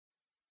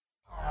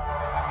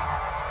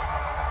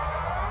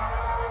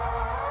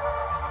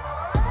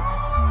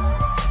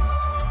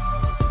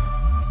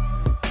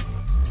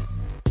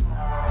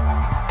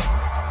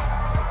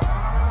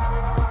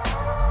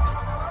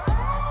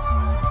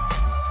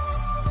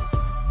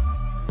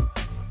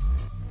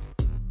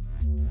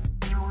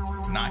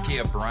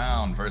Nakia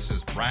Brown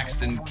versus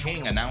Braxton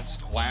King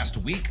announced last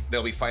week.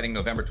 They'll be fighting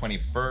November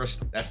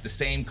 21st. That's the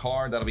same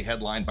card that'll be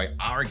headlined by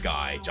our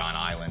guy, John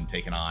Island,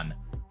 taking on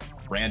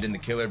Brandon the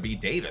Killer B.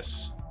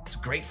 Davis. It's a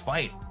great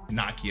fight,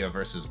 Nakia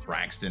versus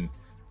Braxton.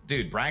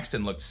 Dude,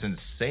 Braxton looked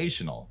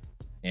sensational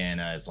in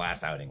his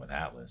last outing with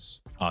Atlas.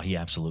 Oh, he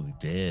absolutely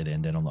did.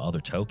 And then on the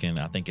other token,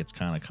 I think it's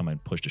kind of coming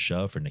push to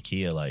shove for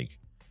Nakia. Like,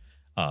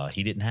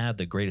 he didn't have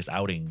the greatest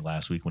outing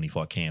last week when he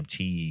fought Cam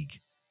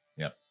Teague.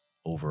 Yep.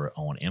 Over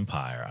on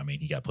Empire. I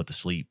mean, he got put to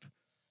sleep,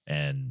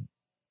 and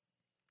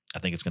I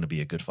think it's going to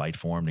be a good fight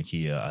for him.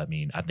 Nakia, I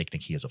mean, I think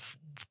Nakia is a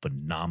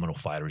phenomenal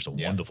fighter. He's a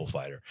wonderful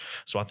fighter.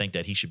 So I think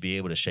that he should be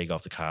able to shake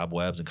off the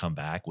cobwebs and come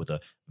back with a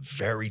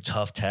very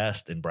tough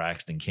test in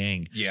Braxton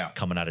King. Yeah.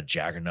 Coming out of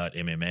Juggernaut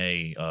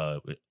MMA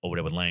over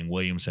there with Lang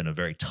Williamson, a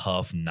very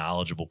tough,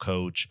 knowledgeable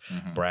coach.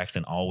 Mm-hmm.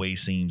 Braxton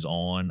always seems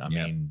on. I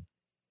mean,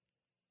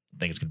 I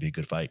think it's going to be a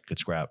good fight, good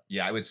scrap.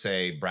 Yeah, I would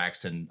say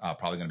Braxton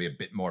probably going to be a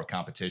bit more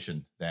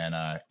competition than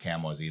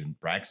Cam was. Even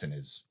Braxton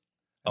is.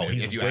 Oh,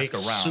 he's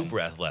super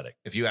athletic.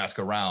 If you ask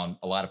around,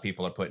 a lot of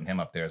people are putting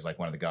him up there as like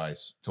one of the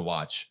guys to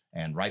watch,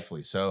 and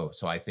rightfully so.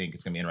 So I think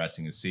it's going to be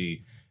interesting to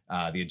see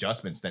the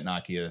adjustments that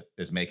Nakia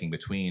is making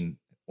between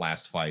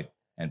last fight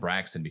and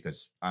Braxton,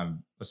 because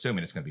I'm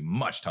assuming it's going to be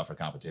much tougher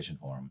competition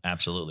for him.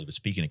 Absolutely. But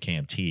speaking of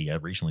Cam T, I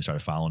recently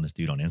started following this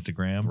dude on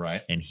Instagram.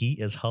 Right. And he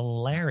is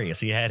hilarious.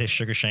 He had his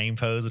Sugar Shane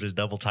pose with his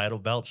double title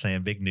belt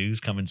saying big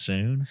news coming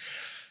soon.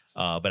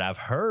 But I've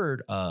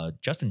heard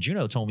Justin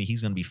Juno told me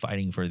he's going to be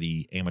fighting for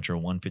the amateur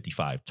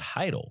 155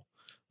 title.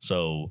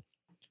 So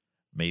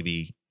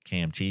maybe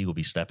Cam T will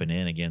be stepping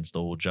in against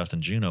old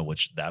Justin Juno,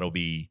 which that'll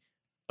be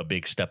a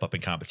big step up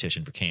in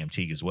competition for Cam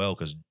T as well,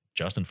 because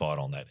Justin fought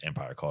on that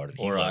Empire card.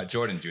 Or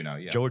Jordan Juno,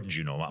 yeah. Jordan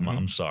Juno,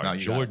 I'm sorry.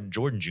 No,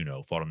 Jordan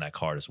Juno fought on that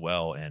card as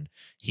well, and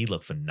he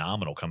looked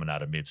phenomenal coming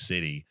out of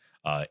Mid-City,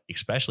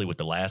 especially with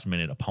the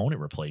last-minute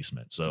opponent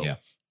replacement. So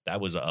that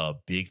was a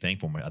big thing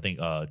for me. I think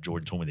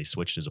Jordan told me they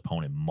switched his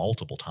opponent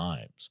multiple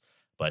times,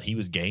 but he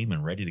was game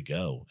and ready to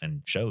go,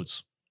 and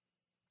shows.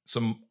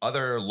 Some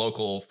other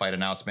local fight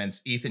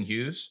announcements. Ethan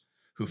Hughes,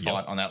 who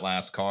fought on that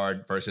last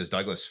card, versus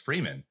Douglas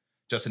Freeman,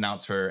 just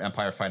announced for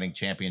Empire Fighting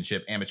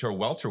Championship amateur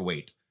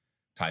welterweight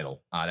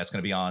title. That's going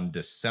to be on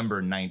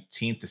December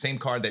 19th, the same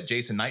card that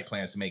Jason Knight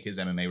plans to make his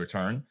MMA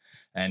return.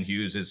 And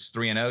Hughes is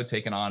 3-0,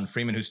 taking on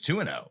Freeman, who's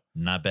 2-0.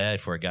 Not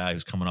bad for a guy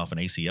who's coming off an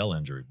ACL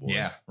injury, boy.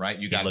 Yeah, right.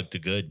 He looked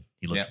good.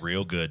 He looked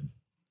real good.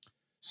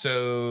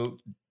 So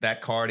that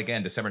card,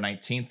 again, December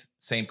 19th,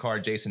 same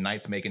card, Jason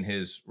Knight's making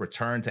his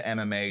return to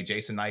MMA.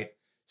 Jason Knight,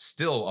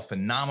 still a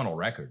phenomenal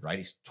record, right?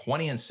 He's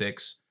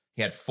 20-6.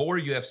 He had 4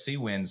 UFC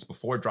wins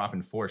before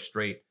dropping 4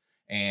 straight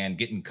and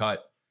getting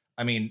cut.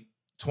 I mean,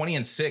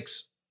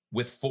 20-6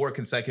 with 4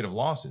 consecutive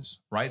losses,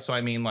 right? So, I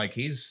mean, like,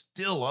 he's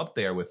still up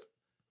there with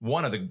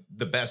one of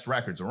the best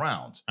records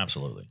around.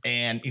 Absolutely.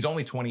 And he's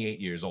only 28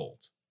 years old.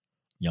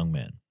 Young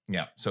man.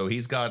 Yeah. So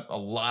he's got a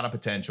lot of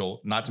potential,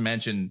 not to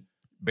mention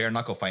bare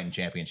knuckle fighting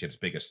championship's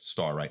biggest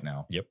star right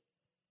now. Yep.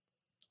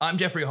 I'm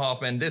Jeffrey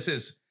Hoffman. This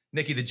is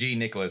Nikki the G,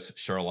 Nicholas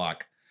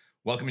Sherlock.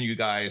 Welcoming you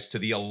guys to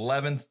the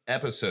 11th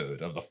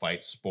episode of the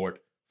Fight Sport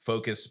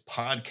Focus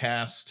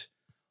podcast.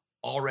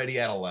 Already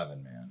at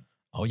 11, man.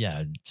 Oh, yeah.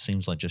 It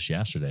seems like just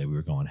yesterday we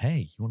were going, hey,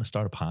 you want to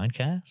start a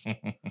podcast?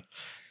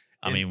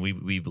 I mean,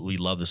 we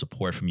love the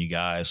support from you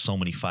guys. So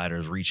many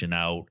fighters reaching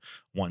out,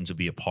 wanting to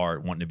be a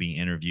part, wanting to be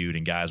interviewed.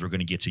 And guys, we're going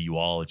to get to you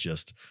all. It's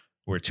just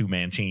we're a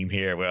 2-man team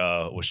here.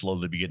 We're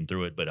slowly be getting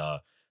through it.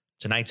 But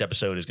tonight's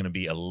episode is going to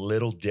be a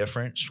little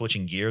different,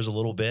 switching gears a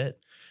little bit.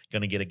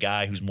 Going to get a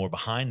guy who's more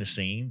behind the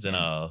scenes. And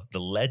the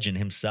legend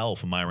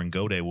himself, Myron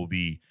Gaudet, will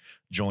be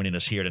joining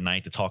us here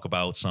tonight to talk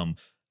about some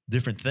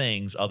different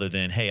things other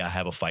than, hey, I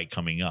have a fight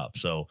coming up.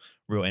 So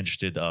real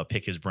interested to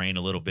pick his brain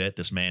a little bit.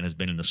 This man has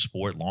been in the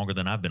sport longer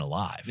than I've been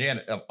alive. Yeah,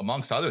 and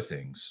amongst other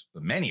things,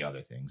 many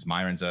other things,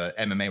 Myron's a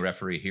MMA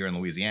referee here in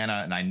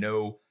Louisiana. And I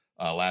know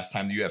last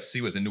time the UFC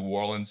was in New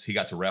Orleans, he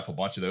got to ref a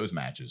bunch of those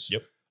matches.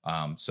 Yep.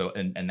 So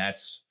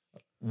that's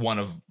one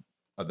of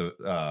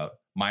the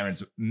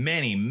Myron's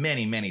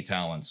many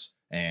talents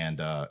and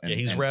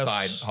he's and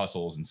side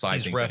hustles and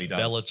side things that he does.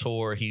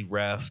 Bellator, he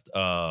refed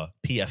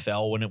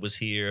PFL when it was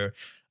here.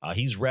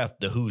 He's refed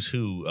the who's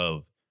who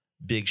of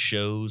big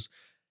shows.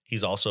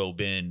 He's also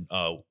been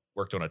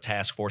worked on a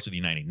task force with the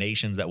United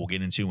Nations that we'll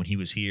get into when he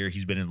was here.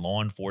 He's been in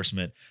law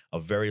enforcement a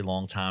very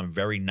long time,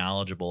 very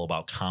knowledgeable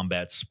about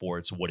combat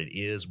sports, what it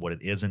is, what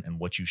it isn't, and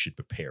what you should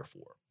prepare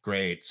for.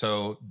 Great.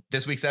 So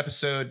this week's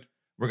episode,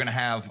 we're going to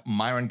have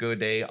Myron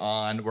Gaudet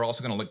on. We're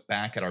also going to look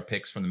back at our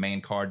picks from the main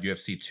card,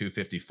 UFC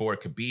 254,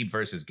 Khabib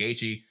versus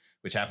Gaethje,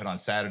 which happened on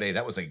Saturday.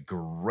 That was a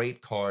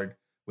great card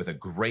with a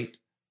great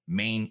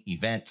main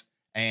event.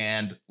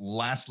 And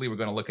lastly, we're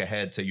going to look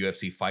ahead to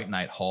UFC Fight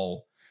Night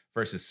Hall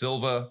versus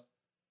Silva,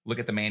 look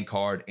at the main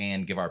card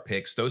and give our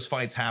picks. Those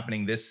fights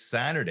happening this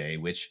Saturday,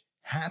 which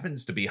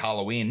happens to be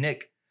Halloween.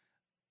 Nick,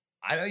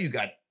 I know you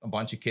got a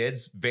bunch of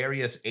kids,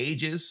 various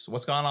ages.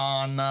 What's going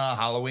on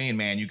Halloween,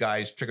 man? You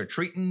guys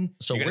trick-or-treating?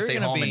 So you're going to stay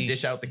home and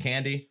dish out the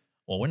candy?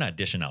 Well, we're not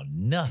dishing out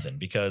nothing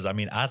because, I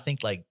mean, I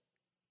think like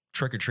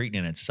trick-or-treating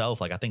in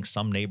itself, like I think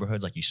some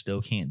neighborhoods, like you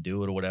still can't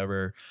do it or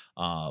whatever.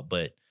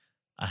 But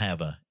I have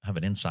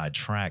an inside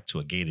track to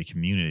a gated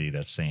community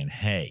that's saying,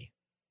 hey,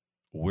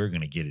 we're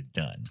going to get it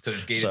done. So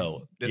this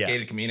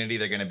gated community,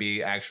 they're going to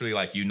be actually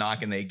like you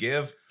knock and they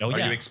give. Oh, Are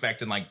yeah. you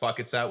expecting like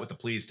buckets out with the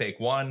please take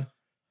one?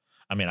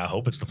 I mean, I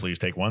hope it's the please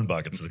take one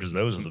buckets because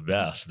those are the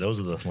best. Those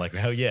are the like,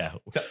 oh yeah,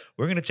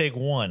 we're going to take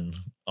one.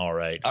 All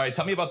right. All right.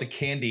 Tell me about the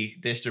candy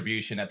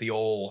distribution at the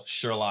old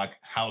Sherlock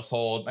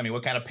household. I mean,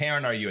 what kind of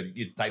parent are you? Are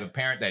you the type of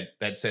parent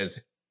that says,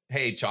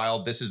 hey,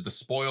 child, this is the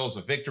spoils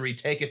of victory.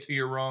 Take it to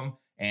your room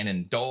and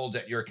indulge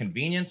at your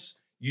convenience.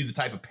 You the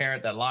type of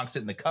parent that locks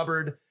it in the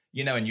cupboard,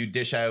 you know, and you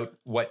dish out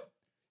what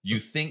you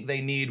think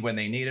they need when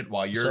they need it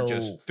while you're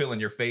just filling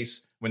your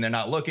face when they're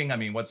not looking. I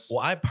mean, well,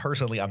 I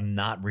personally,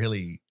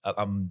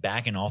 I'm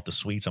backing off the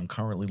sweets. I'm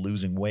currently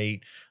losing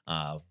weight,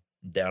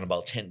 down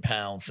about 10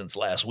 pounds since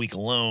last week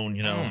alone,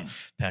 you know,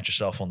 pat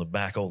yourself on the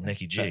back, old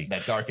Nikki G.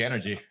 That dark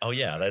energy. Oh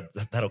yeah.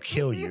 That'll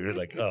kill you. You're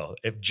like, oh,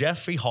 if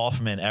Jeffrey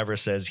Hoffman ever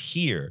says,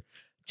 here,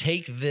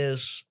 take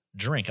this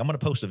drink. I'm going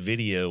to post a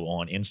video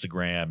on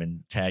Instagram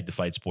and tag the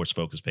Fight Sports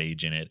Focus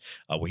page in it,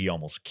 where he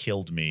almost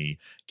killed me,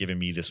 giving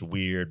me this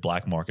weird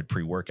black market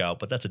pre-workout,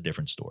 but that's a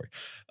different story.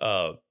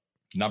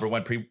 Number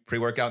one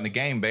pre-workout in the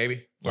game,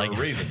 baby, for a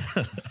reason.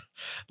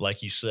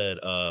 Like you said,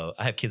 I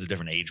have kids of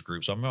different age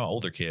groups. So I'm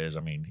older kids. I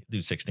mean,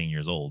 dude, 16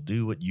 years old,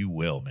 do what you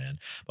will, man.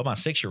 But my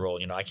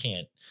 6-year-old, you know, I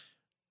can't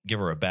give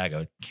her a bag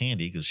of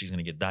candy because she's going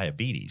to get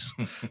diabetes.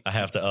 I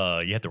have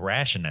to, you have to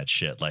ration that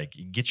shit. Like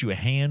get you a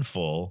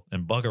handful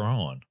and bug her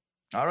on.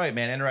 All right,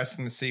 man.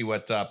 Interesting to see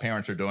what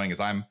parents are doing as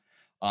I'm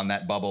on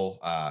that bubble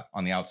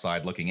on the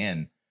outside looking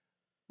in.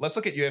 Let's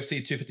look at UFC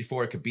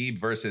 254, Khabib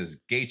versus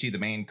Gaethje, the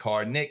main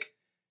card. Nick,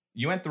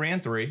 you went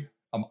 3-3,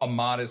 a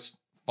modest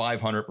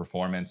 500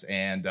 performance.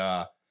 And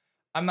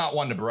I'm not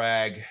one to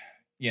brag.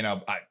 You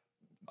know,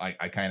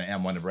 I kind of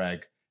am one to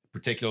brag,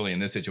 particularly in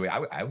this situation.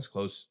 I was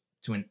close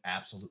to an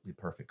absolutely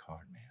perfect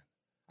card, man.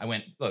 I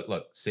went,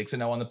 look,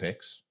 6-0 on the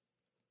picks,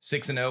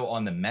 6-0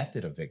 on the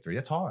method of victory.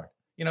 That's hard.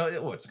 You know,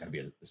 it's going to be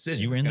a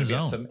decision. You were in the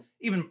zone.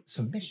 Even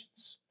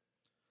submissions.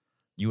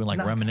 You were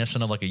like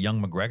reminiscent of like a young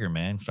McGregor,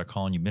 man. Start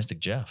calling you Mystic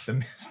Jeff. The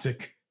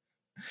Mystic.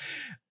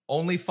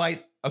 Only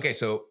fight. Okay,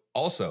 so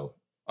also,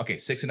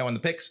 6-0 on the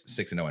picks,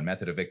 6-0 in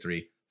method of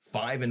victory,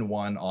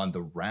 5-1 on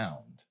the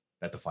round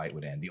that the fight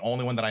would end. The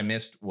only one that I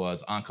missed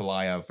was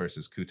Ankalaev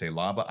versus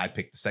Cutelaba. I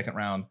picked the second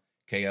round,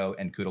 KO,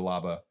 and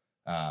Cutelaba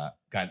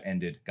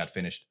got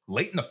finished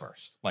late in the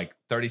first, like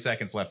 30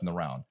 seconds left in the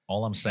round.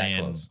 All I'm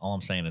saying is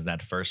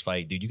that first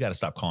fight, dude, you got to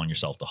stop calling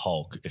yourself the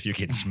Hulk if you're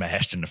getting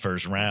smashed in the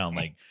first round.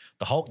 Like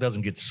the Hulk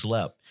doesn't get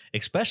slept,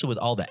 especially with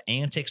all the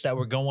antics that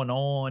were going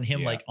on.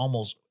 Him like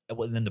almost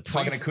in the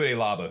talking to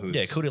Cutelaba,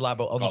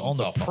 Cutelaba on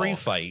the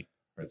pre-fight,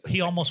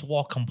 he almost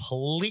walked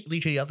completely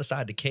to the other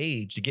side of the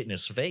cage to get in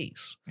his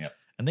face. Yeah.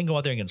 And then go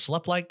out there and get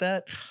slept like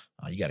that.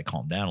 You got to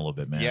calm down a little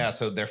bit, man. Yeah,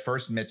 so their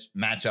first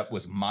matchup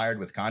was mired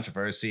with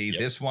controversy. Yep.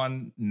 This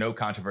one, no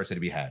controversy to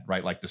be had,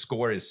 right? Like the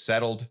score is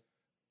settled.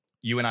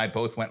 You and I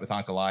both went with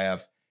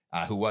Ankalaev,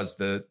 who was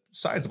the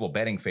sizable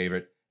betting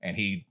favorite, and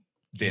he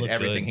did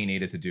everything he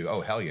needed to do.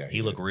 Oh, hell yeah.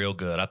 He looked real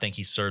good. I think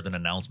he served an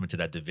announcement to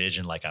that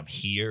division like, I'm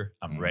here.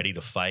 I'm ready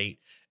to fight.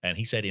 And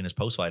he said in his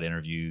post-fight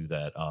interview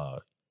that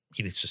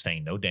he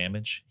sustained no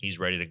damage. He's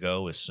ready to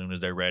go as soon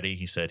as they're ready.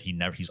 He said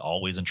he's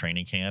always in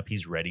training camp.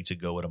 He's ready to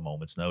go at a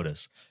moment's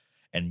notice.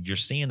 And you're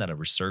seeing that a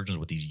resurgence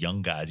with these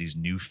young guys, these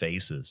new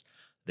faces.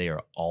 They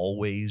are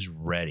always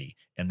ready.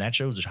 And that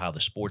shows how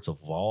the sport's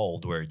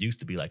evolved, where it used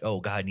to be like, oh,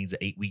 guy needs an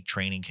 8-week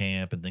training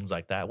camp and things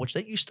like that, which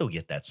you still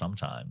get that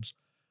sometimes.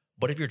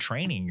 But if you're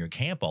training in your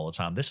camp all the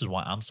time, this is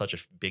why I'm such a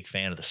big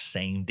fan of the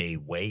same day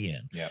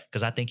weigh-in. Yeah.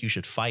 Because I think you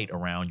should fight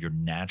around your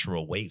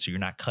natural weight. So you're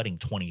not cutting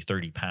 20,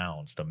 30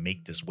 pounds to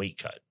make this weight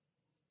cut.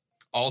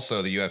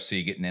 Also, the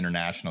UFC getting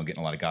international,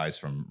 getting a lot of guys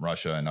from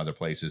Russia and other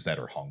places that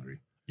are hungry.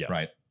 Yeah.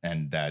 Right.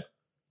 And that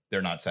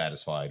they're not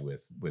satisfied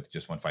with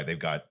just one fight.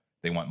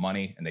 They want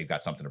money and they've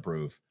got something to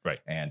prove. Right.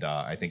 And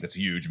I think that's a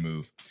huge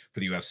move for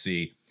the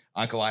UFC.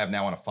 Ankalaev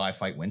now on a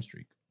 5-fight win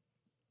streak.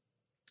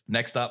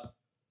 Next up,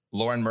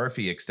 Lauren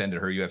Murphy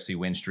extended her UFC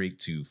win streak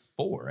to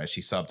 4 as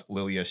she subbed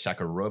Lilia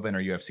Shakarova in her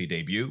UFC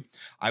debut.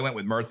 I went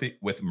with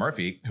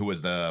Murphy, who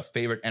was the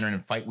favorite entering in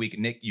fight week.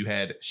 Nick, you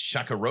had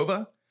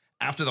Shakarova.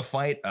 After the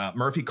fight,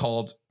 Murphy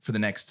called for the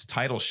next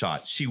title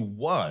shot. She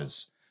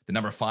was the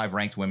number 5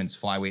 ranked women's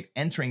flyweight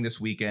entering this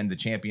weekend. The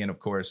champion, of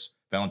course,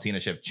 Valentina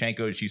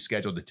Shevchenko. She's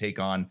scheduled to take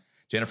on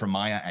Jennifer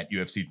Maia at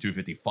UFC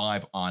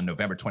 255 on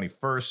November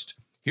 21st.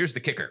 Here's the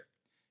kicker.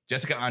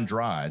 Jessica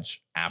Andrade,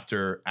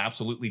 after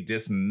absolutely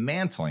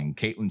dismantling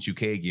Caitlin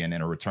Chookagian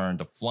in a return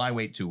to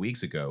flyweight 2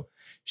 weeks ago,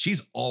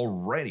 she's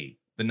already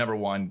the number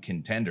 1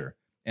 contender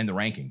in the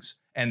rankings.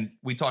 And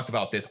we talked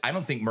about this. I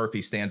don't think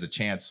Murphy stands a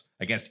chance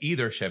against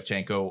either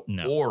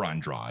Shevchenko or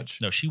Andrade.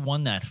 No, she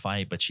won that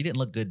fight, but she didn't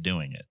look good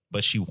doing it.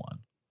 But she won.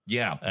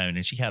 Yeah.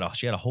 And she had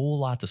a whole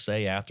lot to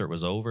say after it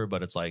was over,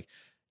 but it's like,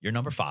 you're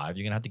number 5.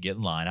 You're going to have to get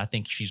in line. I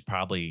think she's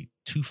probably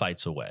 2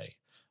 fights away.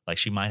 Like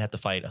she might have to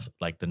fight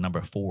like the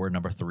number 4,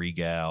 number 3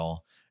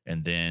 gal,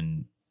 and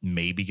then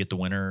maybe get the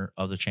winner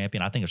of the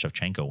champion. I think if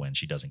Shevchenko wins,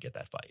 she doesn't get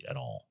that fight at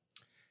all.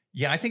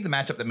 Yeah, I think the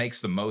matchup that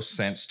makes the most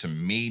sense to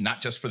me, not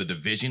just for the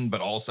division,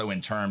 but also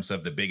in terms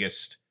of the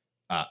biggest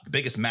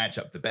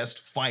matchup, the best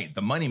fight,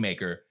 the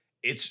moneymaker,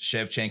 it's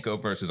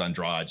Shevchenko versus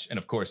Andrade. And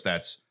of course,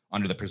 that's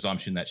under the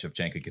presumption that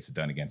Shevchenko gets it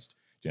done against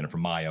Jennifer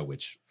Maia,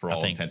 which for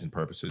all intents and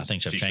purposes, I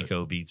think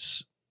Shevchenko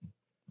beats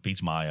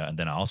Maia, and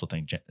then I also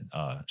think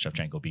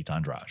Shevchenko beats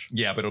Andrade.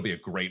 Yeah, but it'll be a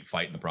great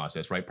fight in the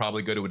process, right?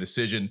 Probably go to a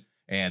decision,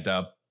 and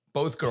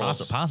both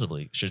girls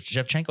possibly.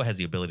 Shevchenko has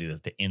the ability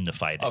to end the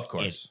fight, of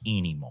course, at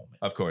any moment.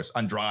 Of course,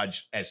 Andrade,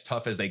 as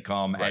tough as they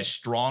come, as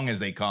strong as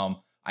they come,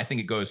 I think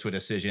it goes to a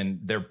decision.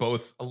 They're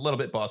both a little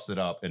bit busted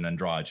up, and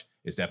Andrade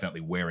is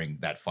definitely wearing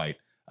that fight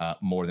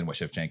more than what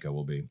Shevchenko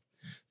will be.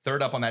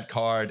 Third up on that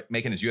card,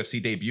 making his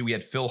UFC debut, we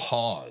had Phil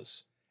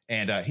Hawes.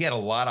 And he had a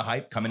lot of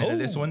hype coming into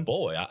this one.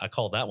 Boy, I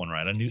called that one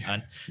right. I knew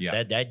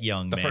that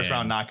young man. The first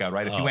round knockout,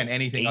 right? If you went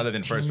anything other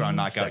than first round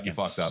knockout, you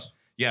fucked up.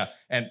 Yeah.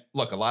 And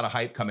look, a lot of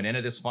hype coming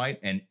into this fight.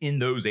 And in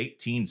those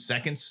 18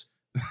 seconds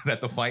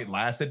that the fight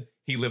lasted,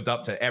 he lived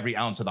up to every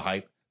ounce of the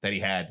hype that he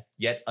had.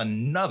 Yet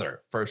another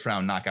first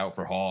round knockout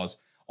for Hawes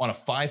on a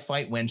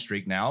 5-fight win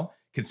streak now,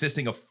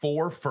 consisting of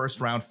 4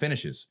 first-round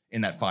finishes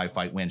in that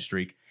 5-fight win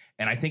streak.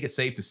 And I think it's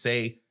safe to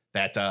say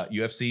that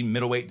UFC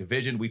middleweight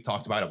division, we've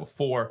talked about it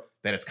before,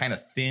 that it's kind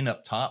of thin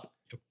up top.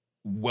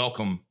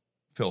 Welcome,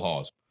 Phil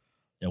Hawes.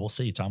 Yeah, we'll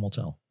see. Time will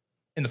tell.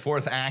 In the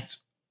fourth act,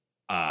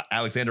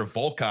 Alexander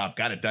Volkov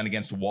got it done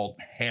against Walt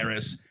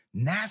Harris.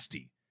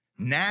 Nasty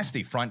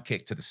front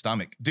kick to the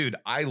stomach. Dude,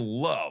 I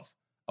love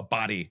a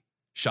body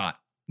shot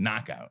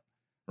knockout,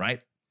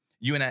 right?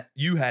 You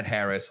had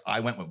Harris. I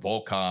went with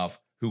Volkov,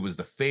 who was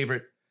the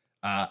favorite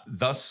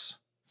thus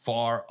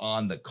far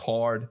on the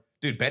card.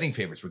 Dude, betting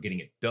favorites were getting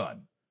it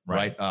done,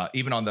 right?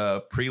 Even on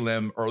the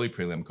early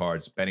prelim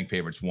cards, betting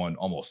favorites won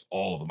almost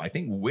all of them. I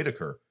think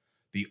Whitaker,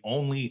 the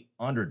only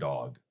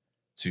underdog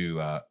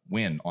to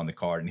win on the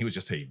card, and he was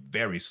just a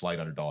very slight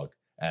underdog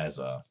as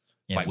a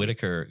fight.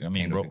 Whitaker, I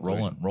mean,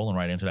 rolling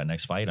right into that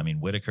next fight. I mean,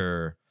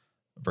 Whitaker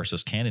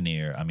versus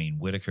Cannonier. I mean,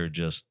 Whitaker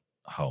just,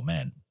 oh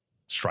man,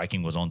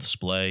 striking was on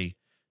display.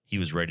 He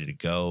was ready to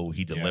go.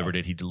 He delivered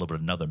it. He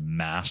delivered another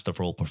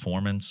masterful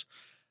performance.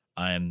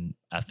 And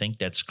I think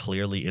that's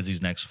clearly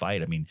Izzy's next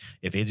fight. I mean,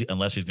 if Izzy,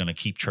 unless he's going to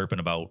keep chirping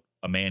about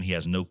a man he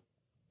has no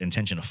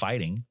intention of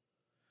fighting.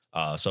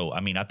 So,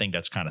 I mean, I think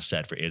that's kind of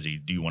set for Izzy.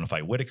 Do you want to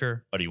fight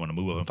Whitaker or do you want to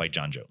move up and fight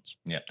John Jones?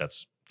 Yeah.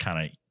 That's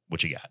kind of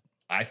what you got.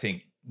 I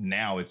think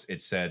now it's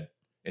set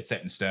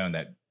in stone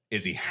that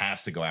Izzy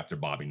has to go after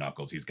Bobby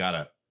Knuckles. He's got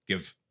to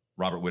give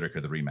Robert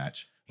Whitaker the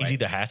rematch. Right? He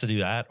either has to do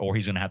that or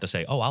he's going to have to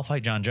say, oh, I'll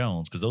fight John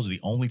Jones, because those are the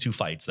only 2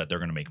 fights that they're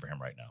going to make for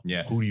him right now.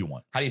 Yeah. Who do you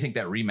want? How do you think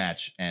that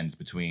rematch ends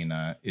between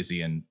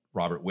Izzy and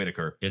Robert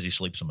Whitaker? Izzy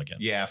sleeps him again.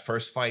 Yeah.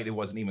 First fight, it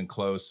wasn't even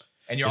close.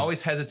 And you're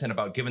always hesitant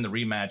about giving the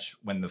rematch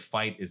when the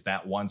fight is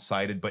that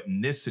one-sided. But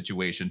in this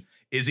situation,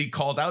 Izzy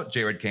called out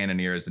Jared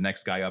Cannonier as the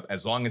next guy up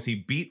as long as he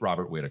beat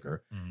Robert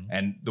Whitaker. Mm-hmm.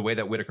 And the way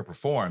that Whitaker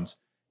performed,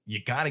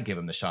 you got to give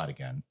him the shot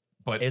again.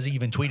 But Izzy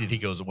even tweeted, he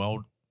goes,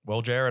 well,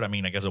 Jared, I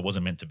mean, I guess it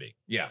wasn't meant to be.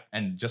 Yeah.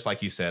 And just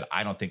like you said,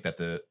 I don't think that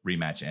the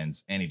rematch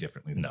ends any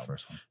differently than the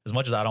first one. As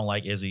much as I don't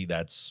like Izzy,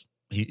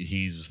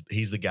 he's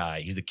the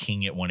guy. He's the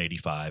king at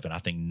 185. And I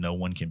think no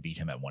one can beat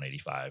him at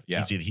 185.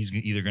 Yeah. He's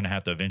either going to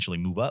have to eventually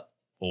move up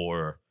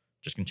or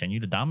just continue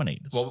to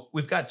dominate. Well,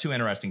 we've got 2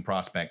 interesting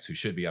prospects who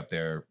should be up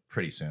there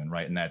pretty soon,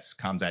 right? And that's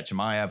Khamzat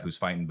Chimaev, who's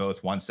fighting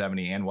both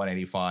 170 and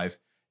 185.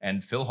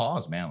 And Phil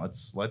Hawes, man,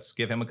 let's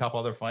give him a couple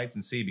other fights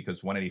and see,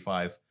 because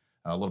 185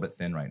 a little bit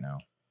thin right now.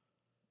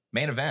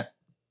 Main event.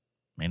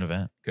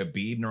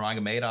 Khabib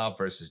Nurmagomedov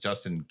versus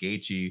Justin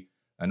Gaethje.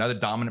 Another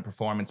dominant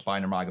performance by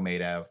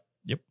Nurmagomedov.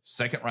 Yep.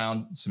 Second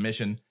round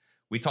submission.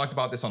 We talked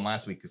about this on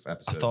last week's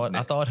episode.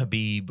 I thought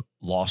Khabib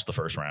lost the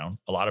first round.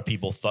 A lot of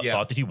people thought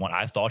that he won.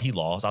 I thought he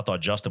lost. I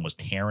thought Justin was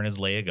tearing his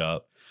leg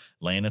up,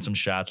 landing some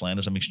shots,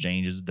 landing some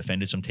exchanges,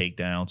 defended some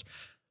takedowns.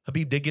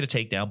 Khabib did get a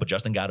takedown, but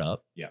Justin got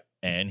up. Yeah.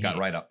 And he got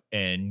right up.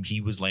 And he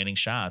was landing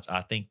shots.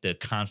 I think the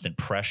constant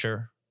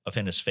pressure of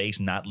in his face,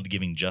 not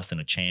giving Justin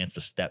a chance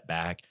to step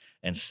back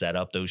and set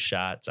up those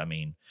shots. I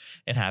mean,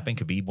 it happened.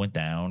 Khabib went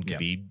down.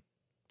 Khabib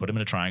put him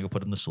in a triangle,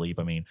 put him to sleep.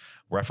 I mean,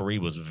 referee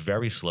was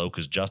very slow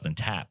because Justin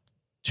tapped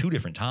 2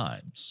 different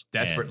times.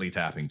 Desperately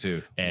tapping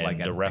too. And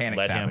like the ref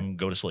let him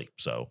go to sleep.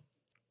 So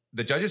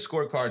the judges'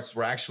 scorecards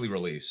were actually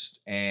released,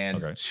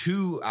 and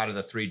 2 out of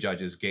the 3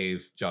 judges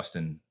gave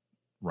Justin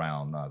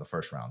the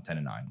first round,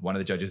 10-9. One of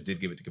the judges did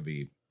give it to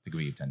Khabib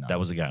 10-9. That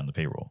was the guy on the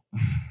payroll.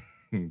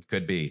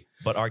 Could be.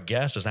 But our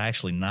guest is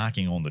actually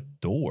knocking on the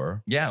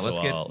door. Yeah,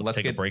 so, let's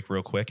take a break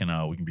real quick,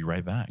 and we can be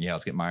right back. Yeah,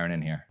 let's get Myron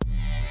in here.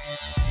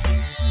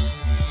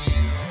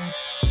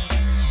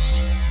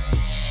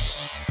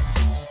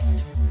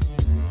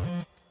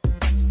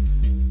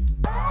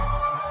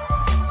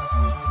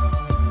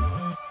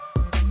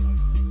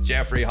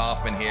 Jeffrey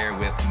Hoffman here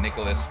with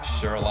Nicholas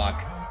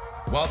Sherlock.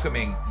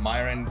 Welcoming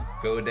Myron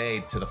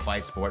Gaudet to the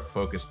Fight Sport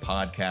Focus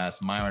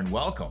podcast. Myron,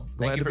 welcome.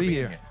 Glad to be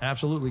here.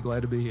 Absolutely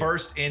glad to be here.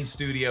 First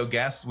in-studio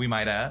guest, we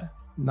might add.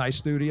 Nice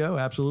studio.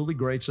 Absolutely.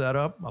 Great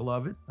setup. I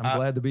love it. I'm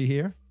glad to be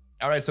here.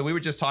 All right, so we were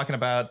just talking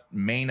about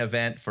main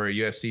event for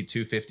UFC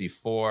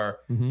 254.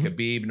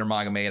 Khabib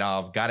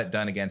Nurmagomedov got it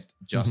done against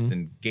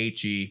Justin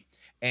Gaethje.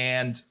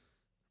 And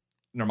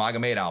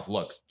Nurmagomedov,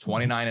 look,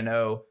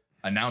 29-0,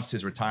 announced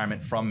his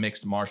retirement from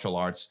mixed martial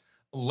arts.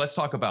 Let's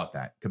talk about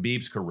that.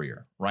 Khabib's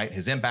career, right?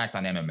 His impact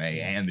on MMA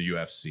and the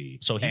UFC.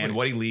 And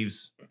what he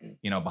leaves,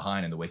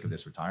 behind in the wake of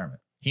this retirement.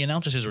 He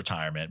announces his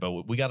retirement,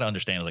 but we got to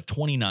understand, like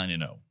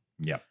 29-0.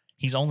 Yeah.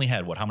 He's only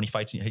had how many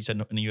fights he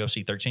said in the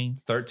UFC? 13?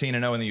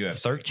 13-0 in the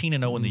UFC.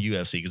 13-0 in the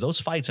UFC. Because those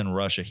fights in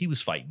Russia, he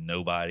was fighting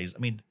nobodies. I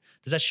mean,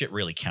 does that shit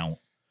really count?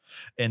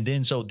 And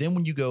then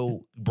when you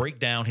go break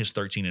down his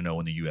 13-0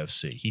 in the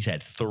UFC, he's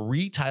had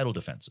 3 title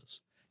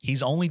defenses.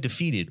 He's only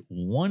defeated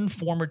 1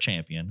 former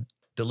champion,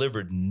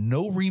 delivered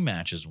no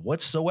rematches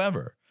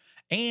whatsoever.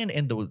 And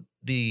in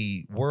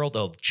the world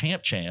of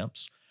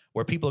champs,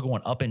 where people are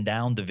going up and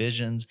down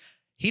divisions,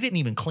 he didn't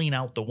even clean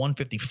out the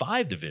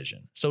 155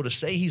 division. So to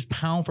say he's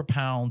pound for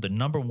pound the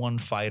 #1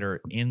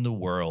 fighter in the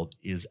world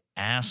is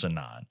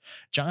asinine.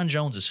 Jon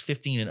Jones is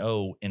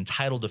 15-0 in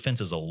title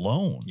defenses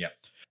alone. Yep.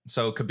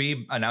 So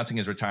Khabib announcing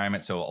his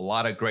retirement. So a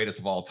lot of greatest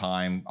of all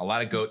time, a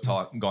lot of GOAT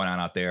talk going on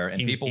out there.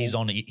 And he's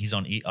on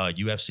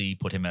UFC,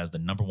 put him as the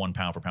 #1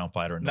 pound for pound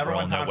fighter in the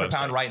world. #1 pound for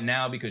pound right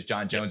now because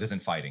Jon Jones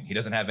isn't fighting. He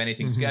doesn't have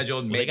anything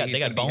scheduled. Well, they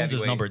got Bones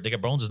as number. They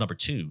got Bones as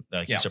 #2.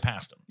 He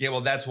surpassed him. Yeah,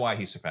 well, that's why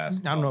he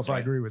surpassed. I don't know if I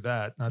agree with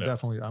that. I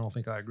don't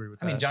think I agree with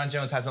that. I mean, Jon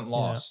Jones hasn't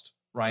lost,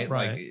 right?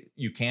 Like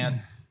you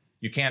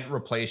can't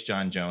replace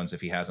Jon Jones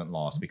if he hasn't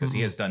lost because he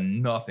has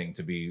done nothing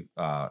to be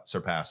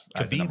surpassed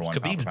as the #1 pound for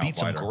pound Khabib's beat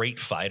fighter. some great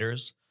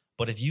fighters,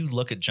 but if you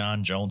look at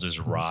Jon Jones's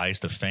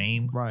rise to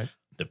fame,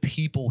 the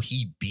people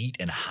he beat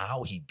and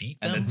how he beat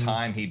them, and the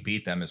time he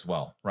beat them as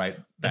well, right?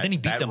 And then he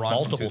beat them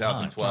multiple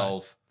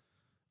 2012. times.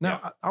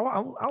 Now,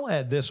 I'll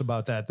add this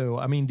about that, though.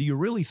 I mean, do you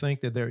really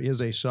think that there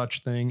is a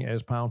such thing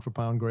as pound for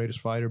pound greatest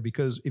fighter?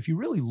 Because if you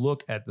really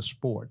look at the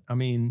sport, I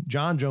mean,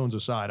 Jon Jones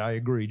aside, I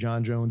agree.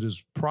 Jon Jones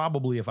is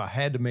probably, if I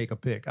had to make a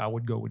pick, I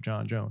would go with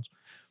Jon Jones.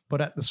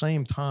 But at the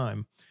same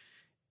time,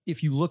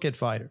 if you look at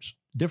fighters,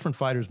 different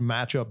fighters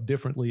match up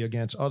differently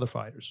against other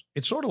fighters.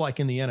 It's sort of like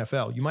in the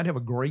NFL. You might have a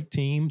great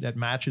team that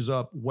matches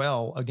up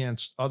well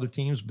against other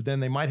teams, but then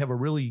they might have a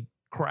really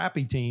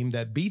crappy team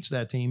that beats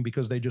that team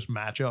because they just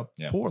match up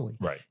poorly.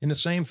 Right. And the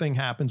same thing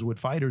happens with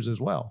fighters as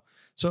well.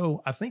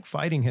 So I think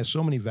fighting has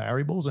so many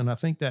variables, and I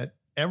think that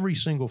every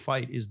single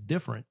fight is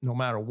different no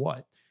matter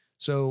what.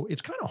 So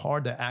it's kind of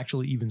hard to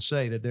actually even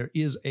say that there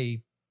is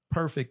a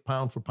perfect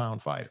pound for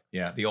pound fighter.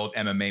 Yeah, the old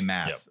MMA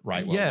math,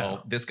 right?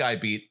 Well, this guy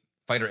beat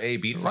fighter A,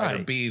 beat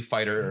fighter B,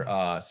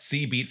 fighter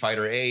C beat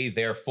fighter A,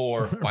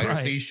 therefore fighter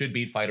C should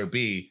beat fighter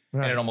B,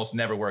 and it almost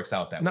never works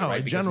out that way,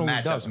 right? Because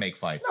matchups make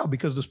fights. No,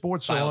 because the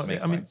sport's so, I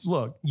mean,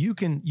 look, you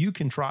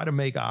can try to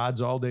make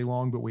odds all day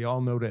long, but we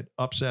all know that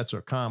upsets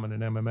are common in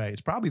MMA.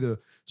 It's probably the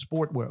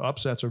sport where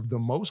upsets are the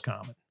most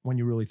common when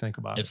you really think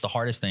about it. It's the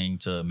hardest thing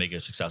to make a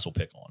successful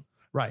pick on.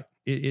 Right.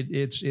 It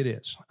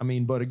is. I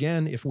mean, but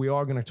again, if we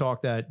are going to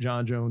talk that,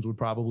 Jon Jones would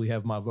probably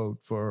have my vote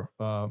for,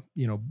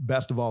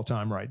 best of all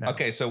time right now.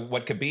 Okay. So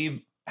what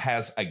Khabib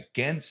has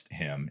against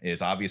him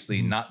is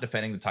obviously not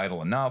defending the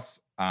title enough.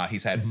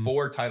 He's had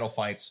 4 title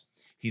fights.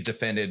 He's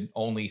defended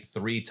only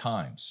 3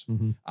 times.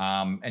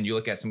 And you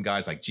look at some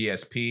guys like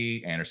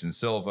GSP, Anderson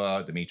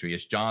Silva,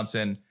 Demetrius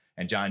Johnson,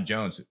 and Jon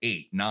Jones,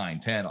 8, 9,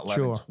 10,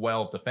 11,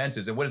 12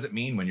 defenses. And what does it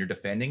mean when you're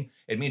defending?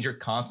 It means you're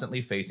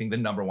constantly facing the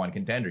 #1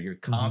 contender. You're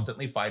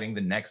constantly fighting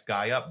the next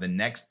guy up, the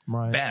next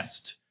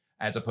best,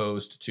 as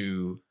opposed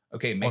to,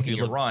 making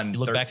your run. You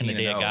look back in the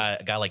day,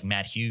 a guy like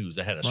Matt Hughes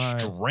that had a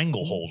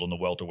stranglehold on the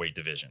welterweight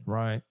division.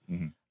 Right.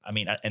 I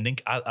mean,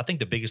 I think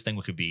the biggest thing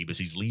with Khabib is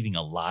he's leaving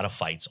a lot of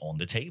fights on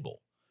the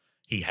table.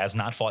 He has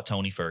not fought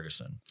Tony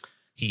Ferguson.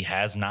 He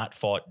has not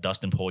fought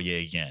Dustin Poirier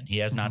again. He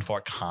has not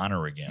fought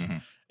Conor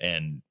again.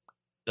 And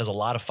there's a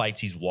lot of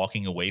fights he's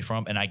walking away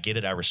from, and I get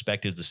it. I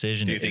respect his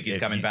decision. Do you think he's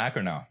coming back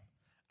or no?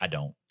 I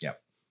don't. Yep.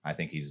 I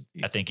think he's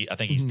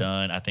he's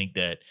done. I think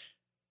that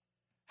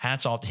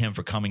hats off to him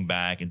for coming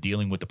back and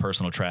dealing with the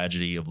personal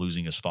tragedy of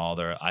losing his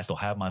father. I still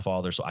have my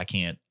father, so I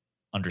can't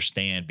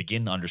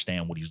begin to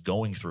understand what he's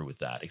going through with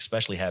that,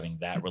 especially having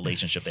that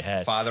relationship they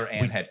had. Father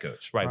and head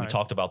coach. Right. We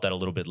talked about that a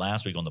little bit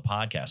last week on the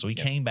podcast. So he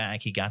came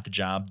back, he got the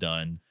job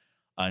done.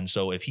 And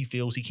so if he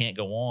feels he can't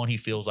go on, he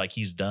feels like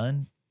he's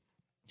done,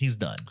 he's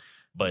done.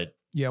 But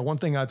yeah, one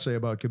thing I'd say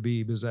about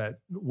Khabib is that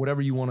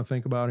whatever you want to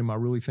think about him, I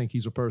really think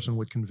he's a person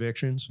with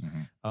convictions.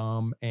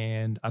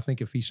 And I think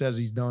if he says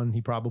he's done,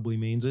 he probably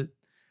means it.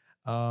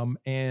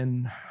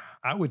 And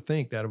I would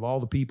think that of all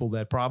the people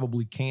that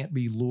probably can't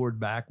be lured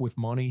back with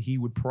money, he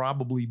would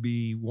probably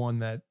be one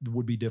that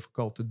would be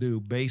difficult to do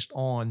based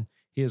on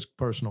his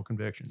personal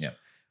convictions. Yeah.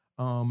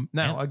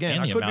 Now, again,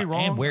 I could be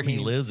wrong. And where he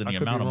lives and the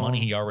amount of money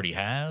he already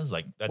has,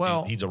 like that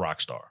dude, he's a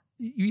rock star.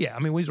 Yeah, I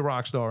mean, he's a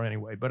rock star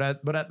anyway. But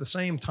at the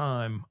same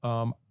time,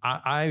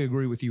 I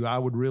agree with you. I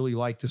would really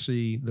like to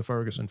see the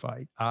Ferguson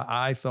fight.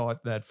 I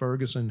thought that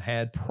Ferguson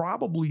had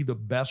probably the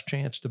best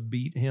chance to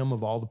beat him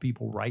of all the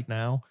people right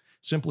now,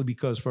 simply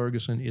because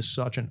Ferguson is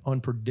such an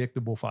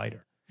unpredictable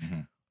fighter. Mm-hmm.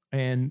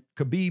 And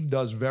Khabib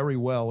does very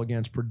well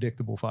against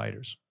predictable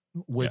fighters,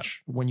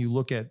 which when you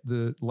look at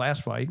the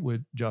last fight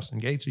with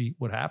Justin Gaethje,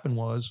 what happened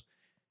was,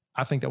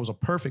 I think that was a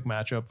perfect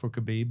matchup for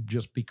Khabib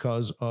just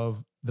because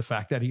of the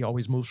fact that he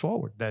always moves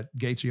forward, that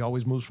Gaethje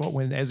always moves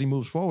forward. As he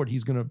moves forward,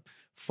 he's going to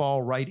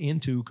fall right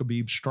into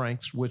Khabib's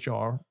strengths, which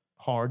are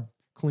hard,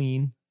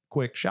 clean,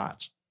 quick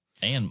shots.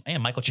 And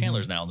Michael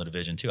Chandler's now in the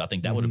division too. I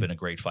think that would have been a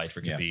great fight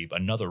for Khabib. Yeah.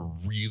 Another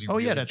really,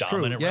 that's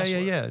dominant true. wrestler.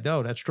 Yeah.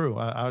 No, that's true.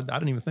 I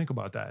didn't even think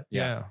about that.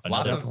 Yeah.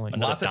 Another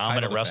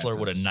dominant wrestler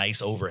with a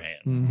nice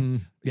overhand. Mm-hmm.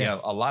 Yeah.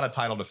 A lot of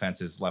title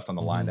defenses left on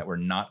the line that we're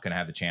not going to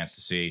have the chance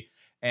to see.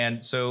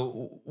 And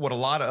so what a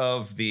lot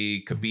of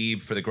the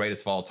Khabib for the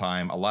greatest of all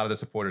time, a lot of the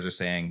supporters are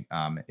saying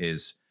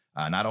is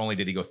not only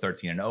did he go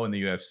 13-0 in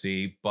the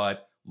UFC,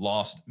 but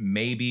lost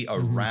maybe a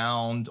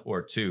round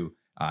or two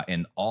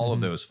in all of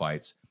those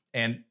fights.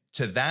 And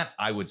to that,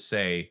 I would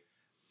say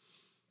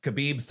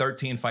Khabib,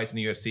 13 fights in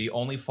the UFC,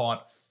 only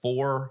fought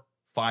 4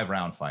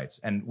 5-round fights.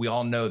 And we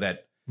all know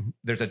that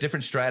there's a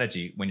different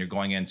strategy when you're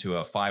going into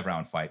a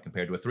 5-round fight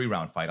compared to a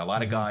 3-round fight. A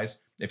lot of guys,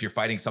 if you're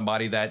fighting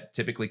somebody that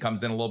typically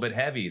comes in a little bit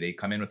heavy, they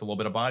come in with a little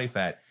bit of body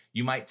fat,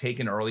 you might take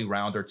an early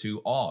round or two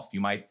off.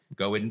 You might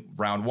go in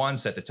round 1,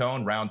 set the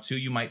tone. Round 2,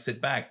 you might sit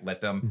back, let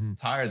them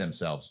tire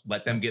themselves,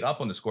 let them get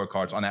up on the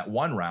scorecards on that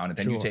 1 round, and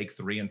then you take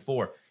 3 and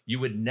 4. You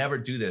would never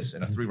do this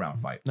in a 3-round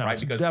fight, no, right?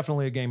 It's because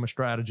definitely a game of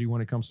strategy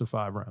when it comes to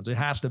 5 rounds. It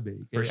has to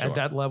be at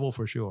that level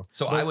for sure.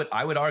 So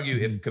I would argue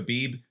if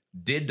Khabib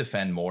did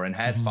defend more and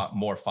had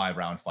more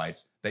 5-round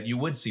fights, that you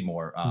would see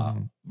more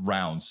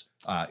rounds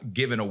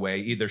given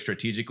away either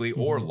strategically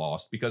or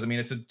lost, because I mean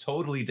it's a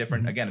totally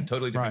different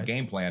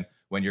game plan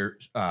when you're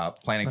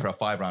planning for a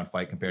 5-round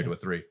fight compared to a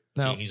 3.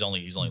 Now, he's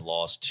only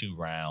lost 2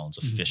 rounds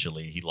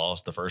officially. He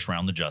lost the first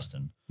round to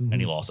Justin, and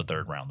he lost the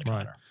 3rd round to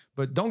Conor.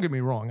 But don't get me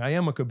wrong, I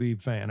am a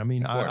Khabib fan. I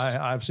mean,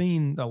 I've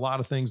seen a lot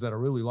of things that I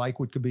really like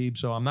with Khabib,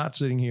 so I'm not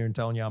sitting here and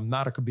telling you I'm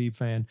not a Khabib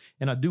fan.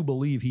 And I do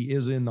believe he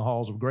is in the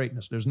halls of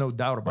greatness. There's no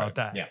doubt about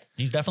that. Yeah,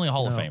 he's definitely a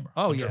Hall of Famer.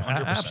 Oh,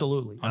 100%.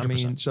 Absolutely. 100%. I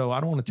mean, so I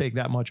don't want to take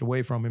that much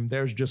away from him.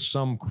 There's just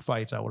some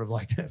fights I would have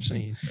liked to have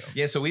seen.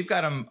 Yeah, so I've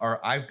got him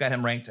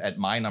ranked at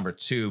my number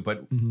 2,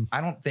 but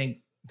I don't think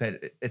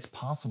that it's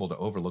possible to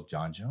overlook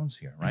Jon Jones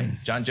here, right?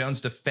 Jon Jones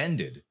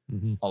defended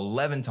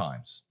 11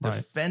 times,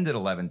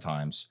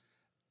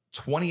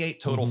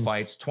 28 total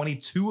fights.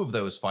 22 of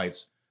those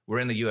fights were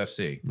in the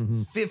UFC.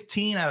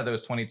 15 out of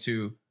those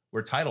 22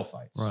 were title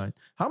fights. Right.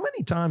 How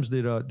many times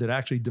did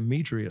actually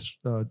Demetrius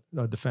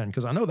defend?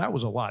 Because I know that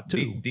was a lot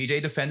too.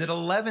 DJ defended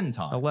 11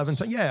 times. 11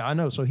 times. Yeah, I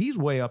know. So he's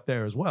way up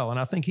there as well. And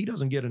I think he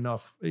doesn't get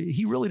enough.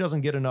 He really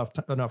doesn't get enough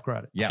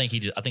credit. Yes. I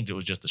think it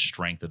was just the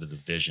strength of the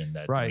division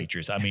that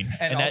Demetrius. I mean,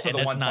 and also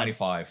the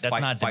 125.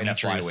 That's not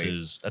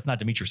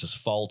Demetrius's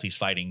fault. He's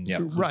fighting.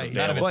 Right.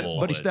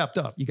 But he stepped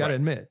up. You got to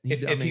admit.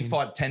 If he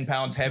fought 10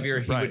 pounds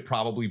heavier, he would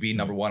probably be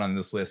number 1 on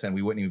this list, and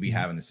we wouldn't even be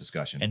having this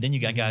discussion. And then you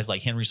got guys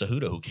like Henry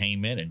Cejudo who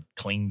came in and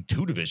cleaned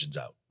 2 divisions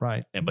out.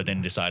 Right. But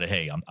then decided,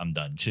 hey, I'm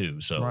done too.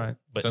 So,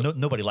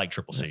 nobody liked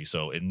Triple C.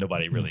 So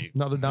nobody really.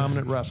 Another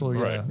dominant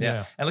wrestler.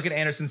 Yeah. And look at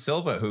Anderson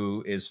Silva,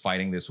 who is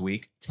fighting this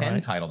week,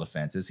 10 title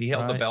defenses. He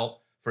held the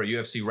belt for a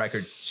UFC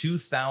record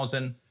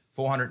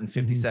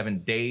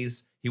 2,457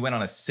 days. He went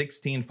on a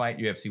 16-fight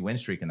UFC win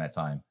streak in that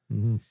time.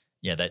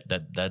 Yeah,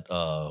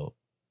 that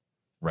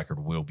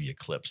record will be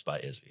eclipsed by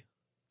Izzy.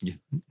 You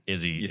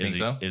think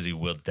so? Izzy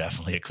will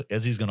definitely.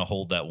 Izzy's going to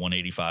hold that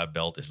 185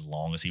 belt as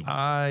long as he wants.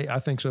 I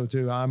think so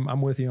too.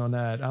 I'm with you on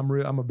that. I'm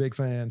a big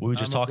fan. We were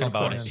just talking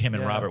about him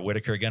and Robert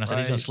Whitaker again. I said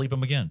he's going to sleep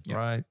him again.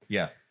 Right.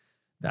 Yeah.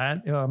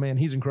 That man,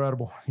 he's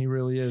incredible. He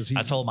really is.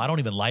 I told him I don't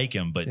even like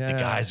him, but the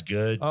guy's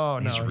good. Oh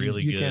no, he's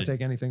really good. You can't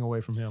take anything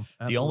away from him.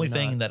 Absolutely the only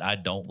thing that I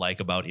don't like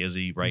about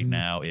Izzy right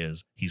now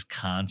is he's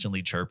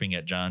constantly chirping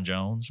at Jon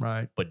Jones,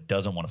 but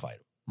doesn't want to fight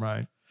him.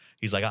 Right.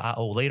 He's like,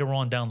 later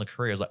on down the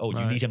career, it's like,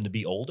 you need him to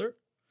be older?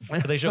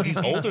 But they show he's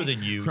older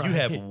than you. You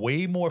have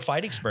way more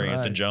fight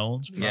experience than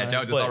Jones. Yeah,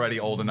 Jones is already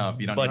old enough.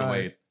 You don't need to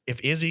wait.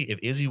 If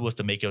Izzy was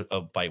to make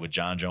a fight with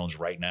Jon Jones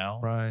right now,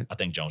 I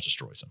think Jones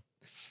destroys him.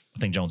 I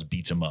think Jones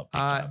beats him up big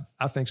time.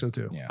 I think so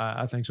too. Yeah.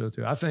 I think so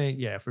too. I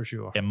think, for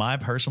sure. In my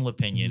personal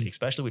opinion,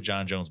 especially with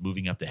Jon Jones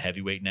moving up to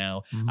heavyweight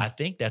now, I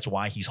think that's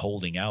why he's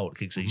holding out,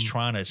 because he's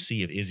trying to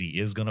see if Izzy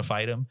is going to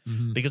fight him.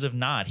 Because if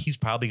not, he's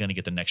probably going to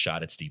get the next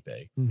shot at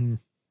Stipe.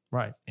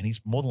 Right. And he's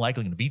more than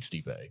likely going to beat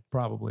Stipe.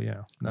 Probably,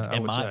 yeah.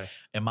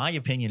 In my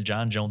opinion,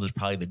 Jon Jones is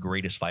probably the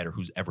greatest fighter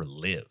who's ever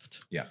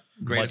lived. Yeah.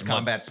 Greatest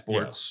combat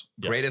sport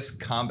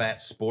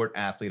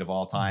athlete of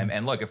all time.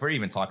 And look, if we're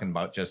even talking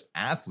about just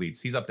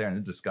athletes, he's up there in the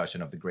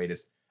discussion of the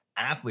greatest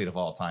athlete of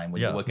all time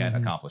when you look at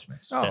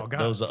accomplishments. Oh, God,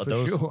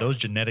 those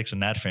genetics in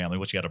that family,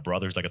 which you got a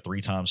brother who's like a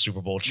 3-time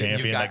Super Bowl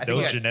champion. Got, like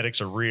those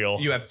genetics are real.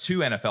 You have 2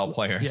 NFL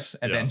players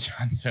and then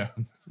John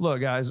Jones.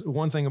 Look, guys,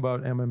 one thing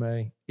about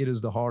MMA, it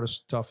is the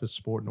hardest, toughest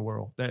sport in the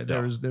world.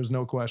 There's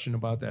no question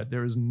about that.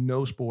 There is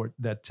no sport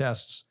that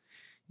tests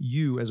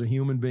you as a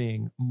human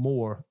being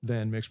more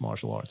than mixed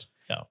martial arts.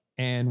 Yeah.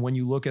 And when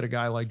you look at a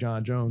guy like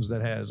John Jones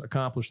that has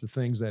accomplished the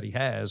things that he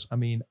has, I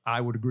mean, I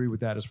would agree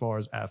with that as far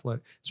as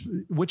athletic,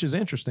 which is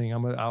interesting.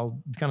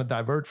 I'll kind of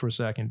divert for a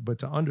second, but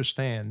to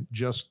understand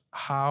just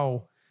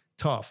how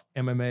tough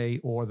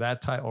MMA or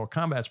that type or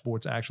combat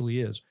sports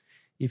actually is.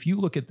 If you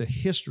look at the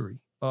history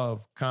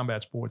of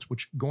combat sports,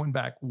 which going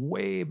back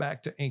way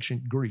back to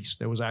ancient Greece,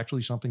 there was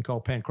actually something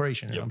called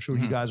pancration. And I'm sure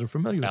you guys are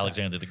familiar with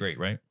Alexander the Great,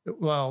 right?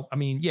 Well, I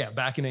mean, yeah, way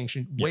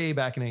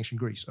back in ancient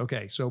Greece.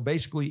 Okay, so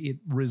basically it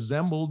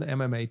resembled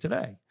MMA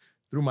today.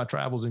 Through my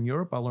travels in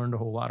Europe, I learned a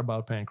whole lot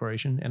about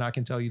pancration. And I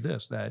can tell you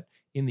this, that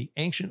in the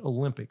ancient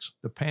Olympics,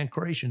 the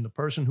pancration, the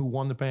person who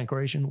won the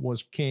pancration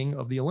was king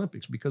of the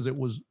Olympics because it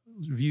was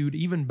viewed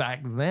even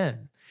back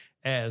then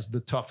as the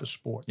toughest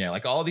sport. Yeah,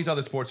 like all these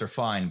other sports are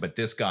fine, but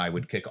this guy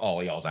would kick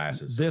all y'all's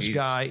asses. This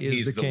guy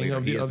is the king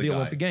of the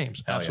Olympic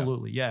Games. Hell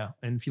absolutely, yeah.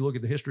 And if you look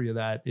at the history of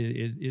that,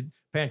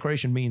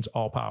 pancration means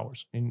all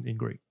powers in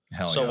Greek.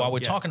 So while we're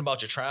talking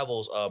about your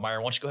travels, Myron,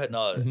 why don't you go ahead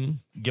and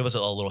give us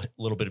a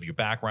little bit of your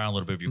background, a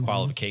little bit of your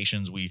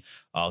qualifications. We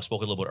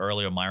spoke a little bit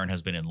earlier. Myron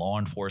has been in law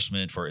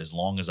enforcement for as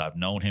long as I've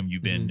known him.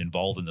 You've been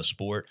involved in the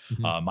sport.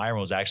 Myron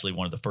was actually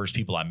one of the first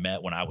people I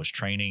met when I was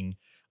training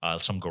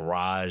some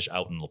garage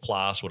out in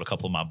Laplace with a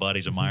couple of my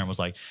buddies. And Myron was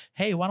like,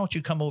 hey, why don't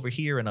you come over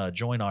here and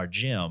join our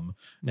gym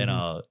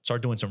and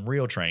start doing some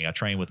real training. I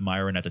trained with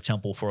Myron at the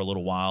Temple for a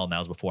little while, and that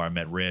was before I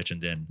met Rich.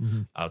 And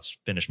then I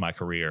finished my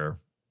career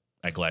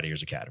at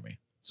Gladiators Academy.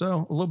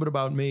 So a little bit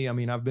about me. I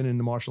mean, I've been in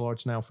the martial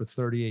arts now for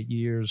 38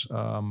 years.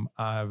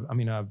 I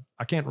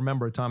can't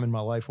remember a time in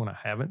my life when I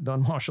haven't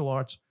done martial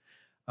arts.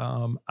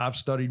 I've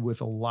studied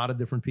with a lot of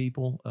different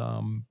people.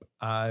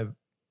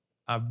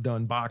 I've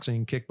done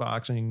boxing,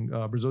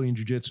 kickboxing, Brazilian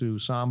jiu-jitsu,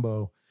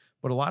 sambo,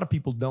 but a lot of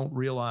people don't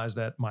realize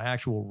that my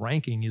actual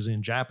ranking is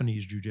in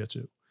Japanese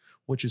jiu-jitsu,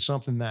 which is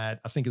something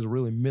that I think is a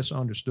really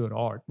misunderstood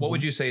art. What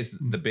would you say is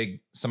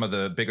some of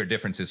the bigger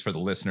differences for the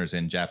listeners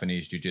in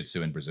Japanese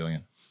jiu-jitsu and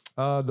Brazilian?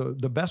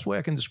 The best way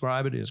I can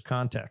describe it is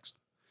context.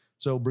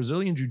 So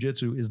Brazilian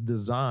jiu-jitsu is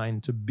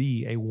designed to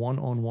be a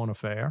one-on-one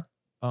affair,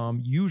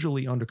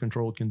 usually under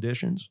controlled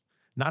conditions.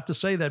 Not to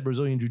say that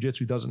Brazilian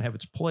jiu-jitsu doesn't have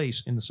its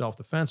place in the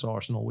self-defense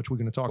arsenal, which we're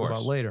going to talk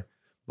about later.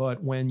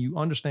 But when you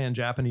understand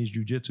Japanese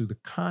jiu-jitsu, the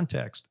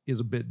context is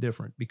a bit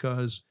different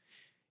because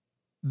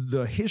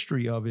the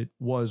history of it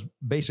was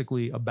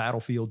basically a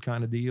battlefield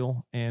kind of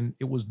deal. And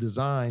it was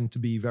designed to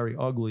be very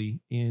ugly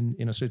in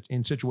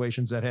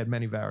situations that had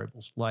many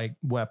variables, like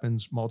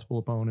weapons, multiple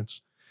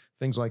opponents,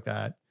 things like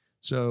that.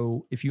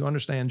 So if you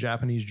understand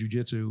Japanese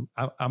jiu-jitsu,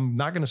 I'm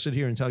not going to sit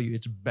here and tell you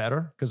it's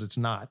better because it's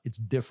not. It's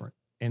different.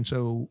 And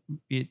so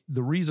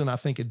the reason I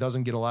think it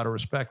doesn't get a lot of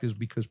respect is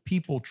because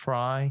people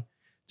try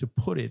to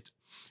put it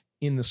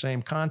in the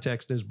same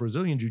context as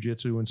Brazilian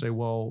jiu-jitsu and say,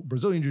 well,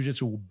 Brazilian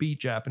jiu-jitsu will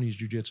beat Japanese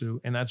jiu-jitsu.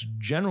 And that's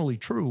generally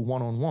true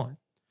one-on-one.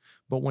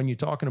 But when you're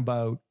talking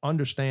about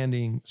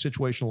understanding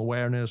situational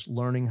awareness,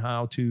 learning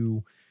how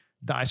to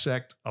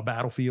dissect a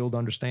battlefield,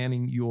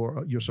 understanding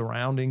your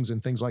surroundings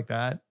and things like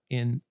that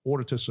in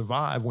order to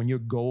survive, when your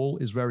goal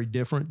is very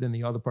different than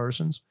the other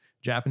person's,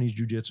 Japanese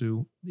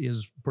jiu-jitsu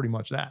is pretty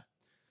much that.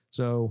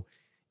 So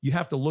you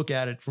have to look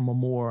at it from a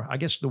more, I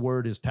guess the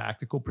word is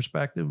tactical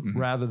perspective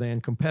rather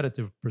than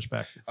competitive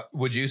perspective.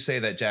 Would you say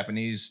that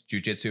Japanese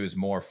jiu-jitsu is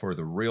more for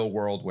the real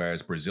world,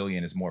 whereas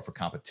Brazilian is more for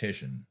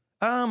competition?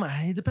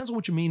 It depends on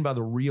what you mean by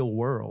the real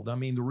world. I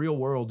mean, the real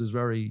world is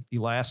very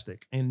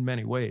elastic in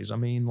many ways. I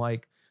mean,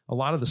 like a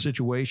lot of the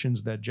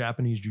situations that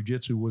Japanese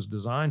jiu-jitsu was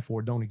designed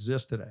for don't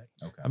exist today.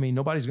 Okay. I mean,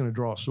 nobody's going to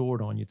draw a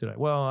sword on you today.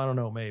 Well, I don't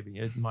know. Maybe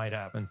it might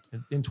happen.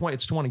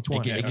 It's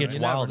 2020. It gets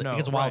wild. It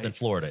gets wild in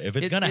Florida. If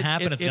it's going to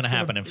happen, it's going to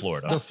happen in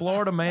Florida. The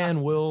Florida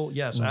man will,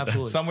 yes,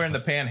 absolutely. Somewhere in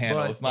the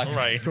panhandle. It's not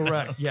right.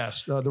 Correct.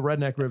 Yes. The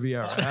redneck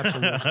Riviera.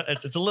 Absolutely.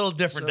 It's a little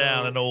different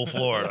down in old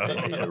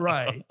Florida.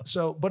 Right.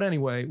 So, but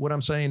anyway, what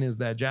I'm saying is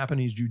that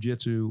Japanese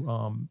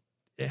jiu-jitsu,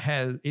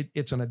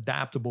 it's an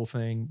adaptable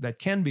thing that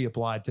can be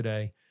applied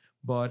today.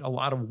 But a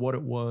lot of what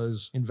it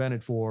was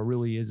invented for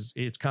really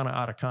it's kind of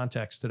out of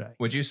context today.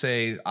 Would you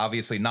say,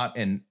 obviously not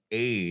in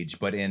age,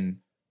 but in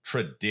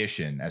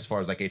tradition, as far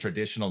as like a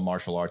traditional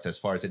martial arts, as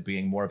far as it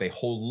being more of a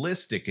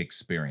holistic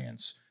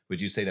experience, would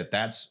you say that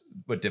that's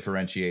what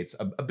differentiates,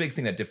 a big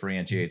thing that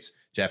differentiates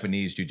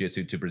Japanese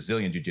jiu-jitsu to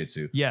Brazilian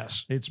jiu-jitsu?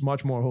 Yes, it's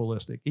much more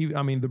holistic.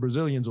 I mean, the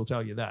Brazilians will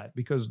tell you that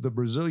because the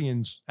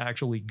Brazilians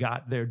actually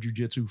got their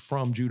jiu-jitsu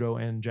from judo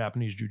and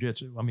Japanese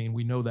jiu-jitsu. I mean,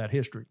 we know that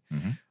history.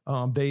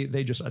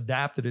 They just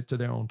adapted it to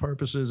their own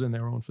purposes and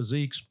their own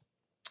physiques,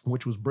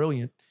 which was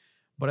brilliant.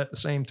 But at the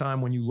same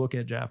time, when you look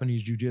at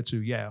Japanese jiu-jitsu,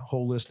 yeah,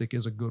 holistic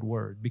is a good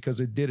word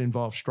because it did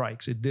involve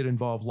strikes. It did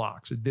involve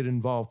locks. It did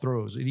involve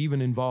throws. It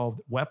even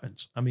involved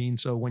weapons. I mean,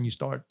 so when you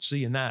start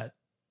seeing that,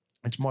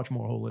 It's much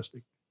more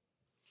holistic.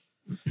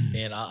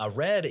 And I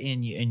read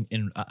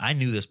in I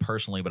knew this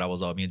personally, but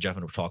me and Jeff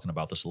were talking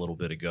about this a little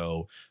bit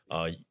ago.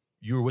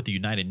 You were with the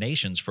United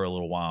Nations for a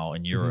little while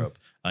in Europe,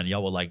 and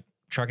y'all were like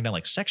tracking down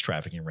like sex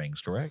trafficking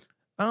rings, correct?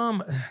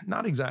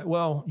 Not exactly.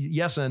 Well,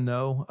 yes and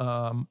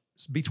no.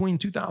 Between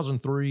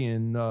 2003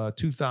 and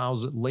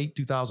late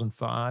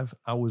 2005,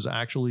 I was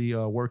actually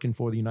working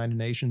for the United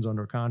Nations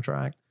under a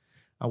contract.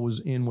 I was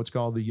in what's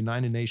called the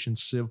United Nations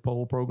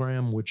CivPol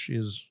program, which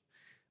is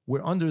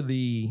we're under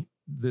the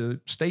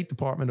State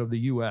Department of the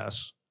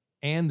U.S.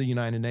 and the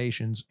United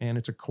Nations, and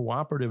it's a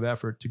cooperative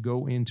effort to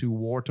go into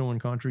war-torn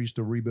countries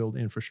to rebuild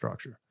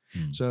infrastructure.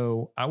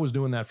 So I was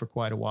doing that for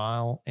quite a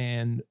while,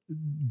 and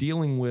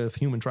dealing with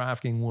human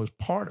trafficking was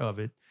part of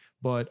it,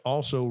 but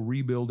also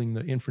rebuilding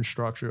the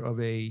infrastructure of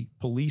a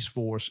police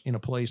force in a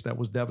place that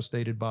was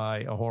devastated by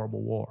a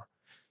horrible war.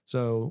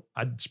 So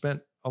I'd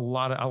spent I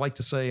like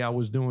to say I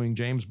was doing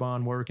James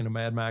Bond work in a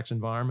Mad Max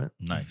environment.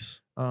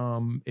 Nice.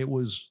 It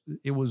was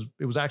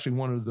actually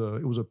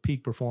it was a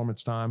peak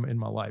performance time in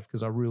my life,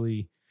 because I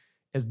really,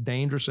 as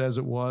dangerous as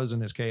it was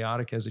and as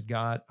chaotic as it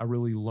got, I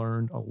really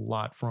learned a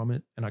lot from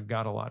it, and I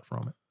got a lot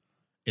from it.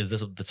 Is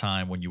this the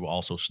time when you were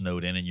also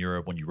snowed in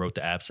Europe, when you wrote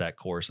the ABSAC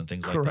course and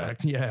things like that?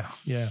 Correct.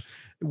 Yeah.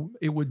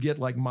 It would get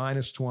like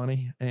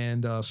 -20,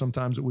 and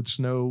sometimes it would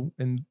snow.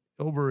 And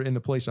over in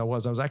the place I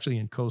was actually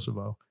in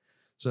Kosovo.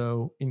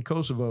 So in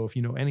Kosovo, if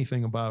you know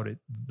anything about it,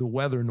 the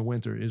weather in the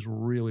winter is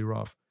really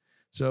rough.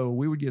 So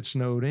we would get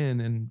snowed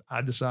in, and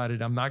I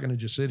decided I'm not going to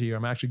just sit here.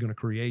 I'm actually going to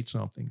create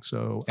something.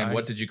 And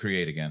what did you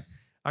create again?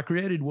 I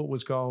created what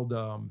was called,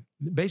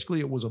 basically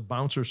it was a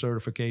bouncer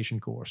certification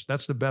course.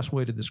 That's the best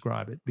way to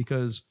describe it,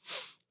 because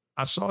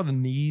I saw the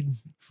need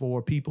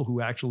for people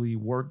who actually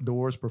work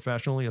doors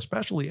professionally,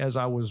 especially as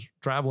I was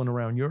traveling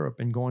around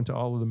Europe and going to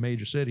all of the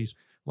major cities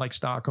like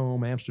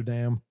Stockholm,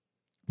 Amsterdam,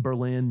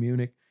 Berlin,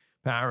 Munich,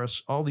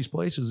 Paris, all these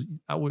places.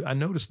 I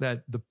noticed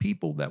that the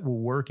people that were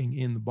working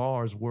in the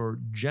bars were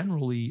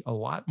generally a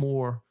lot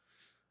more,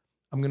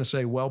 I'm going to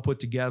say, well put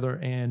together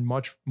and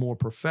much more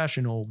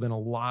professional than a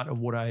lot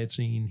of what I had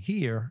seen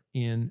here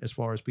in as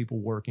far as people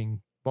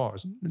working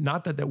bars.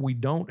 Not that we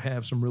don't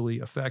have some really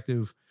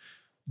effective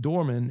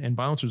doormen and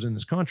bouncers in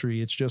this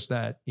country. It's just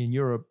that in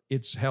Europe,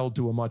 it's held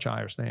to a much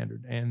higher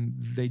standard, and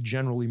they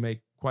generally make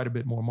quite a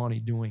bit more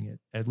money doing it,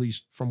 at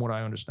least from what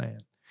I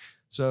understand.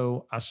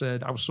 So I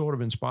said, I was sort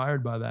of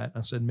inspired by that.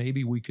 I said,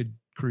 maybe we could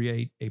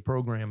create a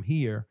program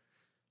here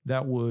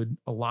that would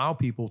allow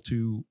people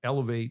to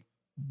elevate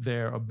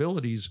their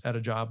abilities at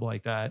a job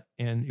like that,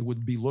 and it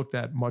would be looked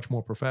at much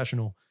more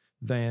professional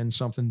than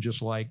something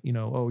just like,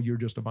 oh, you're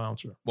just a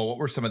bouncer. Well, what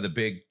were some of the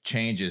big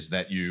changes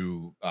that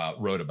you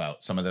wrote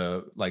about? Some of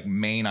the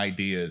main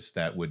ideas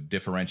that would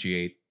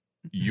differentiate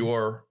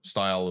your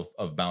style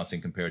of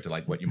bouncing compared to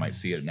what you might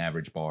see at an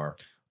average bar?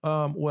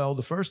 Well,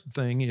 the first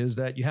thing is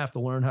that you have to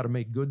learn how to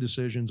make good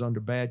decisions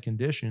under bad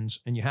conditions,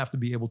 and you have to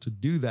be able to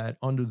do that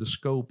under the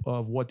scope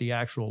of what the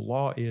actual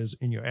law is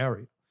in your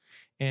area.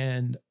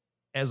 And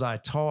as I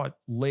taught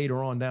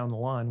later on down the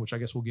line, which I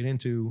guess we'll get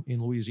into in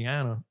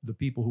Louisiana, the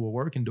people who are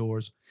working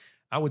doors,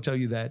 I would tell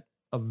you that,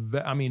 I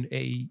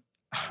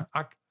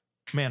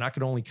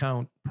could only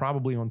count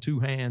probably on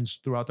two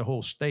hands throughout the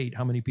whole state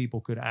how many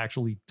people could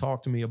actually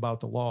talk to me about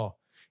the law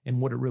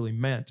and what it really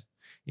meant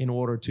in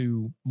order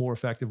to more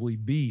effectively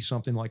be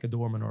something like a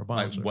doorman or a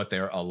bouncer. Like what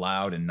they're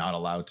allowed and not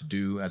allowed to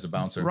do as a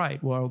bouncer?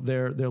 Right. Well,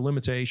 their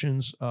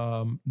limitations,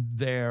 a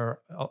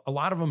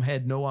lot of them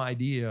had no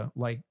idea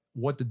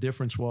what the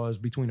difference was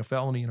between a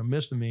felony and a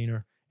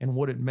misdemeanor, and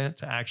what it meant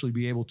to actually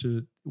be able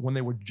to, when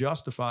they were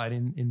justified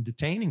in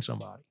detaining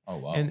somebody. Oh,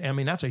 wow. And I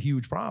mean, that's a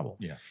huge problem.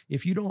 Yeah.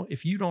 If you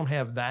don't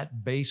have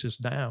that basis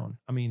down,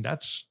 I mean,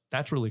 that's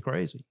really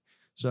crazy.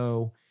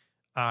 So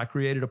I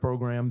created a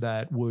program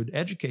that would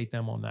educate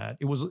them on that.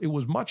 It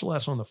was much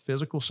less on the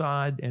physical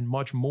side and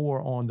much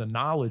more on the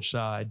knowledge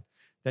side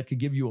that could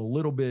give you a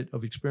little bit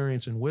of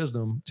experience and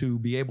wisdom to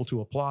be able to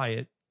apply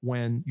it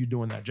when you're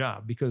doing that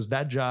job, because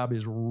that job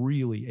is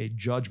really a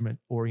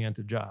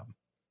judgment-oriented job.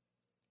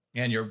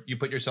 And you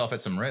put yourself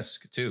at some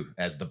risk too,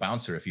 as the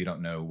bouncer, if you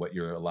don't know what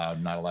you're allowed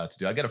and not allowed to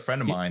do. I got a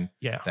friend of mine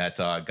that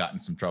got in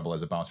some trouble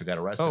as a bouncer, got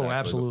arrested. Oh,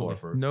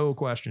 absolutely. No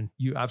question.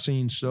 I've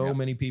seen so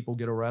many people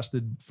get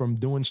arrested from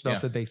doing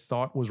stuff that they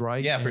thought was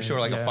right. Yeah, for sure.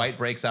 A fight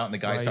breaks out and the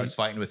guy starts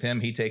fighting with him.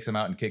 He takes him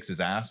out and kicks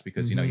his ass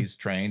because, he's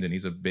trained and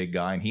he's a big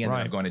guy, and he ended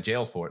up going to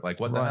jail for it.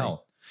 What the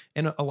hell?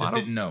 And a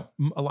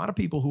lot of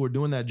people who are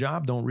doing that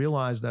job don't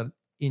realize that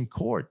in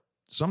court,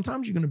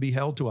 sometimes you're going to be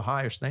held to a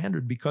higher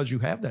standard because you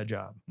have that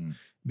job.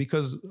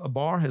 Because a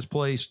bar has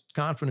placed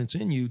confidence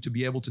in you to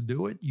be able to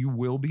do it, you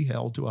will be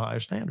held to a higher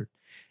standard.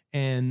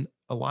 And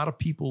a lot of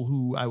people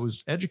who I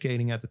was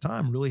educating at the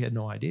time really had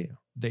no idea.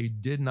 They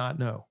did not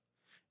know.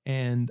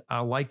 And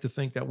I like to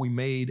think that we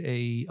made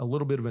a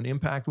little bit of an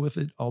impact with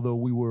it, although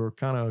we were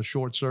kind of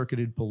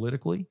short-circuited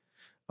politically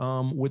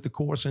with the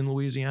course in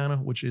Louisiana,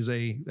 which is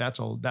that's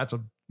a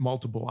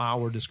multiple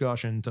hour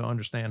discussion to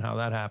understand how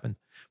that happened.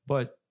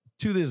 But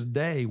to this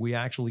day, we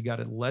actually got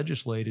it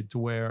legislated to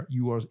where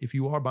if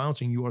you are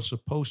bouncing, you are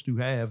supposed to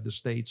have the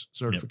state's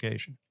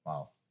certification. Yep.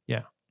 Wow.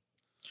 Yeah.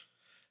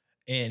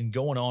 And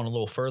going on a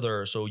little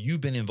further, so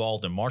you've been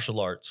involved in martial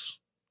arts,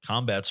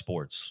 combat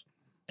sports,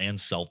 and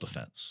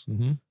self-defense.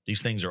 Mm-hmm.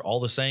 These things are all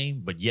the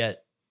same, but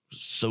yet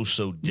so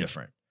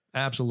different.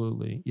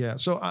 Absolutely. Yeah.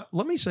 So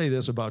let me say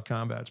this about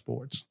combat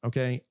sports.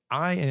 Okay.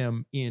 I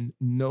am in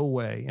no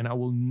way, and I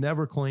will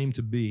never claim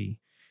to be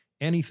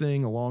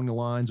anything along the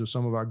lines of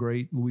some of our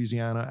great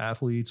Louisiana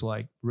athletes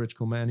like Rich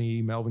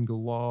Clemente, Melvin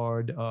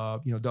Gillard,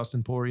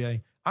 Dustin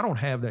Poirier. I don't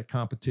have that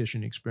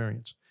competition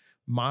experience.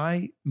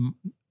 My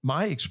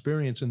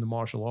experience in the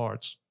martial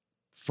arts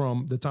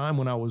from the time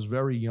when I was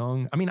very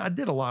young, I mean, I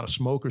did a lot of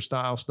smoker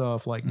style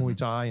stuff like Muay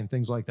Thai and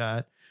things like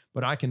that,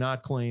 but I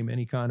cannot claim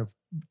any kind of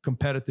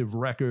competitive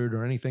record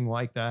or anything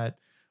like that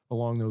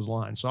along those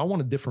lines. So I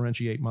want to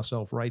differentiate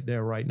myself right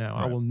there, right now.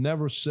 Right. I will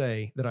never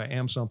say that I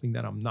am something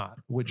that I'm not,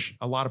 which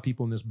a lot of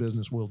people in this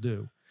business will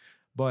do.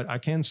 But I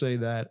can say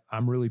that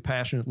I'm really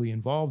passionately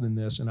involved in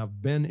this, and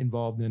I've been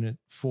involved in it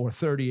for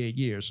 38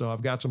 years. So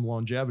I've got some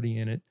longevity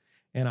in it.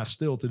 And I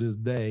still, to this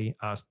day,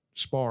 I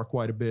spar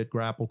quite a bit,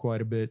 grapple quite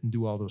a bit, and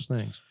do all those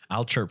things.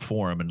 I'll chirp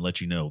for him and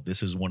let you know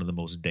this is one of the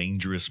most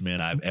dangerous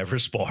men I've ever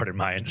sparred in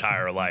my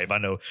entire life. I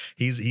know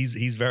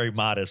he's very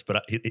modest,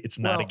 but it's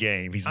not a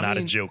game. He's not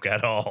a joke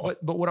at all.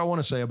 But what I want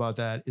to say about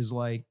that is,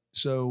 like,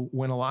 so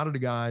when a lot of the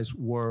guys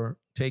were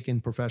taking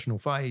professional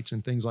fights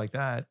and things like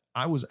that,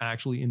 I was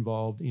actually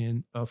involved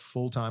in a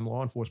full-time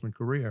law enforcement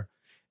career.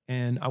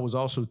 And I was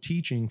also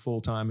teaching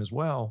full-time as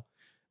well.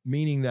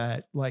 Meaning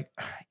that, like,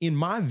 in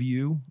my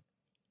view,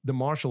 the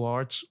martial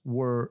arts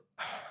were,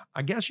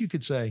 I guess you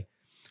could say,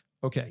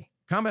 okay,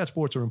 combat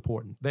sports are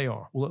important. They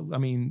are. Well, I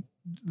mean,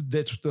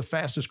 that's the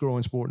fastest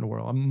growing sport in the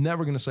world. I'm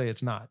never going to say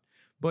it's not.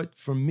 But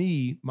for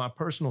me, my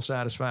personal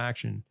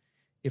satisfaction,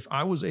 if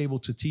I was able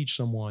to teach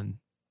someone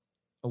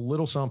a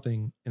little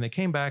something and they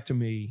came back to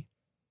me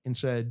and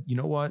said, you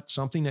know what,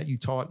 something that you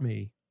taught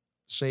me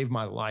saved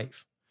my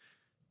life.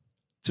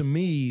 To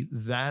me,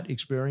 that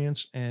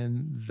experience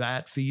and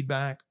that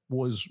feedback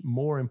was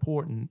more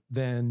important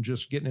than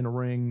just getting in a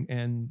ring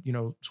and,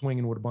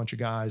 swinging with a bunch of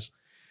guys,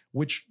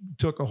 which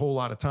took a whole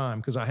lot of time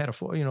because I had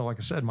like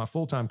I said, my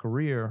full-time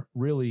career,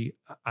 really,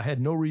 I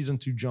had no reason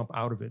to jump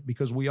out of it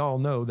because we all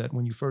know that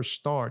when you first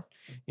start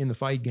in the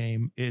fight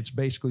game, it's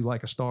basically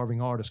like a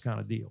starving artist kind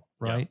of deal,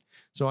 right? Yeah.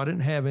 So I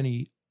didn't have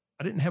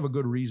a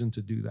good reason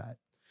to do that.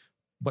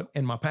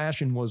 And my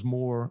passion was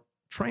more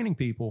training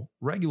people,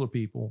 regular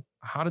people,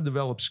 how to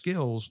develop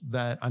skills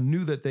that I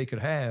knew that they could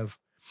have,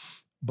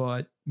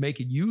 but make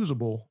it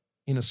usable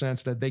in a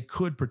sense that they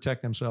could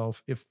protect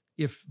themselves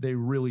if they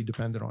really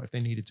depended on it, if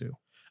they needed to.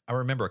 I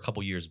remember a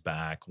couple years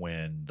back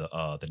when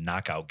the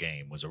knockout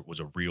game was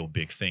a real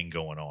big thing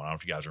going on. I don't know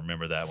if you guys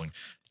remember that, when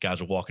guys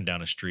were walking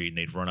down the street and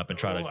they'd run up and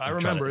try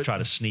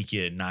to sneak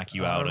you and knock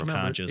you out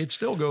unconscious. It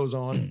still goes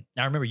on.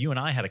 I remember you and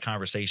I had a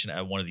conversation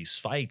at one of these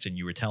fights, and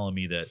you were telling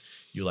me that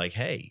you're like,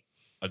 hey,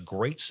 a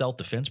great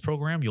self-defense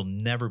program, you'll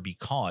never be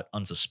caught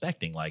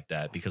unsuspecting like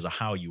that because of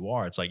how you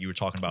are. It's like you were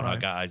talking about how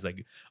guys,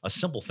 like a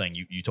simple thing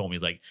you told me,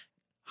 like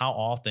how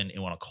often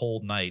on a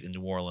cold night in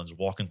New Orleans,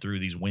 walking through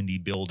these windy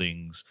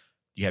buildings,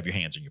 you have your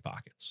hands in your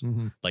pockets.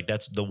 Mm-hmm. Like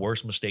that's the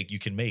worst mistake you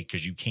can make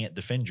because you can't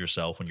defend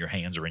yourself when your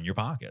hands are in your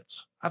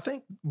pockets. I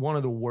think one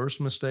of the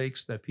worst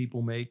mistakes that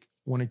people make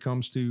when it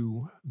comes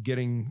to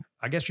getting,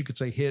 I guess you could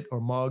say, hit or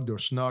mugged or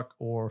snuck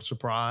or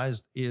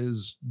surprised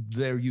is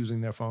they're using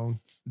their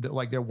phone.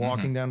 Like they're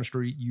walking down the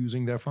street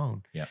using their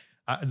phone. Yeah.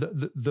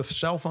 The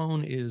cell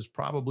phone is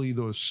probably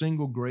the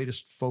single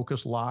greatest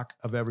focus lock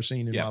I've ever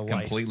seen in my life.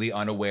 Completely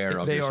unaware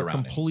of They their are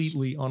surroundings.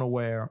 completely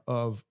unaware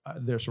of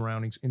their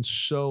surroundings. And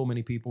so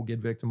many people get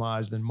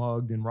victimized and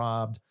mugged and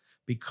robbed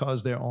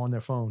because they're on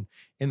their phone.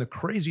 And the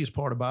craziest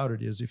part about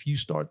it is if you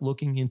start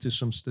looking into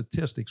some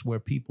statistics where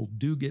people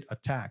do get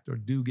attacked or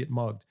do get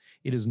mugged,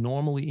 it is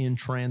normally in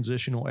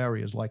transitional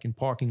areas, like in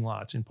parking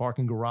lots, in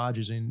parking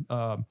garages, in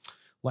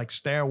like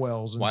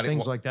stairwells and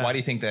things like that. Why do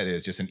you think that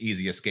is? Just an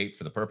easy escape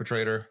for the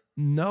perpetrator?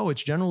 No,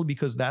 it's generally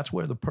because that's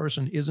where the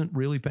person isn't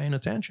really paying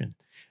attention.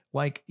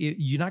 Like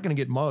you're not going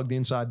to get mugged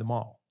inside the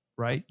mall,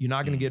 right? You're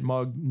not going to get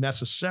mugged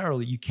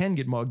necessarily. You can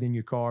get mugged in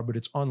your car, but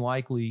it's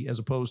unlikely as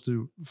opposed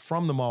to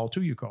from the mall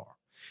to your car.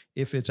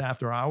 If it's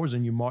after hours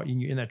and you're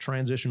in that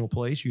transitional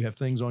place, you have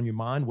things on your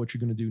mind, what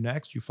you're going to do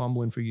next, you're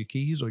fumbling for your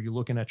keys or you're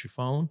looking at your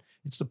phone.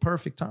 It's the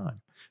perfect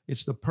time.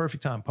 It's the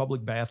perfect time.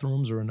 Public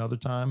bathrooms are another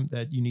time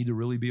that you need to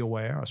really be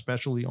aware,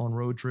 especially on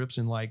road trips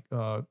in like,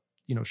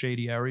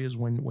 shady areas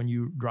when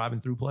you're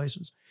driving through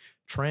places,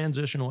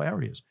 transitional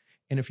areas.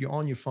 And if you're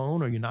on your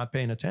phone or you're not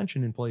paying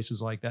attention in places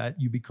like that,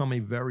 you become a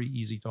very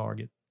easy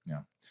target.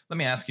 Yeah. Let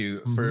me ask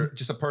you, for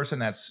just a person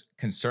that's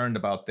concerned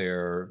about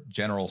their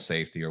general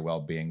safety or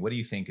well-being, what do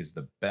you think is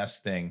the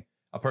best thing?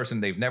 A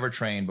person they've never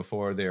trained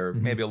before, they're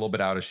maybe a little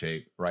bit out of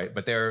shape, right?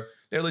 But they're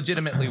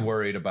legitimately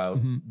worried about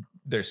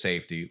their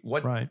safety.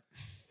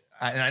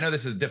 and I know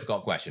this is a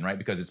difficult question, right?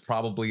 Because there's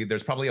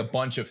probably a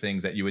bunch of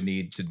things that you would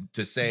need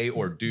to say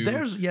or do.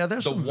 There's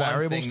some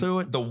variables to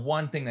it. The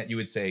one thing that you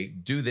would say,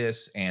 do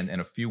this, and in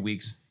a few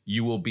weeks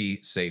you will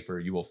be safer,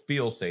 you will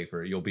feel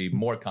safer, you'll be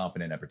more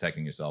confident at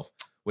protecting yourself.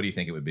 What do you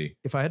think it would be?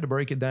 If I had to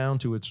break it down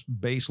to its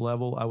base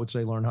level, I would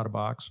say learn how to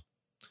box.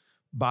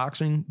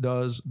 Boxing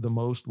does the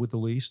most with the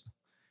least.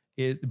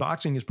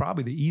 Boxing is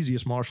probably the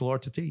easiest martial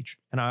art to teach.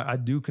 And I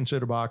do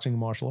consider boxing a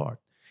martial art.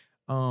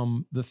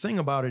 The thing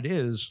about it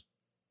is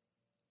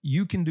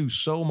you can do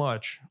so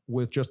much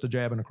with just a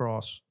jab and a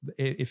cross.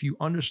 If you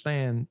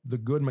understand the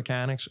good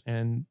mechanics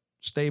and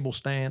stable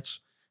stance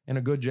and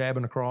a good jab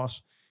and a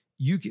cross,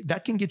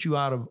 that can get you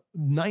out of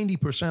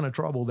 90% of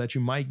trouble that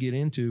you might get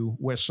into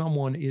where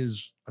someone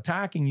is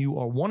attacking you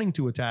or wanting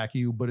to attack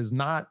you, but is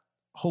not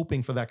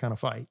hoping for that kind of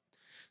fight.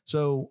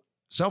 So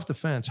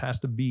self-defense has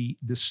to be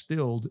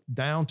distilled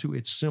down to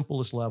its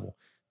simplest level.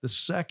 The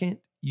second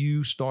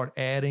you start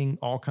adding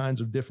all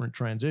kinds of different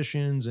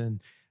transitions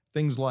and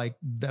things like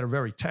that are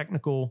very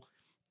technical,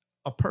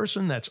 a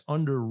person that's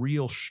under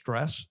real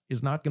stress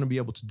is not going to be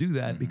able to do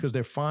that because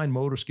their fine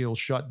motor skills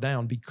shut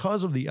down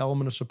because of the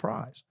element of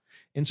surprise.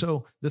 And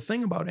so the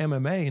thing about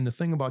MMA and the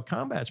thing about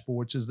combat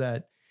sports is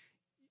that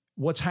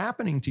what's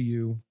happening to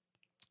you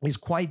is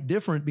quite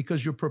different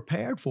because you're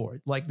prepared for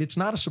it. Like, it's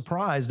not a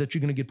surprise that you're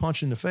going to get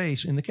punched in the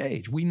face in the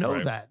cage. We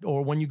know that,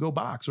 or when you go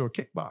box or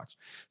kickbox.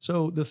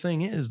 So the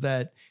thing is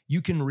that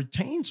you can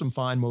retain some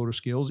fine motor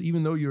skills,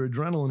 even though your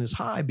adrenaline is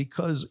high,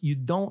 because you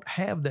don't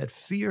have that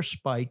fear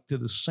spike to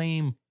the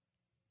same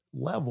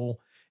level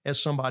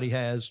as somebody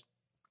has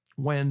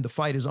when the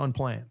fight is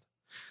unplanned.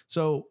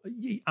 So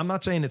I'm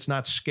not saying it's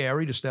not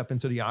scary to step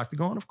into the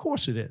octagon. Of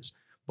course it is.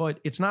 But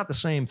it's not the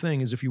same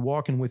thing as if you're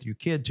walking with your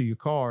kid to your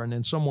car and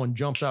then someone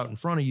jumps out in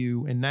front of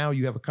you and now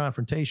you have a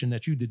confrontation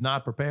that you did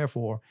not prepare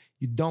for.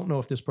 You don't know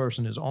if this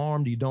person is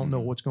armed. You don't know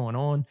what's going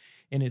on.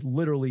 And it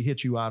literally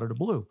hits you out of the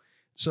blue.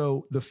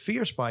 So the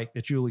fear spike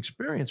that you'll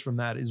experience from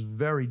that is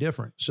very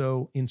different.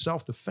 So in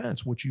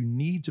self-defense, what you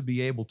need to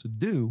be able to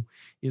do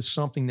is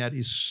something that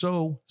is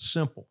so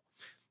simple,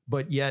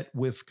 but yet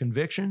with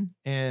conviction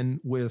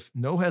and with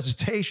no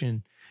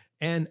hesitation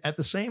and at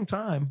the same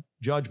time,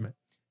 judgment.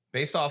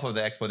 Based off of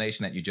the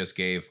explanation that you just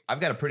gave, I've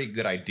got a pretty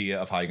good idea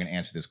of how you're going to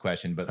answer this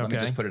question, but let me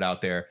just put it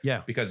out there.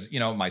 Yeah. Because,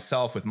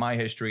 myself with my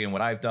history and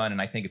what I've done,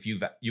 and I think if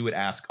you would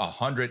ask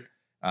 100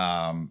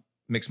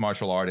 mixed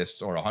martial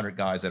artists or 100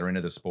 guys that are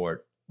into the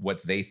sport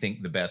what they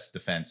think the best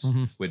defense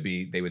would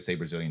be, they would say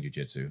Brazilian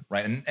Jiu-Jitsu,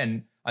 right?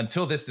 And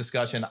until this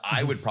discussion,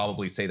 I would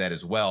probably say that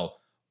as well.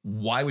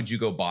 Why would you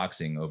go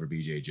boxing over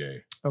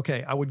BJJ?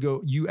 Okay, I would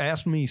go, you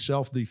asked me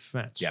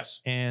self-defense.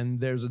 Yes. And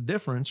there's a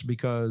difference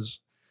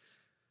because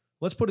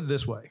let's put it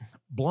this way.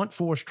 Blunt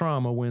force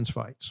trauma wins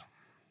fights.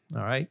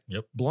 All right.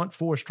 Yep. Blunt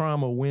force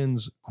trauma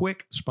wins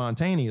quick,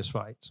 spontaneous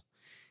fights.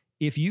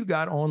 If you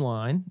got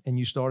online and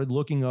you started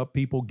looking up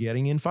people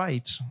getting in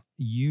fights,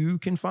 you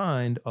can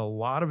find a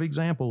lot of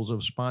examples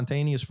of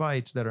spontaneous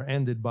fights that are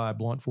ended by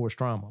blunt force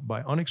trauma,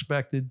 by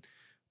unexpected,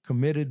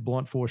 committed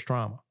blunt force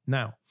trauma.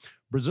 Now,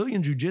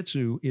 Brazilian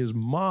Jiu-Jitsu is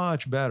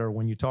much better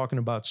when you're talking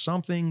about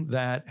something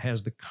that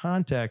has the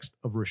context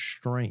of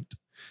restraint.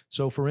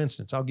 So for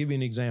instance, I'll give you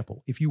an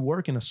example. If you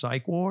work in a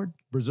psych ward,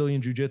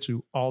 Brazilian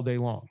Jiu-Jitsu all day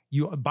long.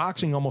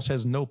 Boxing almost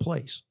has no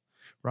place,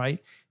 right?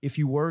 If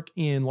you work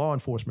in law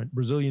enforcement,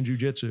 Brazilian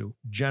Jiu-Jitsu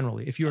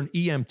generally. If you're an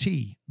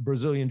EMT,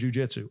 Brazilian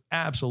Jiu-Jitsu,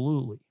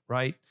 absolutely,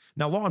 right?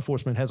 Now, law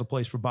enforcement has a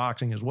place for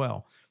boxing as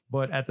well.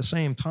 But at the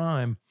same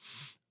time,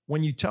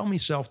 when you tell me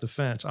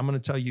self-defense, I'm going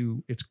to tell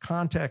you it's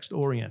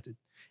context-oriented.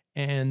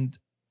 And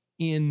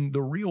in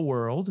the real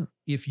world,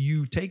 if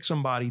you take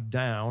somebody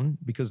down,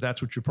 because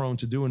that's what you're prone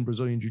to do in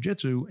Brazilian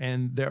Jiu-Jitsu,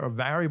 and there are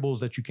variables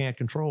that you can't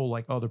control,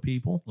 like other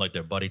people. Like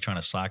their buddy trying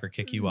to soccer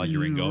kick you while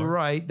you're in guard.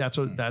 Right. That's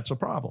a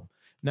problem.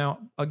 Now,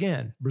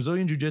 again,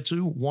 Brazilian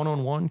Jiu-Jitsu,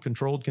 one-on-one,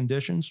 controlled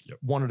conditions,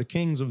 one of the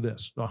kings of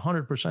this,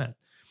 100%.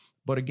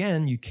 But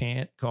again, you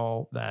can't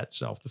call that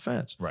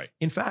self-defense. Right.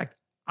 In fact,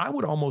 I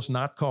would almost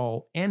not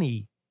call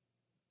any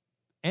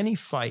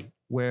fight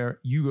where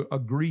you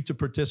agree to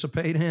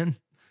participate in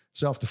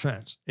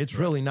self-defense. It's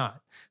really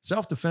not.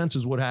 Self-defense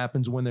is what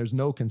happens when there's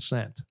no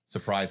consent.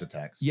 Surprise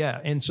attacks.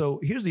 Yeah. And so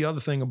here's the other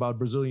thing about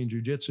Brazilian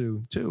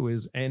Jiu-Jitsu too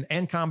is,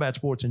 and combat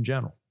sports in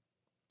general.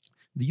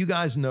 Do you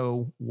guys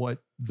know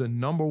what the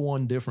number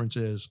one difference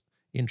is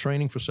in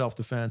training for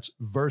self-defense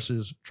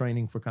versus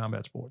training for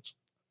combat sports?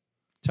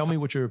 Tell me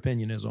what your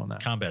opinion is on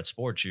that. Combat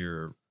sports,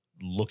 you're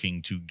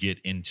looking to get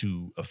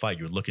into a fight.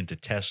 You're looking to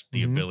test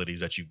the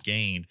abilities that you've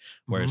gained.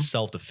 Whereas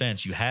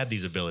self-defense, you have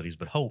these abilities,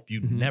 but hope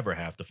you never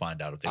have to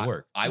find out if they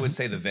work. I would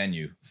say the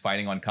venue,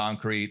 fighting on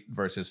concrete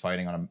versus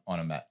fighting on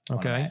a mat.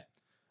 Okay.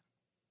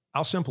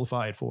 I'll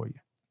simplify it for you.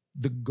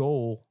 The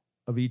goal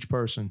of each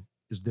person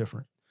is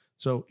different.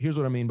 So here's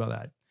what I mean by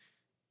that.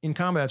 In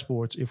combat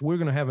sports, if we're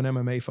going to have an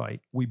MMA fight,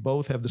 we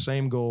both have the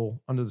same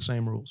goal under the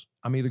same rules.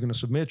 I'm either going to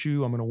submit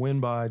you, I'm going to win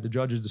by the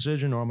judge's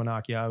decision, or I'm going to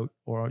knock you out,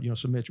 or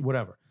submit you,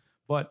 whatever.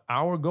 But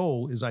our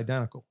goal is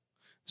identical.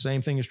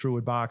 Same thing is true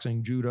with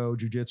boxing, judo,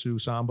 jiu-jitsu,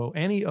 sambo,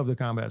 any of the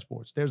combat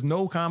sports. There's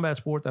no combat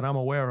sport that I'm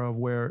aware of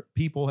where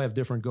people have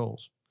different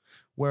goals.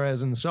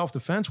 Whereas in the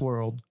self-defense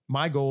world,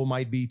 my goal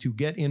might be to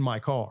get in my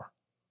car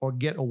or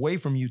get away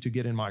from you to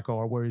get in my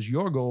car, whereas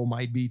your goal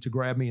might be to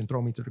grab me and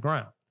throw me to the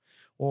ground.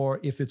 Or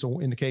if it's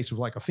in the case of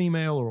like a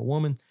female or a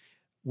woman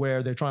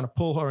where they're trying to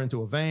pull her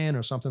into a van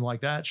or something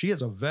like that, she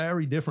has a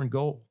very different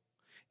goal.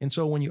 And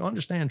so when you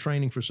understand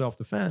training for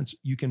self-defense,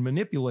 you can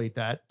manipulate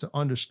that to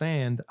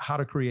understand how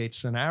to create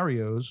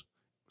scenarios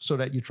so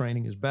that your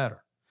training is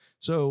better.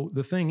 So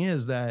the thing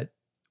is that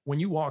when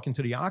you walk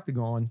into the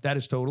octagon, that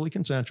is totally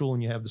consensual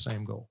and you have the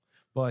same goal.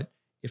 But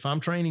if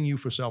I'm training you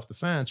for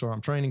self-defense, or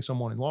I'm training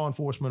someone in law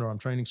enforcement, or I'm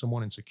training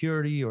someone in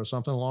security or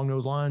something along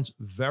those lines,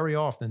 very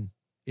often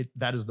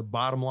that is the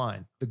bottom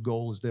line. The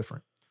goal is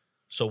different.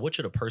 So what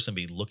should a person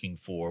be looking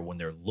for when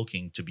they're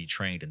looking to be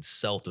trained in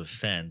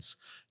self-defense?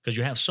 Because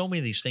you have so many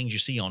of these things you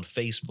see on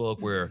Facebook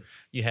where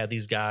you have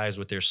these guys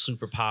with their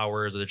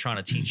superpowers, or they're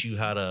trying to teach you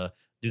how to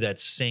do that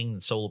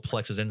sing solar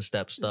plexus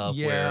instep stuff,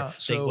 where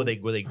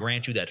they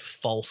grant you that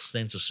false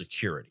sense of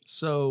security.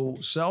 So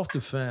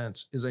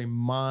self-defense is a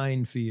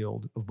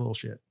minefield of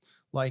bullshit.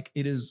 Like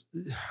it is,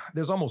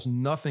 there's almost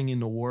nothing in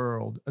the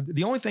world.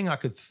 The only thing I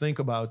could think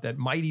about that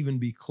might even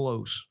be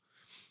close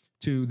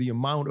to the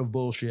amount of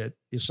bullshit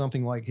is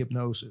something like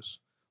hypnosis.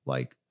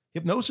 Like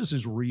hypnosis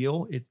is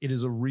real. It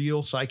is a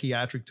real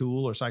psychiatric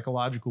tool or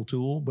psychological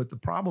tool. But the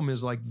problem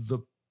is like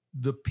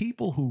the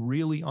people who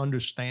really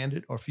understand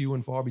it are few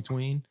and far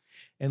between.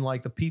 And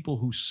like the people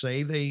who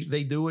say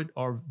they do it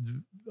are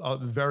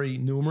very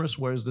numerous.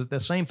 Whereas the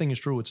same thing is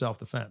true with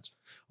self-defense.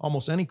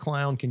 Almost any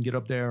clown can get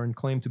up there and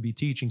claim to be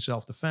teaching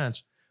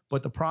self-defense.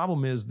 But the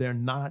problem is they're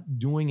not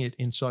doing it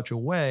in such a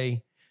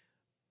way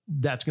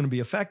that's going to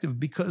be effective,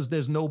 because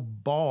there's no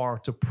bar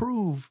to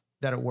prove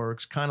that it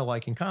works, kind of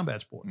like in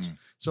combat sports.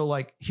 So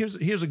like, here's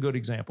a good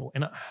example.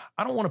 And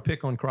I don't want to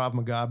pick on Krav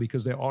Maga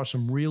because there's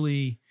some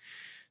really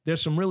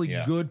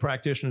good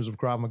practitioners of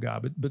Krav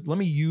Maga, but let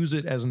me use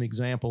it as an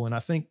example. And I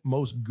think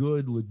most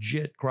good,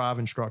 legit Krav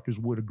instructors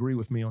would agree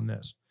with me on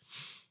this.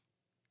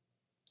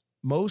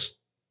 Most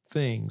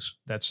things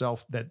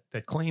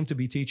that claim to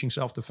be teaching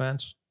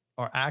self-defense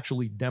are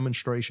actually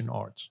demonstration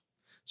arts.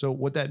 So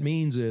what that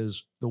means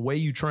is the way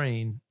you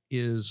train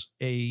is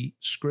a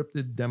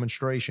scripted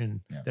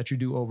demonstration that you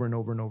do over and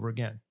over and over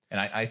again. And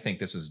I think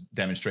this is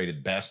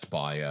demonstrated best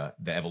by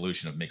the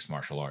evolution of mixed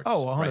martial arts.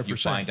 Oh, 100%. Right? You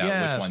find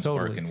out which ones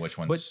work and which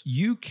ones. But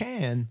you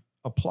can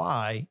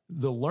apply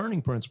the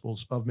learning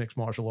principles of mixed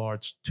martial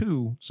arts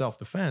to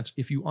self-defense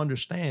if you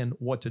understand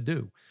what to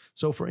do.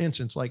 So for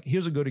instance, like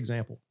here's a good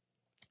example.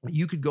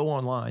 You could go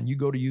online, you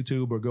go to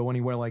YouTube or go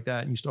anywhere like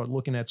that, and you start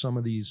looking at some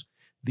of these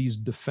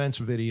defense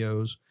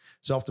videos,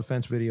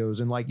 self-defense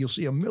videos, and like you'll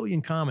see a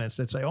million comments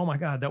that say, oh my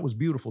God, that was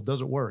beautiful.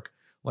 Does it work?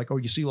 Like, or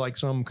you see like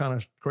some kind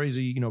of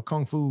crazy,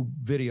 kung fu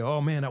video.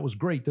 Oh man, that was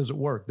great. Does it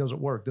work? Does it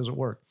work? Does it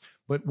work?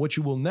 But what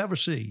you will never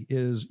see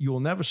is you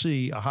will never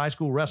see a high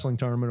school wrestling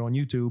tournament on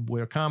YouTube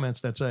where comments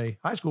that say,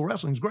 high school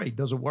wrestling's great.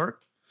 Does it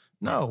work?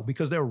 No,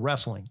 because they're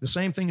wrestling. The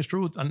same thing is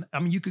true with, I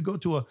mean, you could go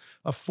to a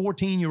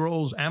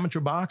 14-year-old's amateur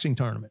boxing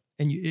tournament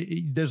and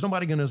there's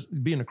nobody going to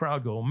be in the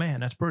crowd go, oh, man,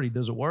 that's pretty.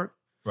 Does it work?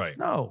 Right.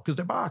 No, because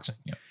they're boxing.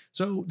 Yep.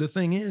 So the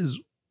thing is,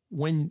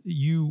 when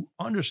you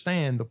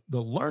understand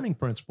the learning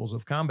principles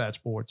of combat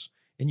sports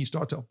and you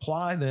start to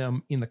apply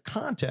them in the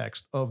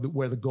context of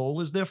where the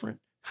goal is different,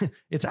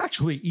 it's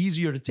actually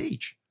easier to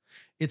teach.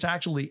 It's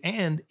actually,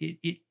 and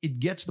it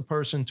gets the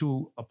person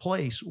to a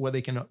place where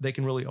they can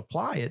really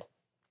apply it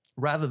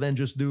rather than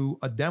just do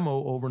a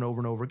demo over and over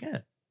and over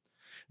again.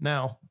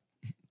 Now,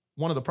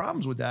 one of the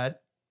problems with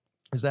that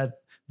is that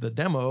the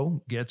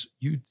demo gets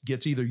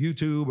either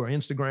YouTube or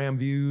Instagram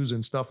views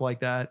and stuff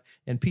like that.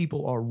 And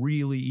people are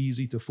really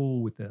easy to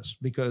fool with this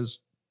because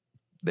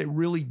they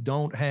really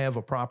don't have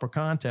a proper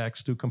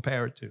context to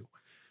compare it to.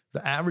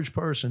 The average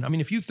person, I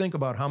mean, if you think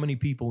about how many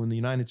people in the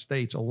United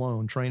States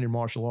alone train in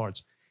martial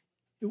arts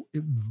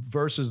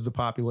versus the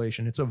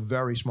population, it's a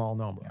very small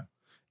number. Yeah.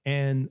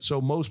 And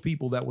so most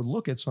people that would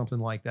look at something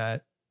like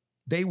that,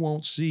 they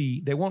won't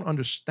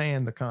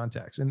understand the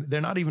context, and they're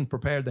not even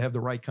prepared to have the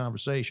right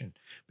conversation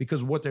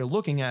because what they're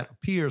looking at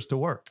appears to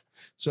work.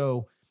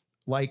 So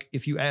like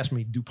if you ask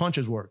me, do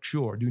punches work?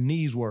 Sure. Do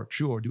knees work?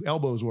 Sure. Do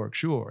elbows work?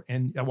 Sure.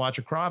 And I watch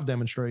a Krav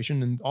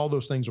demonstration and all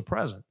those things are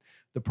present.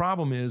 The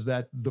problem is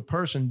that the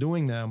person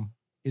doing them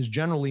is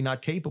generally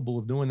not capable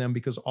of doing them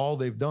because all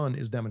they've done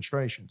is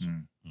demonstrations.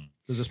 Mm-hmm.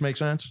 Does this make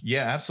sense?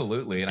 Yeah,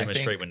 absolutely. And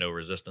demonstrate I think, with no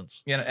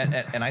resistance. Yeah,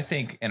 and I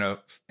think in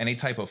any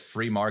type of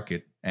free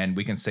market, and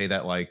we can say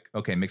that like,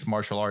 okay, mixed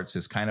martial arts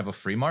is kind of a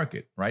free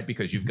market, right?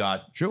 Because you've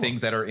got things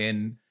that are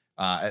in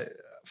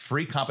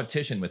free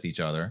competition with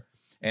each other.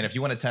 And if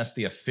you want to test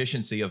the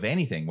efficiency of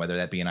anything, whether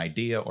that be an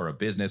idea or a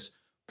business,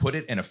 put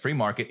it in a free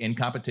market in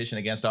competition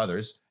against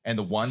others, and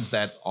the ones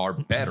that are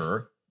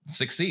better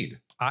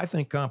succeed. I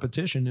think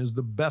competition is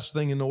the best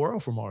thing in the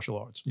world for martial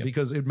arts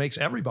because it makes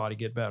everybody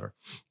get better.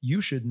 You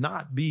should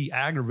not be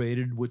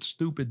aggravated with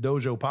stupid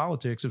dojo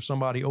politics if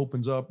somebody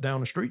opens up down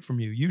the street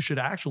from you. You should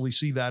actually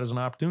see that as an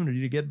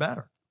opportunity to get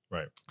better.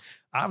 Right.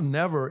 I've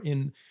never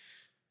in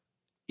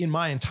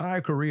my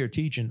entire career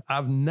teaching,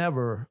 I've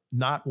never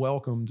not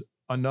welcomed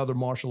another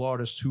martial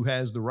artist who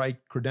has the right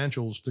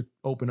credentials to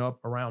open up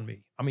around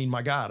me. I mean,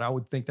 my God, I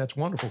would think that's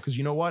wonderful because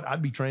you know what?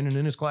 I'd be training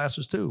in his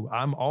classes too.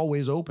 I'm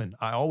always open.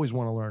 I always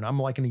want to learn. I'm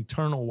like an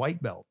eternal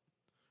white belt,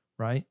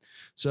 right?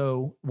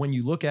 So when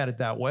you look at it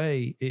that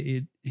way,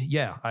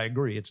 yeah, I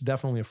agree. It's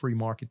definitely a free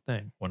market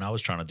thing. When I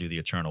was trying to do the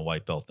eternal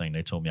white belt thing,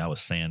 they told me I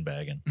was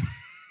sandbagging.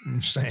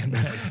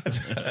 Sandbag.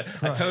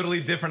 A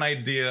totally different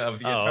idea of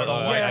the eternal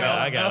white belt.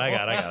 I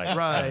got it.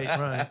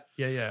 Right.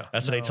 Yeah.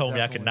 That's what they told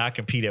me. I could not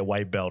compete at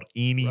white belt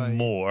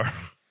anymore. Right.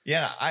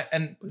 Yeah, I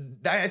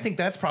think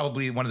that's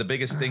probably one of the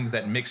biggest things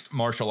that mixed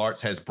martial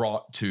arts has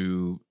brought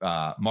to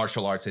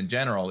martial arts in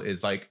general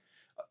is like,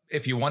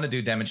 if you want to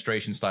do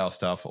demonstration style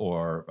stuff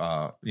or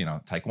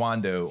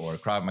taekwondo or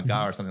Krav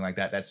Maga or something like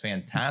that, that's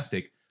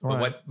fantastic.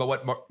 Right. But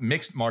what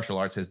mixed martial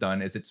arts has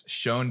done is it's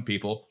shown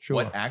people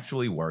what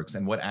actually works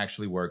and what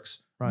actually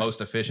works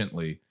most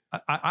efficiently.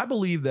 I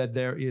believe that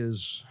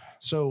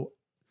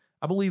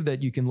I believe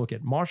that you can look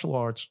at martial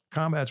arts,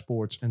 combat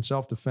sports, and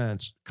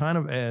self-defense kind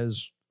of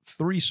as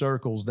three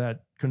circles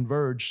that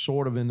converge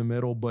sort of in the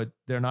middle, but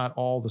they're not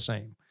all the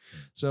same.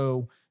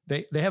 So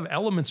they have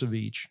elements of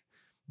each,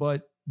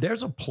 but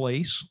there's a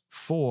place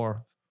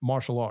for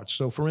martial arts.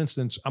 So for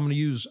instance, I'll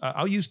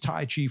use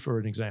Tai Chi for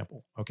an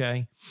example.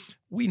 Okay.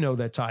 We know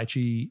that Tai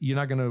Chi, you're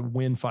not going to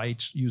win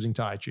fights using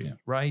Tai Chi,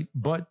 right?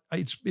 But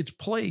it's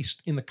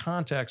placed in the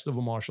context of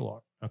a martial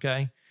art.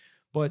 Okay.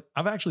 But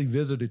I've actually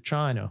visited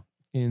China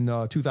in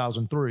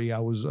 2003. I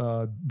was,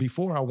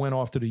 before I went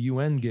off to the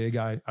UN gig,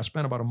 I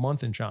spent about a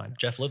month in China.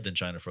 Jeff lived in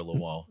China for a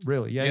little while.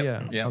 Really?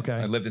 Yeah. Okay.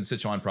 I lived in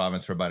Sichuan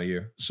province for about a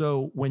year.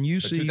 So when you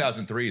see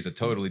 2003 is a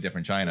totally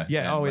different China.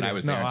 Yeah. When I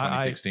was there in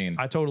 2016.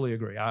 I totally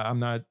agree.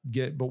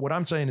 But what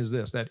I'm saying is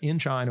this, that in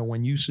China,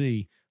 when you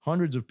see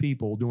hundreds of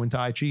people doing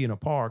Tai Chi in a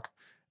park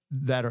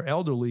that are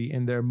elderly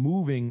and they're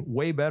moving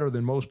way better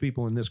than most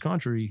people in this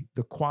country,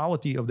 the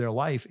quality of their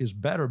life is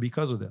better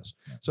because of this.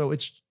 Yeah. So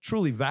it's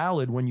truly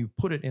valid when you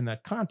put it in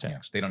that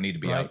context. Yeah. They don't need to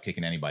be out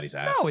kicking anybody's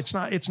ass. No, it's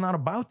not. It's not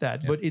about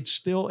that, but it's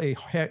still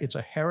it's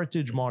a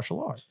heritage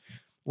martial art.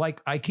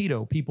 Like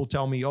Aikido, people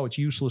tell me, oh, it's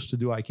useless to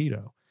do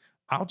Aikido.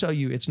 I'll tell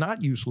you, it's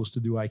not useless to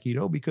do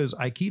Aikido because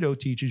Aikido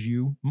teaches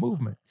you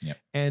movement. Yep.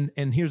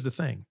 And here's the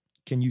thing.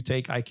 Can you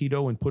take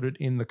Aikido and put it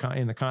in the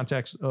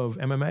context of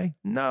MMA?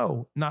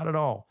 No, not at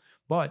all.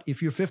 But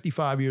if you're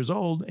 55 years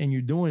old and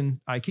you're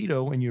doing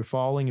Aikido and you're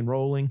falling and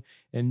rolling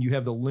and you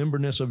have the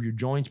limberness of your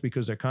joints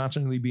because they're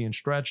constantly being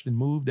stretched and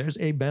moved, there's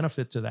a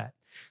benefit to that.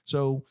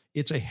 So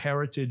it's a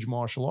heritage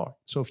martial art.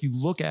 So if you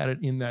look at it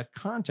in that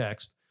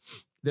context,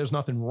 there's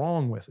nothing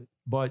wrong with it.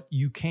 But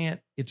you can't,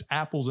 it's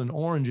apples and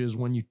oranges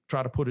when you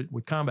try to put it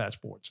with combat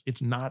sports.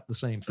 It's not the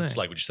same thing. It's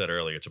like what you said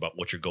earlier. It's about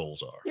what your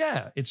goals are.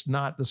 Yeah, it's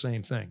not the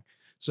same thing.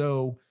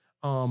 So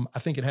I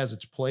think it has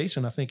its place,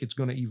 and I think it's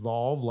going to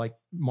evolve like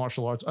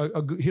martial arts.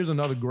 Here's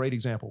another great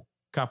example,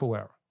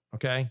 capoeira,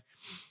 okay?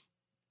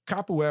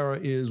 Capoeira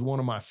is one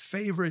of my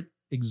favorite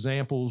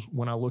examples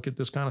when I look at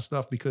this kind of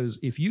stuff because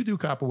if you do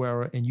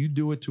capoeira and you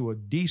do it to a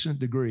decent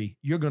degree,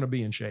 you're going to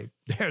be in shape.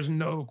 There's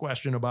no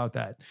question about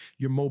that.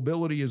 Your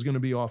mobility is going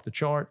to be off the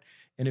chart,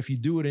 and if you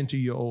do it into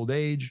your old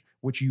age,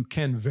 which you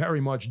can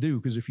very much do,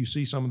 because if you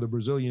see some of the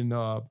Brazilian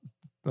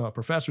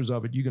professors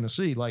of it, you're going to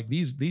see like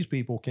these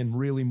people can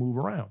really move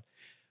around.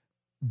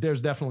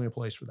 There's definitely a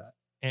place for that.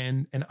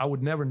 And I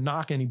would never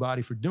knock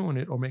anybody for doing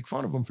it or make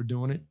fun of them for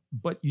doing it,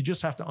 but you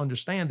just have to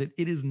understand that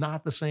it is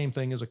not the same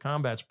thing as a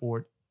combat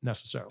sport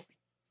necessarily.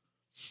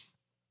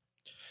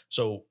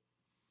 So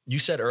you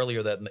said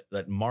earlier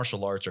that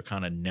martial arts are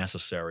kind of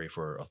necessary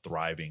for a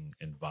thriving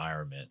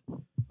environment.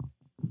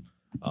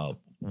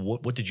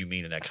 What did you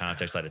mean in that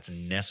context, that it's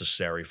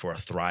necessary for a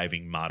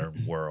thriving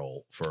modern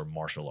world for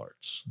martial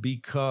arts?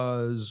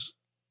 Because,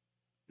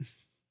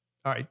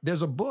 all right,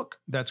 there's a book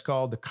that's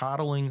called The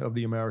Coddling of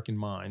the American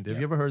Mind. Have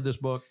you ever heard this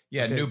book?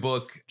 Yeah, okay. New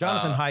book.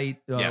 Jonathan Haidt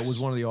was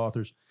one of the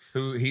authors.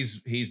 Who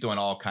he's doing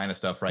all kind of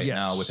stuff right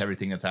now with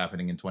everything that's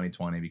happening in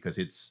 2020 because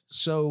it's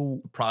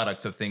so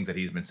products of things that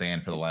he's been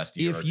saying for the last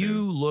year or two. If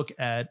you look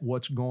at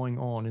what's going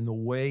on in the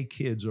way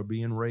kids are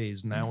being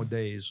raised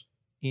nowadays,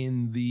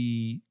 in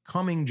the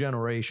coming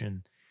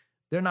generation,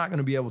 they're not going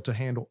to be able to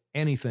handle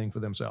anything for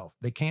themselves.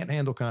 They can't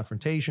handle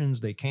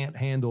confrontations. They can't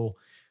handle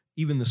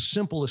even the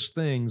simplest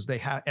things.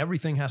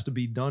 Everything has to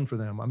be done for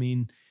them. I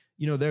mean,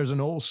 you know, there's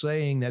an old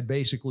saying that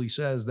basically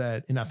says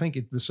that, and I think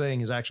the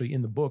saying is actually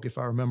in the book, if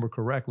I remember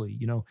correctly,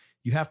 you know,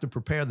 you have to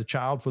prepare the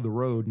child for the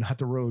road, not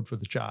the road for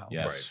the child.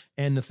 Yes. Right.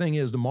 And the thing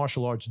is, the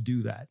martial arts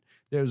do that.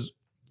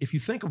 If you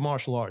think of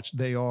martial arts,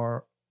 they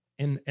are,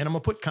 and I'm going to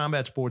put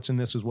combat sports in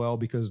this as well,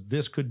 because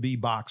this could be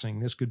boxing,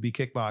 this could be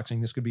kickboxing,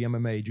 this could be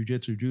MMA,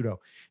 jiu-jitsu, judo,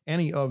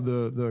 any of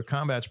the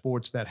combat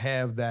sports that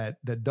have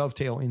that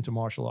dovetail into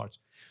martial arts.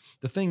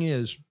 The thing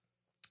is,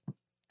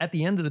 at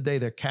the end of the day,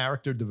 they're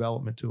character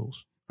development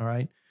tools. All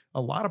right.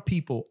 A lot of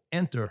people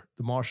enter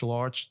the martial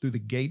arts through the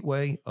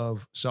gateway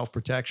of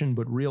self-protection,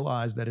 but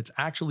realize that it's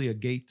actually a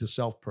gate to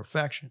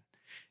self-perfection.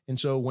 And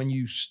so when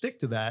you stick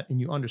to that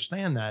and you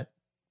understand that,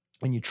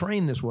 and you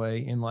train this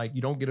way, and like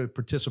you don't get a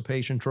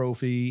participation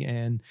trophy,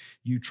 and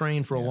you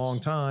train for a long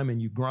time,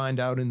 and you grind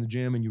out in the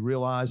gym, and you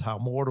realize how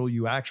mortal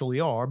you actually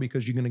are,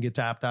 because you're going to get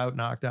tapped out,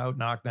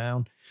 knocked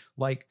down.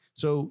 Like,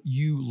 so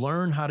you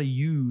learn how to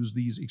use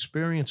these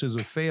experiences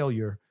of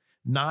failure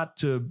not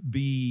to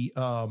be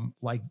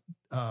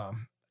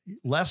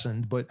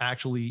lessened, but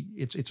actually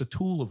it's a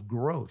tool of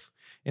growth.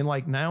 And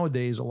like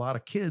nowadays, a lot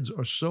of kids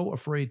are so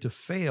afraid to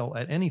fail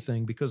at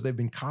anything because they've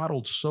been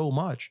coddled so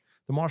much.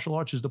 The martial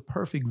arts is the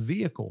perfect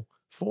vehicle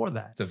for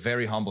that. It's a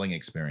very humbling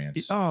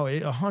experience.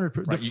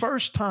 100%. The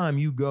first time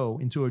you go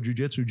into a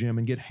jiu-jitsu gym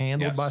and get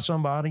handled by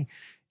somebody,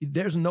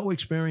 there's no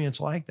experience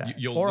like that.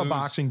 A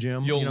boxing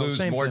gym. You'll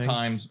lose more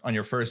times on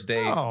your first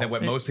day than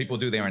what most people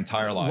do their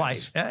entire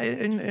lives.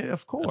 And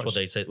of course. That's what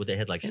they said. They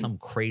had like some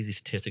crazy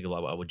statistic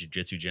about with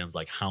jiu-jitsu gyms,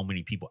 like how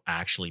many people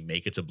actually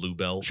make it to blue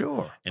belt.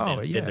 Sure.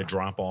 And then the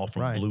drop off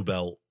from blue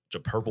belt to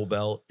purple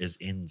belt is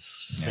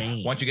insane.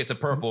 Yeah. Once you get to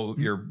purple,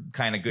 you're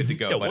kind of good to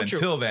go. But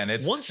until then,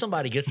 once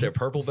somebody gets their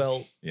purple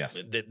belt,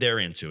 they're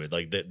into it.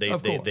 Like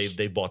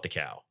they bought the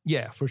cow.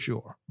 Yeah, for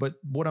sure. But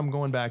what I'm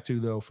going back to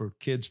though for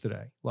kids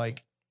today,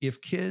 like if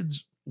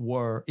kids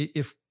were,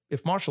 if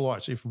martial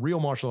arts, if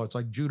real martial arts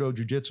like judo,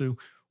 jiu-jitsu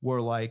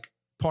were like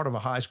part of a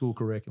high school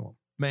curriculum,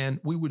 man,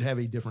 we would have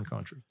a different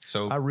country.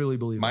 So I really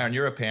believe Myron,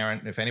 you're a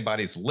parent. If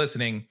anybody's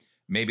listening,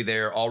 maybe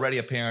they're already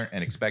a parent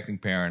and expecting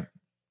parent,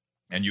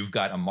 and you've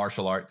got a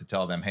martial art to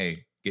tell them,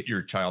 hey, get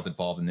your child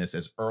involved in this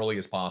as early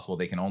as possible.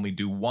 They can only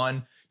do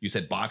one. You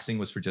said boxing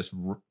was for just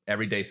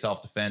everyday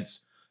self-defense.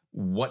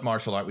 What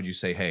martial art would you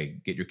say, hey,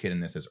 get your kid in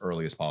this as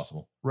early as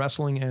possible?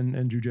 Wrestling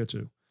and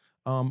jiu-jitsu.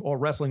 Or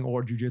wrestling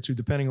or jiu-jitsu,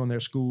 depending on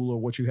their school or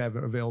what you have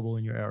available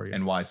in your area.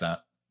 And why is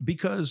that?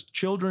 Because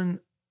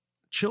children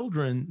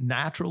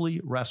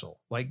naturally wrestle.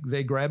 Like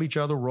they grab each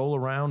other, roll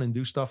around, and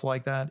do stuff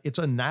like that. It's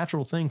a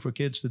natural thing for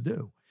kids to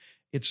do.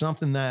 It's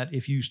something that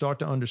if you start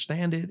to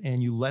understand it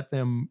and you let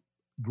them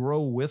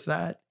grow with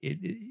that,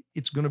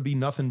 it's going to be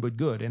nothing but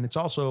good. And it's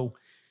also,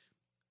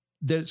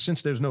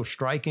 since there's no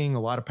striking,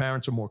 a lot of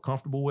parents are more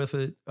comfortable with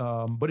it.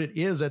 But it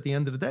is, at the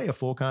end of the day, a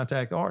full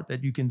contact art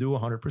that you can do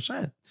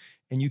 100%.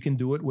 And you can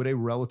do it with a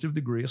relative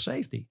degree of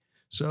safety.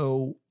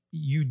 So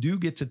you do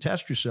get to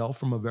test yourself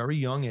from a very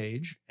young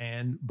age,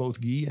 and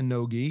both gi and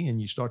no gi, and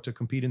you start to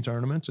compete in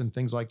tournaments and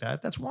things like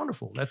that. That's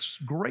wonderful. That's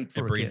great for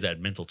a kid. It breeds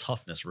that mental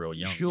toughness real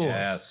young. Sure.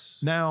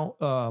 Yes. Now,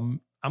 I'm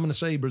going to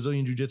say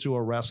Brazilian Jiu-Jitsu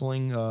or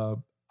wrestling.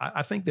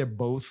 I think they're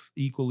both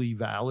equally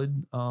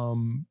valid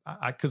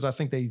because I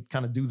think they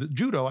kind of do the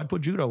judo. I'd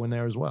put judo in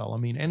there as well. I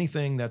mean,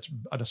 anything that's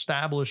an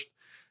established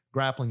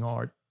grappling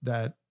art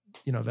that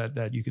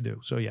you could do.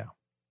 So yeah.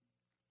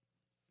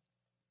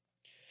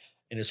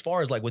 And as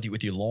far as like with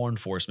your law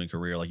enforcement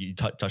career, like you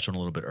touched on a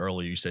little bit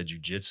earlier, you said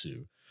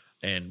jiu-jitsu,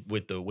 and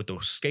with the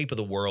scape of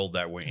the world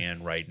that we're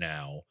in right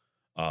now,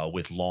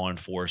 with law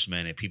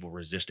enforcement and people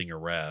resisting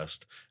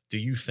arrest, do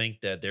you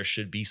think that there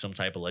should be some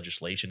type of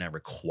legislation that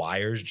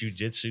requires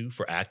jiu-jitsu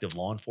for active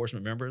law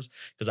enforcement members?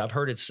 Because I've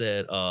heard it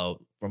said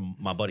from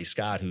my buddy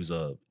Scott, who's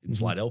in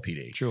Slide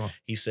LPD. Sure.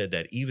 He said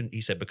that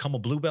become a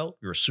blue belt,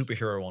 you're a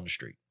superhero on the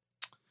street.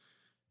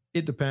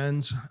 It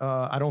depends.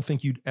 I don't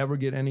think you'd ever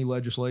get any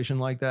legislation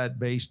like that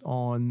based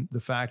on the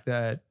fact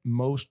that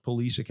most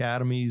police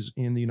academies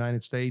in the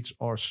United States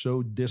are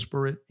so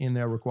disparate in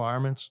their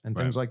requirements and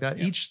things like that.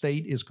 Yeah. Each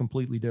state is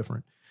completely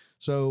different.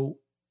 So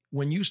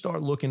when you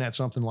start looking at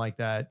something like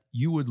that,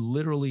 you would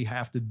literally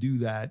have to do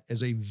that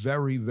as a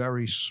very,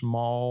 very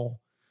small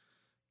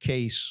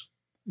case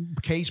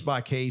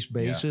by case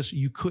basis.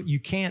 Yeah.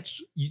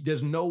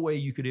 There's no way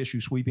you could issue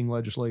sweeping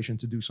legislation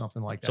to do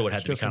something like that. So it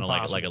had to be kind of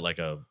like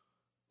a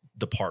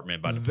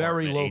department by department,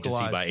 very localized,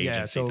 agency by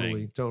agency.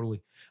 Yeah,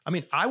 totally. I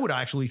mean, I would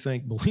actually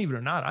think, believe it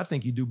or not, I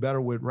think you do better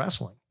with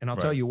wrestling. And I'll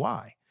tell you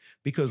why.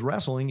 Because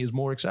wrestling is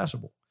more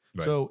accessible.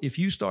 Right. So if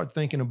you start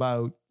thinking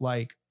about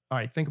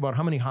think about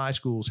how many high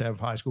schools have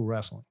high school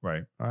wrestling.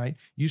 Right. All right.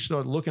 You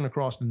start looking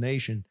across the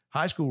nation,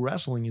 high school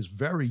wrestling is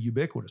very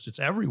ubiquitous. It's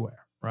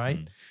everywhere. Right.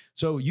 Mm.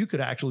 So you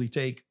could actually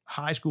take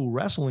high school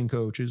wrestling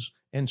coaches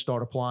and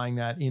start applying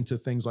that into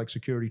things like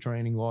security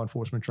training, law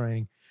enforcement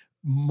training,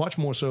 much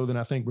more so than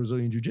I think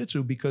Brazilian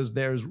Jiu-Jitsu, because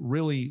there's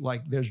really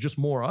there's just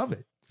more of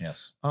it.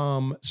 Yes.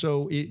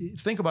 So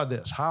think about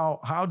this.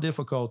 How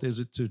difficult is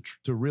it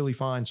to really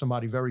find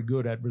somebody very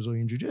good at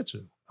Brazilian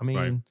Jiu-Jitsu? I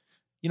mean,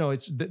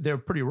 they're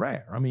pretty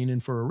rare. I mean,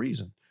 and for a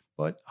reason.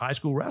 But high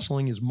school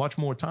wrestling is much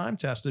more time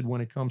tested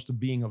when it comes to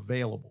being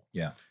available.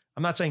 Yeah.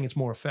 I'm not saying it's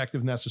more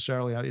effective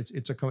necessarily.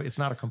 It's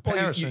not a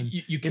comparison.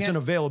 It's an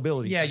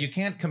availability. Yeah, you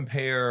can't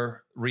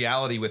compare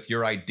reality with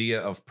your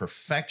idea of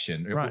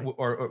perfection,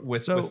 or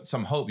with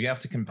some hope. You have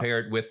to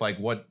compare it with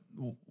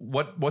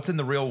what's in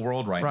the real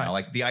world right now.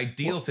 Like the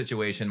ideal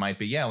situation might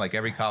be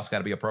every cop's got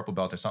to be a purple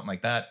belt or something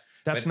like that.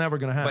 That's never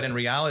going to happen. But in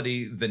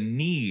reality, the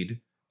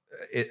need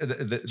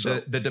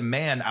the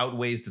demand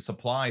outweighs the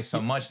supply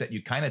so much that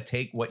you kind of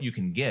take what you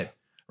can get,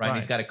 right?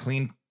 He's got a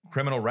clean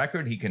criminal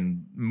record. He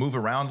can move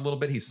around a little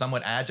bit. He's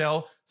somewhat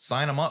agile.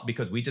 Sign him up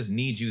because we just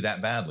need you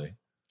that badly.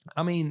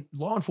 I mean,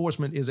 law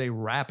enforcement is a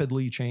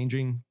rapidly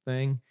changing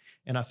thing.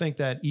 And I think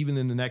that even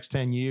in the next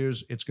 10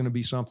 years, it's going to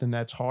be something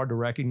that's hard to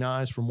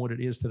recognize from what it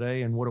is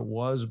today and what it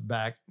was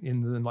back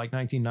in the like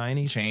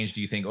 1990s. Change,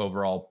 do you think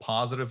overall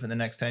positive in the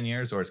next 10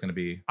 years, or it's going to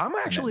be? I'm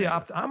actually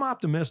I'm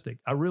optimistic.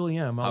 I really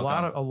am. A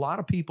lot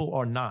of people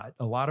are not.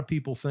 A lot of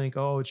people think,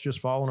 oh, it's just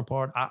falling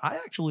apart.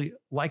 I actually,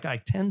 like I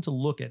tend to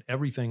look at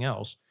everything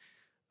else,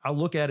 I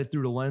look at it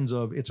through the lens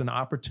of it's an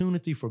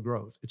opportunity for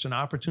growth. It's an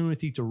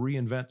opportunity to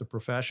reinvent the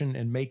profession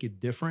and make it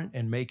different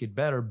and make it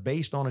better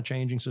based on a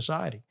changing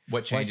society.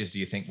 What changes do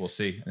you think we'll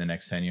see in the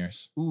next 10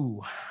 years?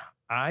 Ooh,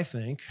 I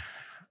think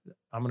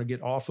I'm going to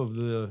get off of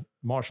the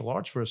martial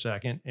arts for a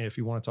second. If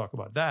you want to talk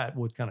about that,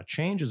 what kind of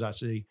changes I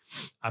see,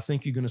 I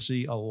think you're going to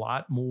see a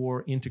lot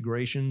more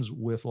integrations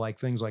with like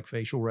things like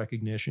facial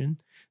recognition.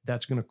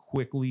 That's going to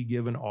quickly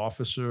give an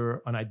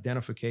officer an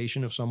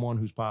identification of someone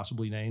who's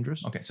possibly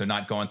dangerous. Okay. So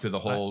not going through the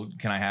whole,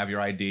 can I have your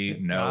ID?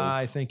 No.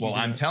 I think. Well,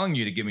 I'm telling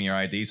you to give me your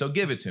ID, so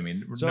give it to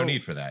me. So no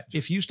need for that.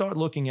 If you start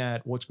looking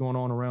at what's going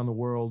on around the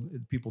world,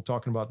 people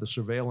talking about the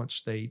surveillance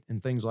state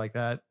and things like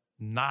that,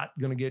 not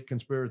going to get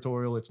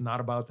conspiratorial. It's not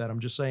about that. I'm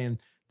just saying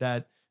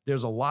that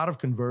there's a lot of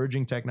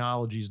converging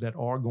technologies that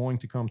are going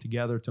to come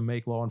together to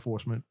make law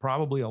enforcement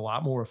probably a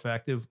lot more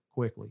effective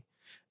quickly.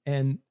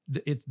 And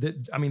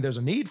I mean, there's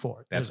a need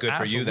for it. That's good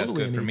for you. That's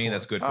good for me.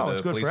 That's good for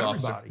the police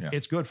officer. Yeah.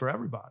 It's good for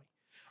everybody.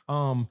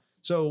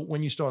 So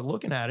when you start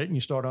looking at it and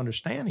you start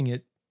understanding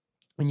it,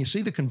 and you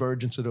see the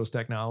convergence of those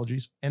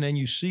technologies, and then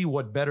you see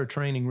what better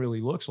training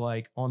really looks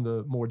like on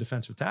the more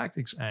defensive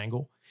tactics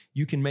angle,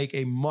 you can make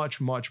a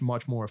much, much,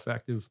 much more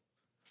effective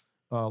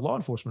law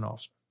enforcement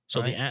officer.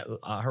 So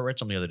I heard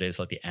something the other day. It's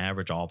like the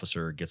average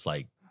officer gets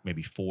like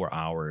maybe 4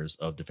 hours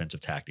of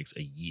defensive tactics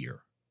a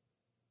year.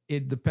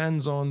 It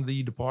depends on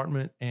the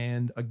department.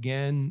 And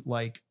again,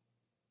 like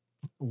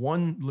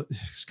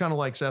it's kind of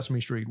like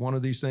Sesame Street. One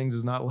of these things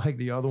is not like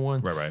the other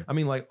one. Right. I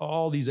mean, like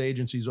all these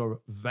agencies are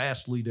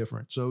vastly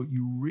different. So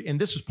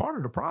and this is part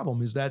of the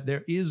problem, is that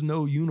there is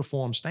no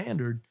uniform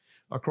standard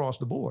across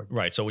the board.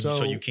 Right. So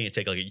you can't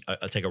take like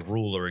take a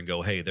ruler and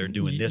go, hey, they're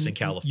doing this in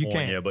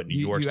California, but New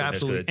York's doing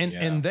this good.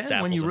 And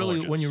then when you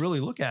really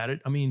look at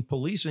it, I mean,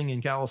 policing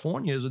in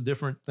California is a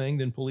different thing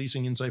than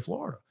policing in, say,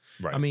 Florida.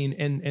 Right. I mean,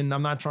 and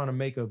I'm not trying to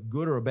make a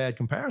good or a bad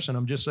comparison.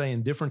 I'm just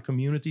saying different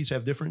communities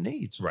have different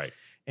needs. Right.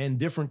 And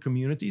different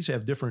communities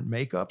have different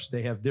makeups.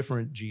 They have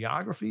different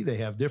geography. They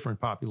have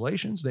different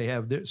populations.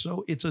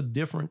 So it's a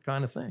different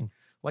kind of thing.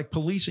 Like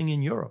policing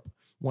in Europe.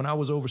 When I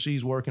was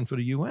overseas working for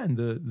the UN,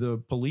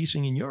 the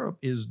policing in Europe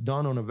is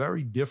done on a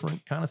very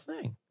different kind of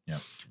thing. Yeah.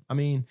 I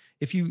mean,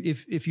 if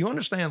you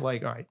understand,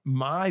 like, all right,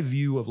 my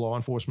view of law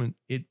enforcement,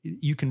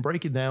 you can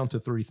break it down to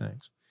three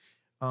things.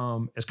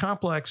 As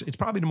complex, it's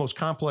probably the most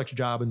complex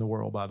job in the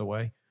world, by the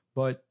way.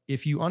 But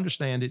if you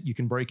understand it, you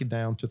can break it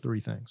down to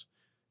three things.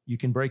 You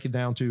can break it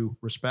down to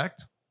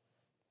respect,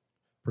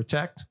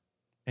 protect,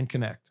 and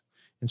connect.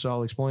 And so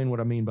I'll explain what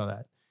I mean by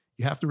that.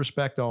 You have to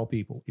respect all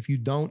people. If you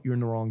don't, you're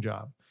in the wrong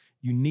job.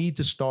 You need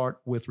to start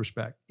with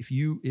respect. If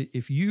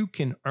you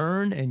can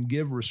earn and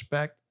give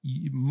respect,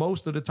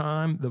 most of the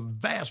time, the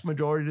vast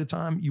majority of the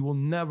time, you will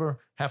never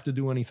have to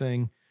do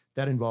anything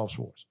that involves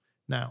force.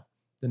 Now,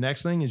 the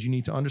next thing is you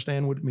need to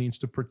understand what it means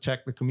to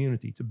protect the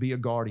community, to be a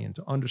guardian,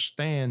 to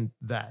understand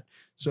that.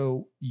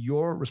 So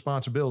your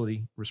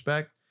responsibility,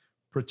 respect,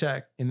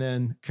 protect, and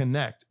then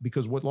connect.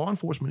 Because what law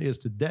enforcement is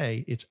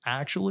today, it's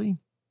actually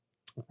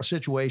a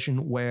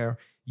situation where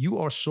you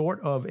are sort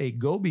of a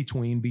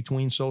go-between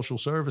between social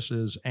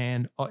services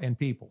and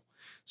people.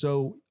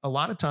 So a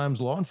lot of times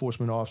law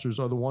enforcement officers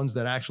are the ones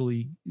that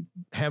actually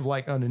have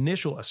like an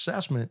initial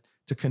assessment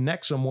to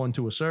connect someone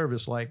to a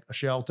service like a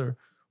shelter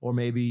or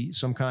maybe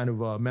some kind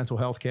of mental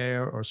health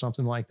care or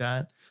something like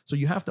that. So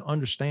you have to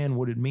understand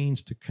what it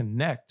means to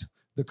connect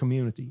the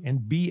community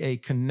and be a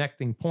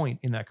connecting point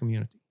in that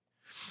community.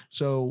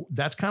 So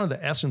that's kind of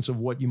the essence of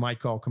what you might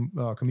call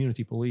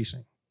community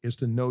policing, is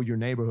to know your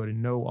neighborhood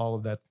and know all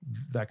of that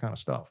kind of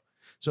stuff.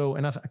 So,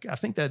 and I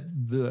think that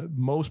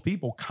most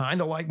people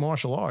kind of like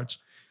martial arts.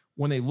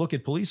 When they look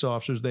at police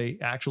officers, they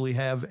actually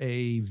have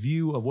a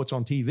view of what's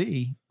on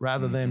TV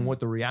rather than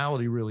what the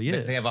reality really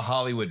is. They have a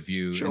Hollywood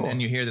view. Sure.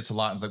 And you hear this a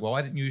lot. It's like, well,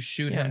 why didn't you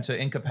shoot him to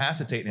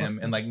incapacitate him?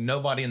 And like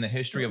nobody in the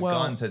history of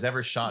guns has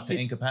ever shot to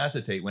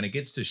incapacitate. When it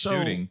gets to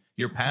shooting,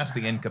 you're past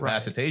the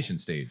incapacitation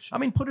stage. I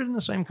mean, put it in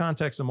the same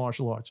context of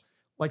martial arts.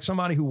 Like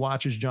somebody who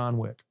watches John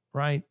Wick,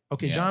 right?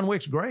 Okay, yeah. John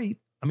Wick's great.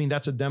 I mean,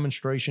 that's a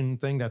demonstration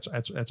thing. That's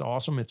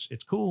awesome.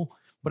 It's cool.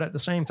 But at the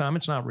same time,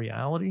 it's not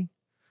reality.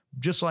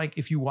 Just like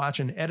if you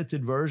watch an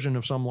edited version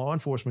of some law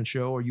enforcement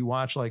show or you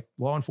watch like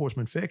law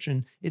enforcement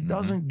fiction, it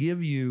doesn't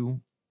give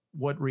you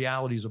what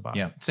reality is about.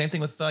 Yeah. Same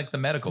thing with like the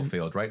medical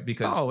field, right?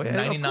 Because Oh, yeah, of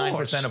 99%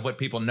 course. of what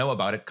people know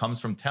about it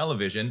comes from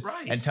television.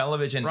 Right. And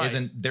television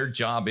Right. their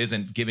job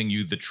isn't giving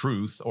you the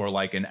truth or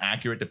like an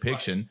accurate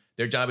depiction. Right.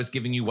 Their job is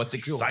giving you what's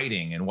Sure.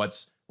 exciting and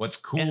what's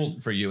cool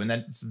for you. And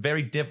that's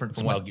very different It's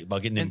from what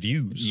about getting in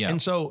views. Yeah.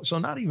 And so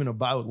not even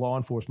about law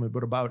enforcement,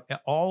 but about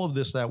all of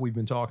this that we've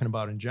been talking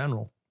about in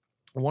general.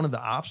 One of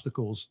the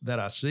obstacles that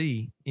I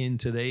see in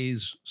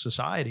today's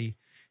society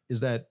is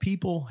that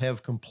people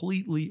have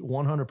completely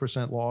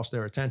 100% lost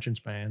their attention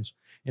spans.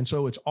 And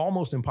so it's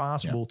almost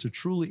impossible to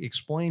truly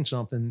explain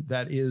something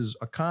that is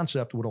a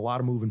concept with a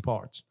lot of moving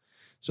parts.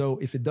 So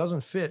if it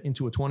doesn't fit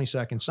into a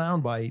 20-second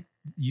soundbite,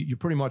 you're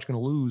pretty much going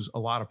to lose a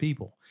lot of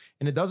people.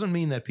 And it doesn't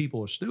mean that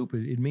people are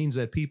stupid. It means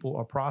that people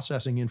are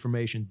processing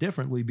information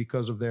differently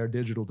because of their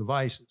digital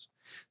devices.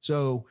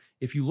 So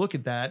if you look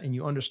at that and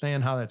you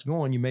understand how that's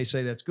going, you may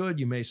say that's good,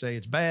 you may say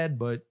it's bad,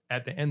 but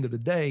at the end of the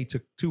day,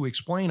 to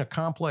explain a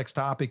complex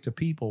topic to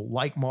people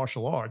like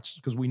martial arts,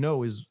 because we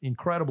know is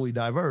incredibly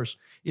diverse,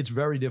 it's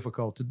very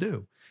difficult to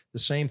do. The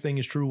same thing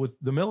is true with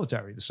the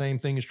military. The same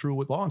thing is true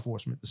with law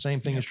enforcement. The same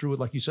thing is true with,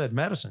 like you said,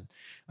 medicine.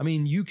 I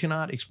mean, you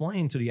cannot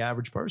explain to the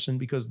average person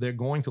because they're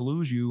going to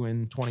lose you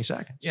in 20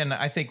 seconds. Yeah, and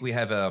I think we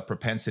have a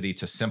propensity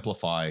to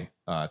simplify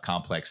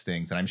complex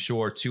things. And I'm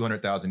sure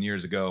 200,000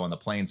 years ago on the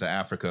plains of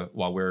Africa,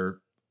 while we're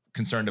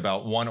concerned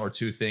about one or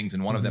two things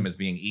and one of them is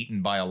being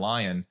eaten by a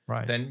lion,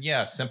 Right. then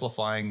yeah,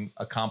 simplifying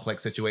a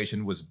complex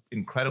situation was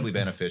incredibly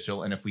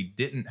beneficial. And if we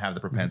didn't have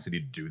the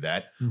propensity to do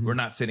that, we're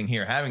not sitting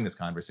here having this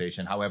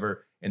conversation.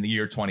 However, in the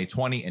year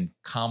 2020, in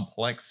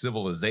complex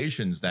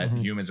civilizations that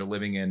humans are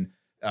living in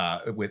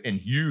in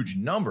huge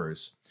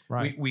numbers,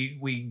 Right.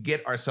 we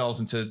get ourselves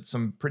into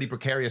some pretty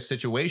precarious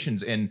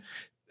situations, in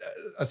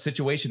a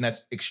situation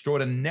that's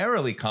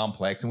extraordinarily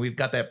complex, and we've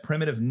got that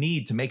primitive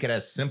need to make it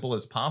as simple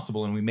as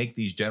possible. And we make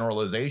these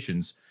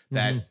generalizations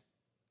that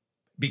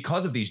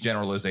because of these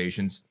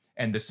generalizations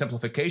and the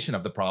simplification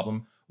of the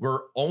problem,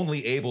 we're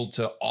only able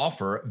to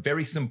offer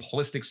very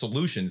simplistic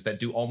solutions that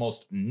do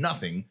almost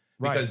nothing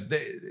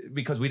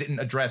because we didn't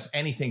address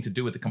anything to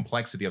do with the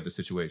complexity of the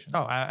situation.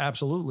 Oh,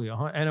 absolutely.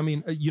 And I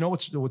mean, you know,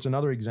 what's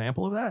another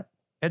example of that?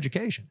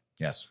 Education.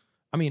 Yes.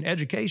 I mean,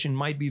 education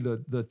might be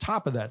the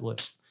top of that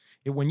list.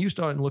 When you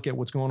start and look at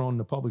what's going on in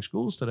the public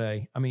schools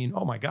today, I mean,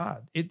 oh my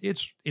God,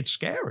 it's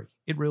scary.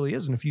 It really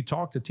is. And if you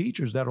talk to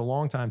teachers that are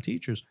longtime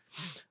teachers,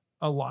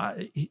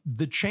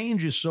 the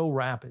change is so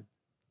rapid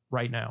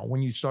right now.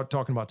 When you start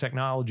talking about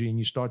technology and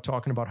you start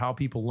talking about how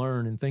people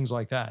learn and things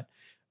like that,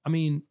 I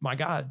mean, my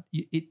God,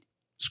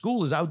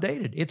 school is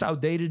outdated. It's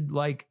outdated,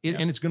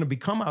 and it's going to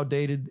become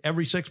outdated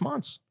every 6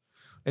 months.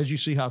 As you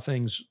see how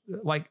things,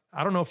 like,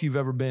 I don't know if have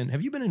you been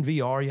in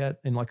VR yet,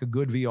 in like a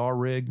good VR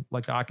rig,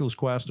 like the Oculus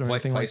Quest or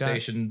anything like that?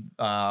 PlayStation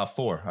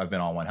 4. I've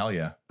been on one. Hell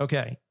yeah.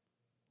 Okay.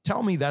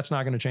 Tell me that's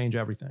not going to change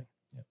everything.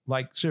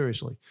 Like,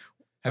 seriously.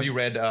 Have you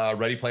read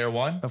Ready Player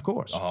One? Of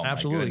course. Oh,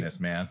 absolutely. my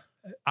goodness, man.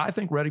 I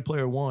think Ready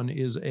Player One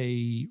is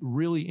a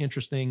really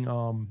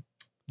interesting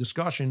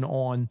discussion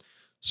on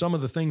some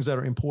of the things that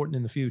are important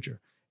in the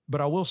future. But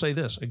I will say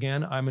this,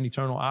 again, I'm an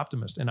eternal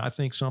optimist, and I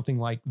think something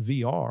like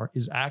VR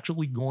is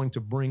actually going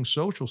to bring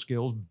social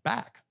skills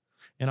back.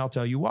 And I'll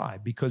tell you why.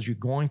 Because you're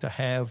going to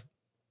have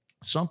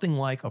something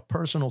like a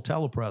personal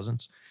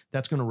telepresence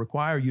that's going to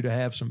require you to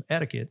have some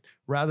etiquette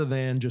rather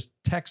than just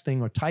texting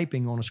or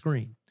typing on a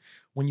screen.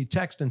 When you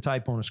text and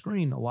type on a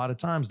screen, a lot of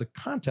times the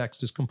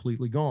context is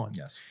completely gone.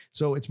 Yes.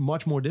 So it's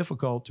much more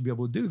difficult to be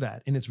able to do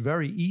that. And it's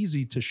very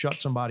easy to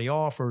shut somebody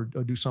off or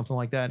do something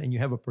like that. And you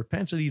have a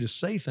propensity to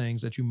say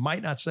things that you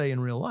might not say in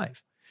real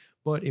life.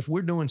 But if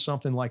we're doing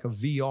something like a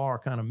VR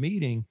kind of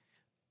meeting,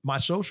 my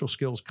social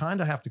skills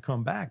kind of have to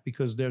come back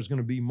because there's going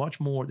to be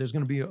there's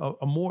going to be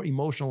a more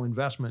emotional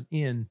investment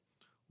in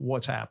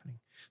what's happening.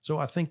 So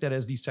I think that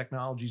as these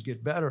technologies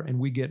get better and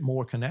we get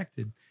more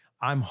connected,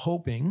 I'm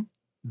hoping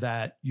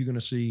that you're going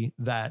to see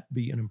that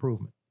be an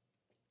improvement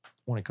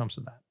when it comes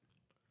to that.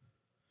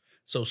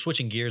 So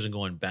switching gears and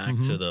going back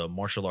to the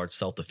martial arts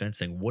self-defense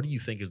thing, what do you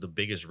think is the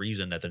biggest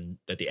reason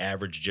that the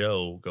average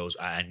Joe goes,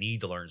 I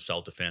need to learn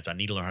self-defense. I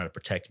need to learn how to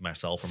protect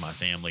myself or my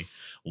family.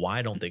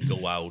 Why don't they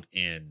go out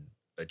and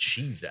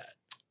achieve that?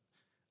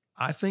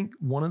 I think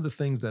one of the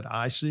things that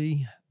I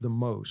see the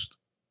most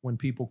when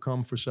people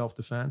come for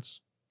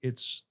self-defense,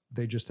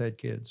 they just had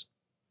kids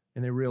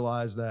and they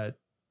realize that,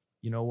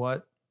 you know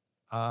what?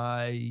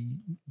 I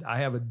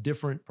have a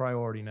different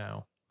priority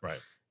now. Right.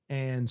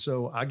 And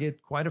so I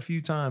get quite a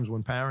few times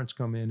when parents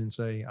come in and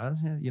say,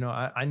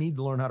 I need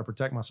to learn how to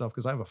protect myself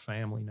because I have a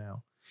family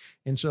now.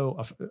 And so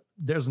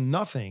there's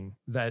nothing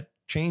that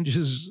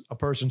changes a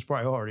person's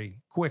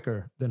priority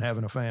quicker than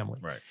having a family.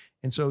 Right.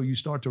 And so you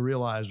start to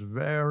realize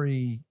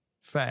very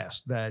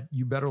fast that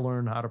you better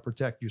learn how to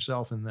protect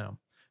yourself and them,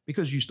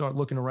 because you start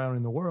looking around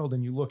in the world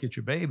and you look at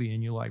your baby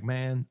and you're like,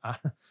 man,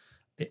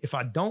 if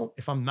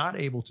I'm not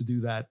able to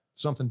do that,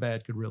 something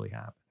bad could really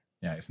happen.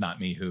 Yeah. If not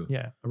me, who?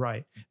 Yeah.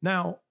 Right.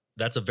 Now,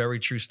 that's a very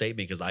true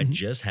statement because I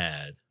just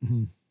had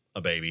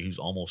a baby who's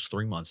almost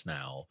 3 months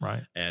now.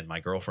 Right. And my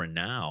girlfriend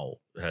now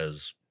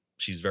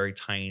she's very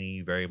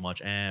tiny, very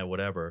much,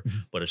 whatever.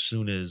 But as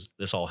soon as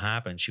this all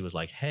happened, she was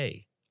like,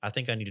 hey, I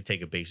think I need to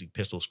take a basic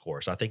pistols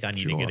course. I think I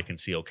need to get a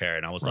concealed carry.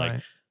 And I was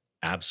like,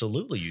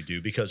 absolutely you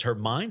do, because her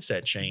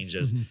mindset changed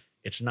as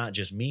it's not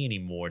just me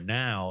anymore.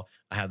 Now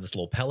I have this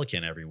little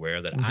pelican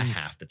everywhere that I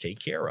have to take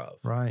care of.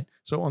 Right.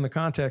 So on the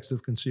context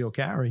of concealed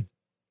carry,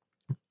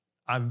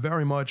 I'm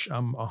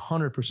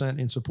 100%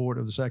 in support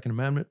of the Second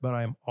Amendment, but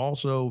I am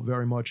also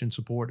very much in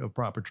support of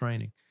proper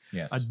training.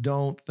 Yes. I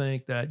don't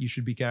think that you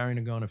should be carrying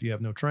a gun if you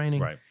have no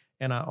training. Right.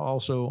 And I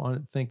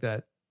also think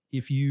that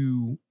if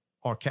you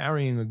are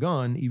carrying a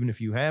gun, even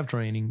if you have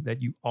training,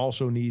 that you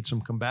also need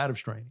some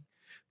combatives training.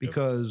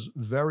 Because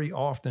very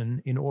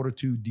often, in order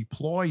to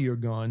deploy your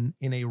gun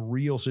in a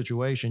real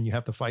situation, you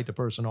have to fight the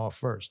person off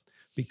first,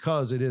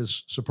 because it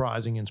is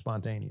surprising and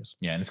spontaneous.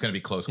 Yeah, and it's going to be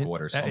close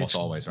quarters almost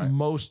always, right?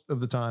 Most of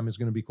the time is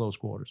going to be close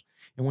quarters.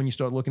 And when you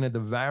start looking at the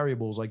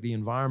variables like the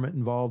environment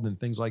involved and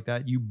things like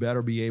that, you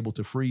better be able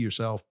to free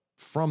yourself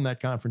from that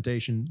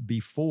confrontation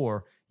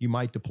before you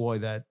might deploy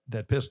that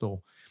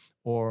pistol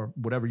or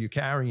whatever you're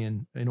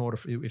carrying in order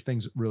if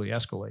things really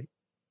escalate.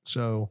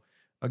 So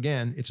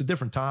again, it's a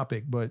different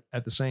topic, but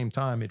at the same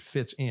time, it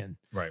fits in.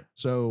 Right.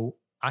 So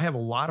I have a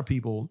lot of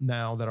people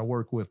now that I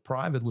work with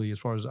privately, as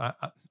far as I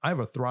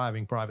have a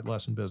thriving private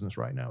lesson business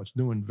right now. It's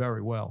doing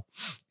very well.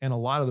 And a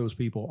lot of those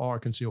people are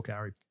concealed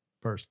carry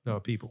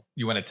people.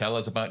 You want to tell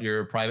us about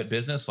your private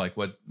business? Like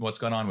what's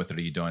going on with it?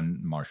 Are you doing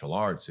martial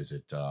arts? Is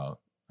it,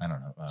 I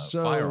don't know,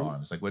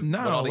 firearms? Like what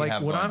all do you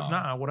have going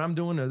on? What I'm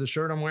doing, the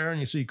shirt I'm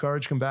wearing, you see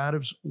Courage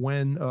Combatives.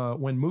 When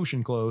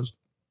Mushin closed,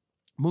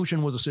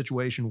 Mushin was a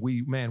situation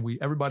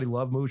everybody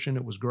loved Mushin.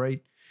 It was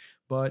great.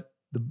 But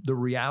the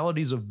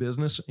realities of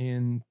business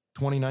in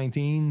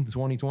 2019,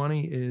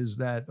 2020 is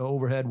that the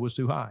overhead was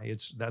too high.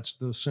 That's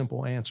the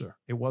simple answer.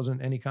 It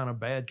wasn't any kind of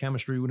bad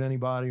chemistry with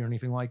anybody or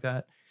anything like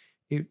that.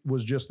 It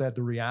was just that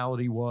the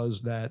reality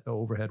was that the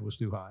overhead was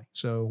too high.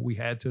 So we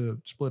had to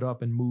split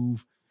up and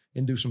move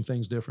and do some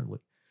things differently.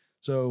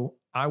 So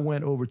I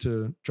went over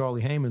to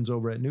Charlie Heyman's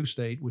over at New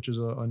State, which is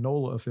a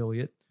NOLA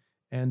affiliate.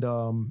 And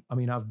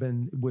I've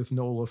been with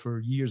NOLA for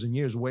years and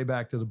years, way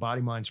back to the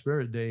Body, Mind,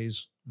 Spirit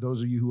days.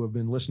 Those of you who have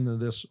been listening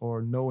to this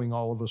or knowing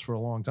all of us for a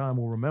long time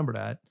will remember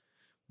that.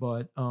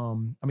 But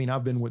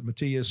I've been with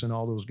Matthias and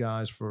all those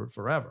guys for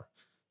forever.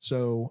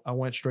 So I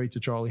went straight to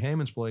Charlie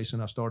Heyman's place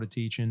and I started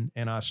teaching,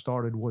 and I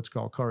started what's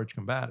called Courage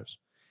Combatives.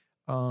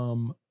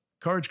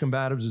 Courage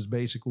Combatives is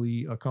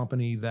basically a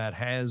company that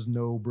has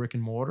no brick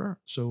and mortar.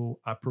 So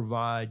I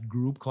provide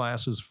group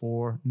classes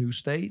for New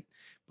State,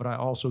 but I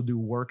also do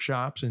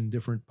workshops in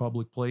different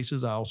public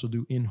places. I also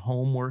do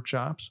in-home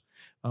workshops.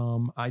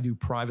 I do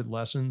private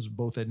lessons,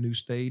 both at New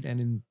State and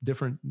in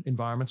different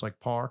environments like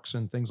parks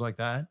and things like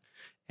that.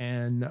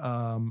 And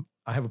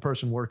I have a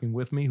person working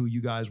with me who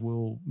you guys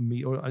will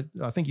meet. Or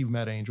I think you've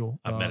met Angel.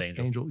 I've met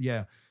Angel. Angel,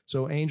 yeah.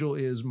 So Angel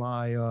is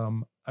my,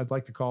 I'd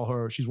like to call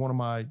her, she's one of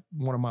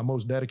my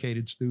most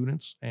dedicated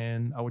students,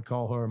 and I would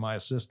call her my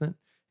assistant.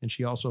 And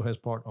she also has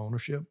part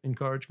ownership in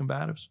Courage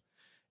Combatives.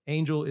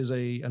 Angel is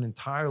an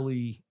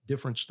entirely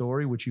different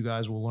story, which you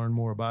guys will learn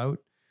more about.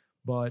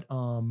 But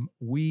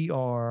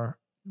we're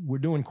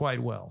doing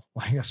quite well,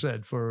 like I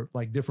said, for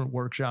like different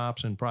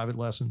workshops and private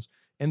lessons.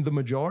 And the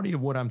majority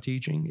of what I'm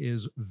teaching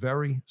is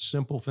very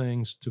simple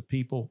things to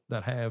people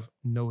that have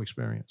no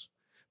experience,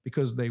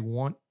 because they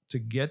want to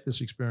get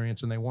this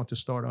experience and they want to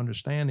start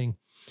understanding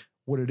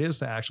what it is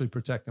to actually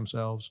protect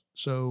themselves.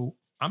 So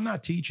I'm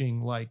not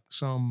teaching like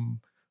some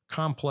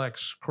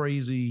complex,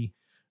 crazy,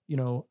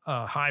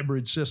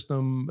 hybrid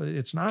system.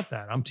 It's not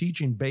that. I'm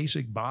teaching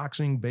basic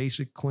boxing,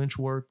 basic clinch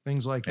work,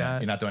 things like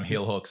that. You're not doing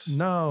heel hooks.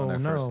 No.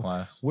 First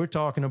class. We're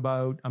talking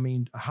about,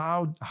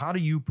 how do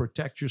you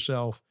protect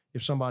yourself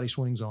if somebody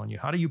swings on you?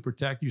 How do you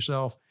protect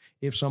yourself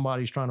if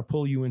somebody's trying to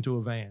pull you into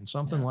a van?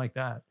 Something like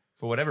that.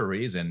 For whatever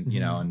reason,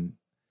 and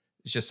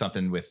it's just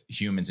something with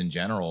humans in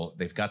general.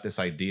 They've got this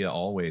idea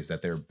always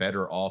that they're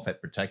better off at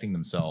protecting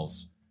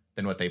themselves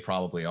than what they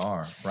probably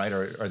are, right?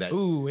 Or that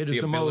the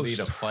ability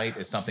to fight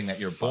is something that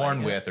you're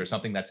born with, or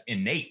something that's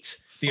innate.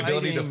 The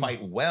ability to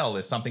fight well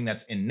is something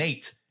that's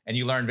innate. And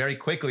you learn very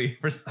quickly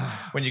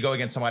when you go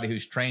against somebody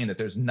who's trained that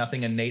there's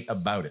nothing innate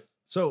about it.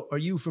 So are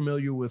you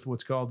familiar with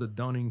what's called the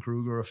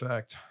Dunning-Kruger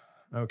effect?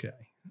 Okay.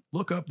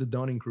 Look up the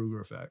Dunning-Kruger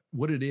effect.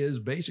 What it is,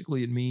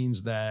 basically, it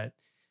means that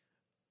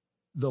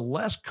the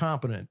less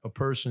competent a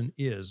person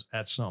is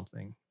at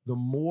something, the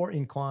more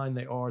inclined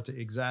they are to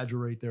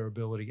exaggerate their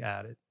ability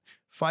at it.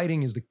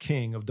 Fighting is the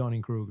king of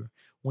Dunning-Kruger.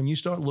 When you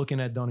start looking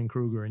at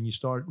Dunning-Kruger and you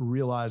start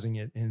realizing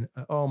it, and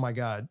oh my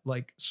God,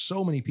 like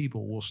so many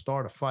people will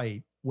start a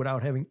fight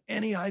without having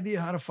any idea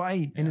how to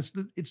fight. And it's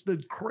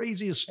the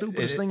craziest,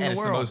 stupidest thing in the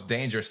world. It's the most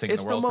dangerous thing in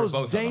the world. It's the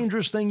most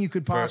dangerous thing you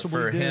could possibly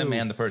do. For him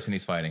and the person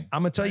he's fighting.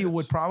 I'm going to tell you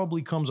what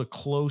probably comes a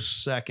close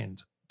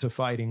second to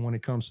fighting when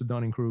it comes to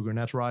Dunning-Kruger, and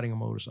that's riding a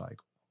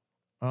motorcycle.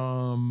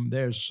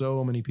 There's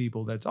so many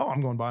people I'm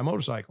going to buy a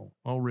motorcycle.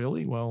 Oh,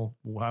 really? Well,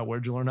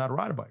 where'd you learn how to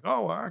ride a bike?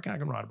 Oh, I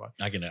can ride a bike.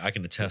 I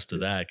can attest to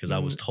that, because I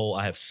was told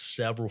I have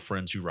several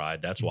friends who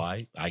ride. That's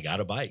why I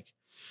got a bike.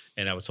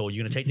 And I was told,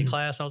 you going to take the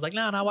class? I was like,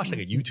 no, I watched like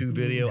a YouTube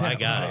video. I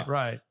got it.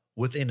 Right.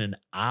 Within an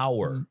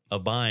hour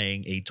of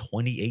buying a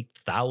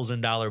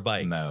 $28,000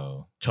 bike.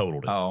 No.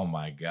 Totaled it. Oh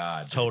my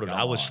God. Totaled it.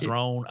 I was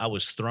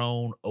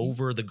thrown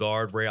over the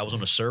guardrail. I was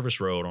on a service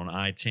road on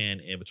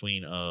I-10 in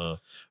between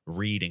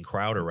Reed and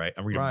Crowder, right?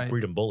 I'm Reed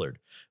and Bullard.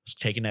 I was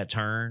taking that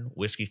turn,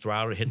 whiskey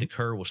throttle, hit the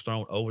curb, was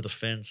thrown over the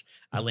fence.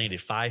 I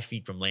landed 5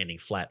 feet from landing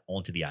flat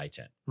onto the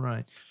I-10.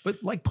 Right.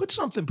 But like put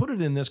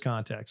it in this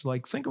context.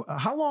 Like think of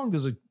how long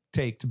does it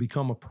take to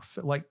become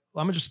I'm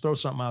gonna just throw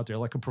something out there,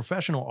 like a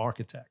professional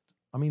architect.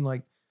 I mean,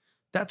 like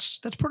that's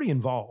pretty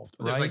involved.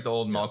 There's right? like the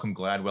old Malcolm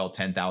Gladwell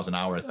 10,000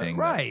 hour thing.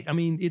 Right. I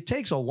mean, it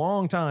takes a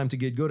long time to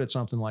get good at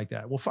something like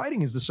that. Well,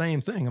 fighting is the same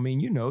thing. I mean,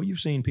 you've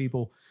seen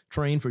people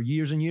train for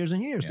years and years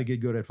and years to get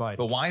good at fighting.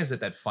 But why is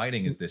it that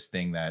fighting is this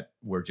thing that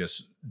we're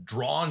just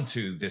drawn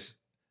to, this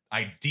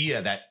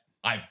idea that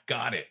I've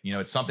got it? You know,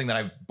 it's something that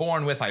I've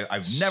born with.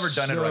 I've never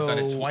done it, or I've done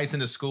it twice in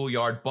the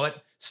schoolyard,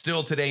 but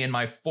still today in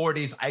my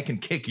 40s, I can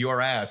kick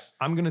your ass.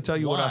 I'm going to tell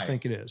you what I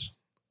think it is.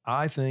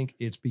 I think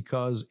it's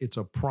because it's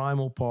a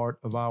primal part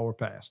of our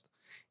past.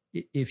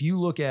 If you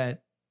look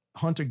at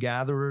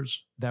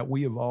hunter-gatherers that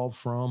we evolved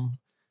from,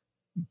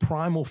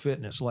 primal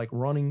fitness, like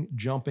running,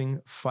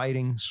 jumping,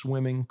 fighting,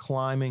 swimming,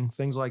 climbing,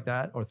 things like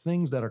that, are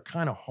things that are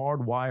kind of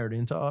hardwired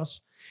into us.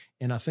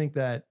 And I think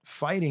that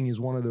fighting is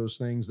one of those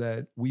things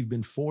that we've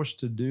been forced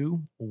to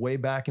do way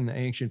back in the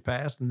ancient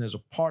past. And there's a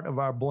part of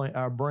our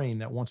brain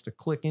that wants to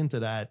click into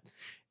that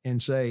and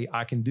say,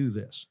 I can do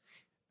this.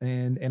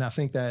 And I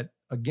think that,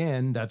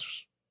 again,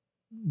 that's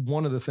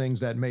one of the things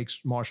that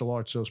makes martial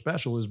arts so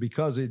special, is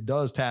because it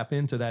does tap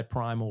into that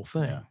primal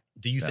thing. Yeah,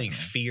 do you think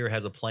fear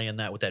has a play in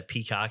that with that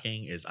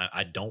peacocking? Is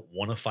I don't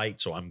want to fight,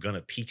 so I'm going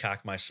to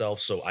peacock myself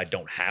so I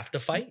don't have to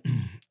fight?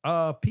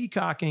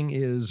 Peacocking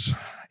is,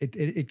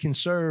 it can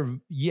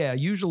serve,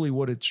 usually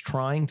what it's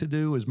trying to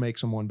do is make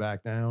someone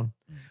back down.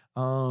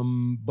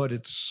 But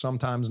it's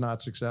sometimes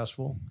not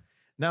successful.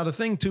 Now, the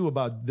thing too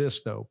about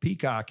this though,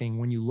 peacocking,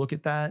 when you look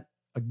at that,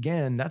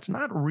 again, that's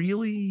not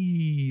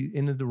really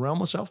in the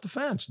realm of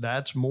self-defense.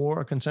 That's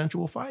more a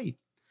consensual fight.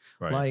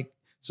 Right. Like,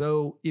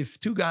 so if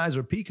two guys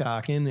are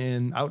peacocking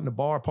and out in a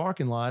bar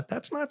parking lot,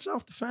 that's not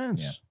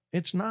self-defense. Yeah.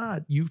 It's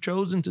not. You've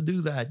chosen to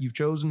do that. You've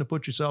chosen to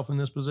put yourself in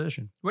this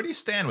position. Where do you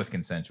stand with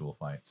consensual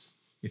fights?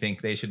 You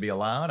think they should be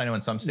allowed? I know in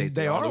some states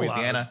they are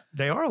Louisiana. Allowed.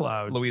 They are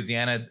allowed.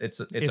 Louisiana,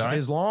 it's all right.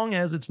 As long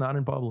as it's not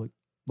in public.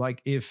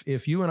 Like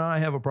if you and I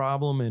have a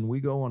problem and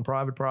we go on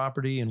private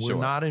property and we're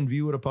not in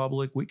view of the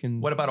public, we can.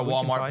 What about a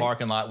Walmart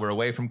parking lot? We're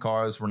away from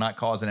cars. We're not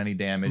causing any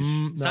damage.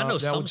 So I know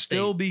that would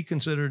still be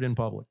considered in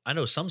public. I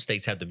know some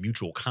states have the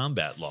mutual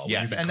combat law. Yeah,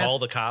 where you can call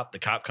the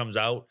cop comes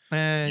out.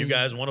 And you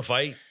guys want to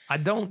fight? I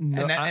don't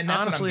know. And that's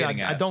honestly, what I'm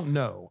getting at. I don't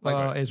know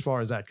as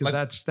far as that,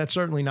 because that's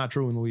certainly not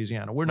true in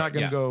Louisiana. We're not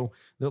going to go.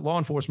 The law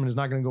enforcement is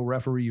not going to go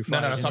referee your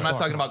fight. No. So I'm not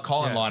talking about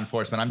calling law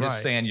enforcement. I'm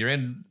just saying you're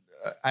in.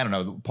 I don't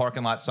know, the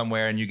parking lot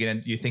somewhere, and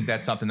you think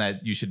that's something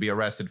that you should be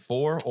arrested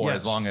for, or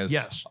as long as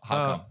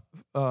how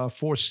come?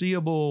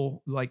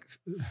 Foreseeable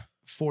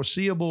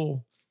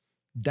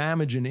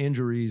damage and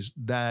injuries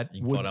that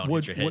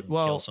would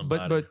kill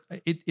somebody. but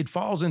it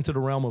falls into the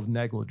realm of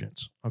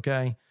negligence.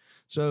 Okay,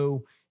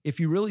 so if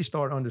you really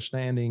start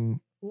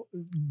understanding,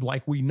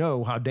 like we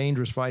know how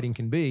dangerous fighting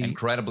can be,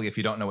 incredibly, if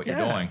you don't know what you're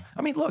doing.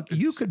 I mean, look,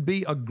 you could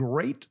be a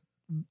great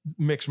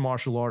mixed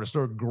martial artist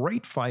or a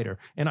great fighter,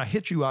 and I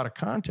hit you out of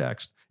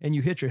context and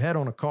you hit your head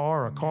on a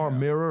car or a car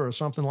mirror or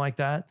something like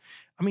that.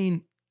 I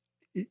mean,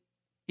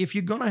 if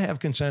you're going to have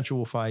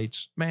consensual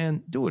fights,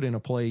 man, do it in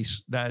a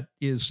place that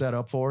is set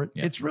up for it.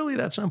 Yeah. It's really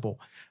that simple.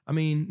 I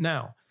mean,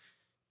 now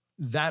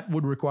that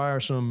would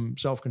require some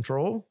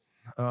self-control,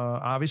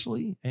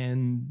 obviously,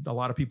 and a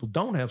lot of people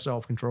don't have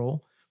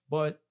self-control.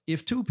 But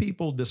if two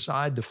people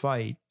decide to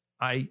fight,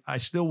 I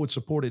still would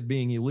support it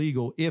being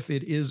illegal if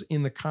it is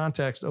in the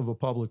context of a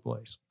public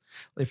place.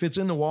 If it's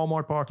in the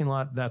Walmart parking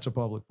lot, that's a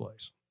public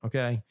place.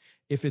 Okay.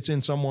 If it's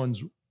in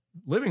someone's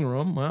living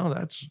room, well,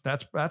 that's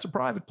a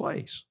private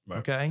place. Right.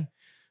 Okay.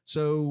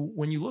 So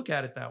when you look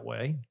at it that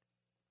way,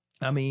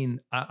 I mean,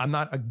 I'm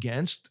not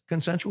against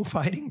consensual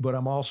fighting, but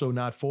I'm also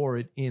not for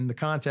it in the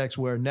context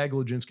where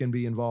negligence can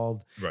be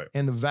involved,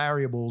 and the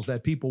variables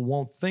that people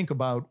won't think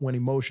about when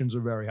emotions are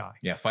very high.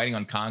 Yeah, fighting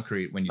on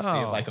concrete when you see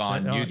it like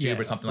on YouTube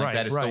or something like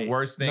that is the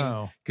worst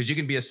thing, because you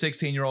can be a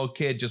 16-year-old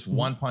kid, just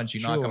one punch,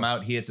 you knock him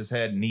out, he hits his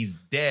head, and he's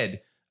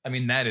dead. I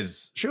mean, that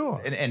is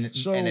and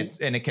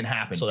it can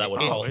happen. So that would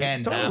totally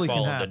can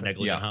happen. The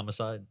negligent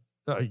homicide.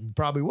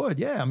 Probably would,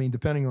 yeah. I mean,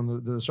 depending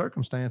on the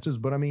circumstances,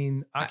 but I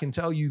mean, I can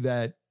tell you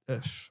that.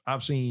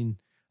 I've seen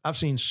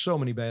so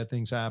many bad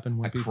things happen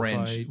when people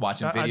cringe fight.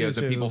 Watching videos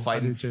of people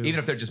fighting, even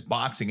if they're just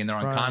boxing and they're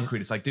on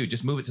concrete. It's like, dude,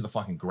 just move it to the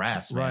fucking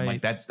grass, man.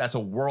 Like that's a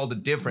world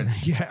of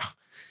difference. Yeah,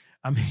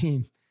 I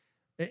mean,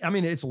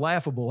 it's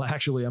laughable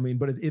actually. I mean,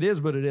 but it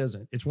is, but it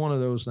isn't. It's one of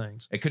those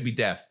things. It could be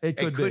death. It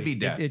could be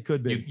death. It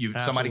could be.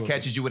 Somebody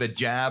catches you with a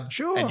jab,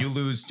 and you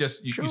lose.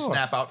 You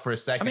snap out for a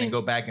second and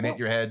go back and hit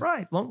your head.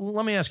 Right.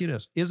 Let me ask you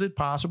this: is it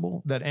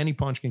possible that any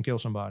punch can kill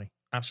somebody?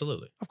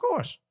 Absolutely. Of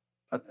course.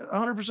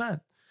 100%.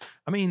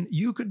 I mean,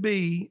 you could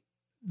be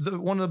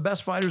one of the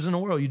best fighters in the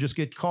world. You just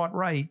get caught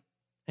right.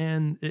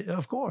 And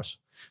of course.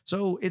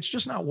 So it's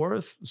just not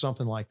worth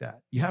something like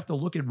that. You have to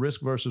look at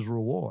risk versus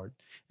reward.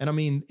 And I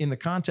mean, in the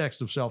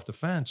context of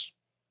self-defense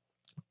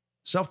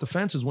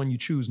is when you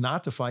choose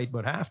not to fight,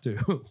 but have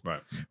to.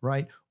 Right.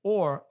 Right.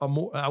 Or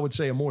I would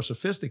say a more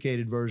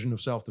sophisticated version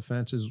of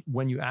self-defense is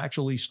when you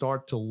actually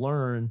start to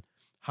learn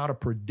how to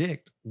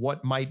predict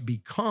what might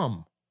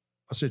become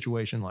a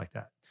situation like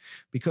that.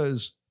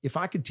 Because if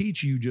I could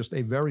teach you just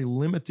a very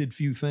limited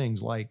few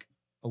things, like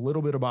a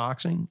little bit of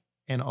boxing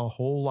and a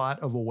whole lot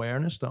of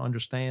awareness to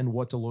understand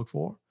what to look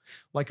for,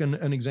 like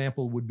an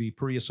example would be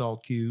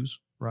pre-assault cues,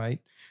 right?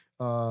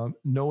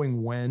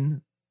 Knowing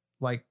when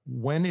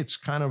it's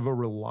kind of a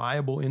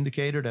reliable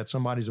indicator that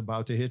somebody's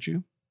about to hit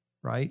you,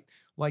 right?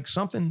 Like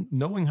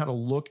knowing how to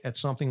look at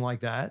something like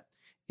that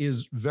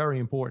is very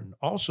important.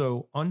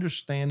 Also,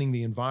 understanding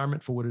the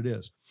environment for what it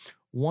is.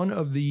 One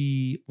of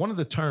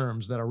the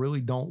terms that I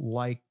really don't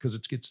like because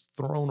it gets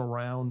thrown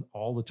around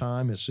all the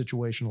time is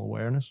situational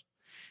awareness.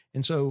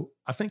 And so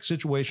I think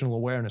situational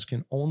awareness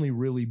can only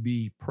really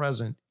be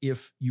present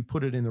if you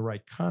put it in the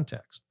right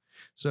context.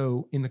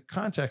 So in the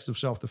context of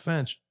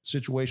self-defense,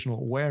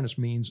 situational awareness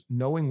means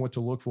knowing what to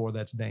look for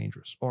that's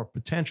dangerous or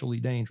potentially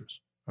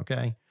dangerous,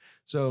 okay?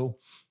 So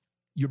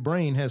your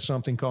brain has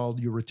something called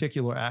your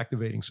reticular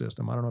activating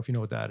system. I don't know if you know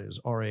what that is,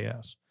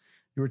 RAS.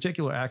 Your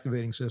reticular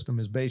activating system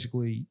is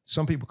basically,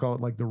 some people call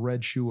it like the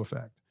red shoe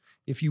effect.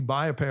 If you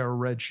buy a pair of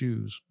red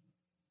shoes,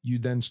 you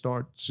then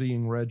start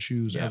seeing red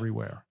shoes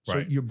everywhere. So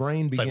your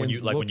brain begins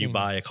it's like when you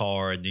buy a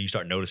car and then you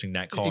start noticing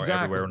that car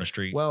everywhere on the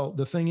street. Well,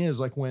 the thing is,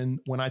 like when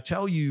I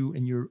tell you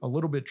and you're a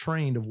little bit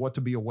trained of what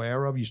to be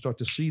aware of, you start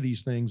to see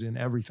these things in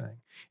everything.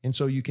 And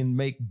so you can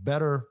make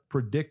better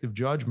predictive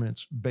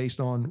judgments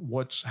based on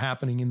what's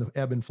happening in the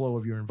ebb and flow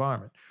of your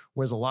environment.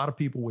 Whereas a lot of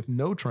people with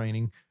no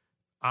training,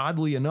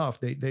 oddly enough,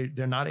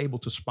 they're not able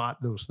to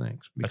spot those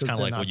things. That's kind of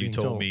like what you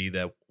told me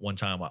that one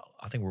time.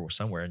 I think we were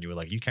somewhere and you were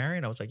like, "You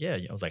carrying?" I was like, "Yeah."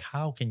 I was like,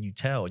 "How can you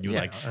tell?" And you were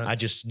like, "I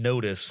just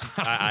notice.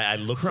 I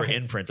look for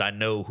imprints. I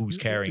know who's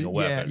carrying a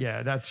weapon."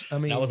 Yeah. That's. I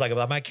mean, and I was like,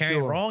 "Am I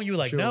carrying wrong?" You were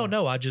like,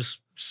 "No. I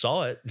just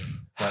saw it."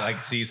 But like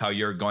sees how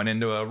you're going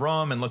into a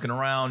room and looking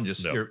around,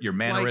 just your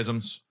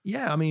mannerisms.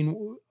 I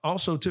mean,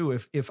 also too,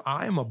 if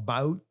I'm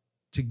about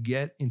to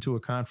get into a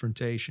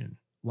confrontation,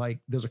 like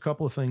there's a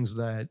couple of things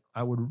that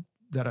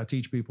I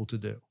teach people to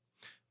do.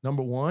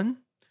 Number one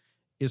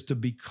is to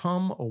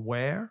become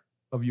aware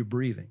of your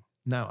breathing.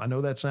 Now, I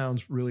know that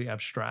sounds really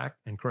abstract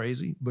and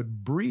crazy, but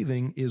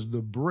breathing is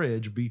the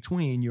bridge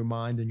between your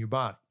mind and your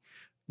body.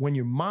 When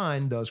your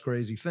mind does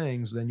crazy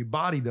things, then your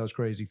body does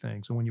crazy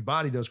things. And when your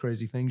body does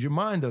crazy things, your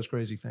mind does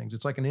crazy things.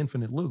 It's like an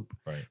infinite loop.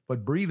 Right.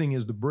 But breathing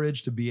is the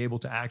bridge to be able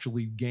to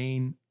actually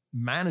gain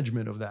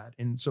management of that.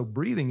 And so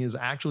breathing is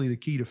actually the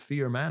key to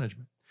fear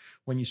management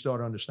when you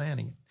start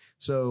understanding it.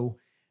 So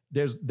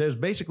there's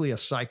basically a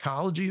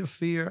psychology of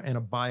fear and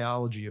a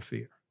biology of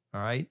fear, all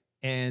right?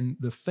 And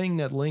the thing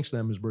that links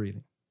them is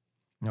breathing,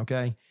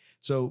 okay?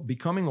 So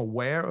becoming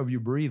aware of your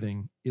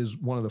breathing is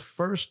one of the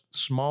first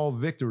small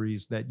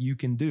victories that you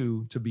can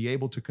do to be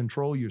able to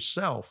control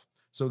yourself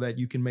so that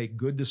you can make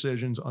good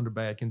decisions under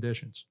bad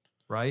conditions,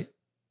 right?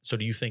 So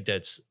do you think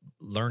that's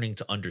learning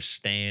to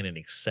understand and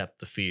accept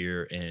the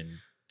fear and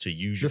to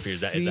use your fear?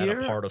 Is that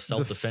a part of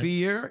self-defense? The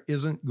fear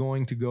isn't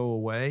going to go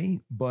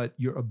away, but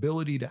your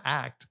ability to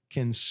act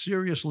can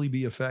seriously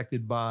be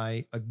affected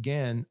by,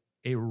 again,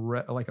 a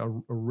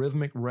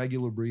rhythmic,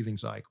 regular breathing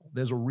cycle.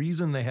 There's a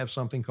reason they have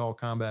something called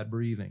combat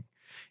breathing.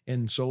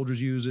 And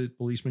soldiers use it,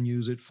 policemen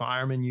use it,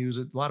 firemen use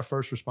it, a lot of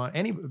first responders,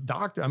 any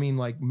doctor,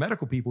 like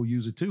medical people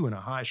use it too in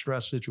a high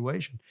stress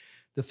situation.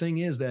 The thing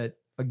is that,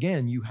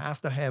 again, you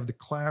have to have the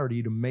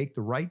clarity to make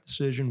the right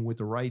decision with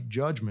the right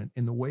judgment.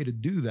 And the way to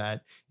do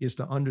that is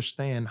to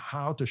understand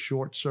how to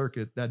short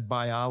circuit that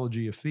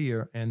biology of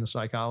fear and the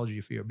psychology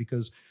of fear,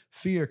 because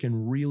fear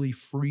can really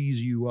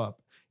freeze you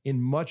up in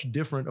much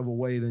different of a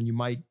way than you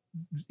might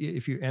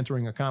if you're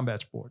entering a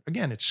combat sport.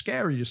 Again, it's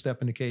scary to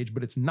step in a cage,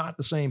 but it's not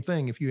the same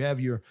thing. If you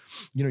have your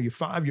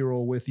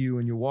 5-year-old with you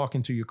and you're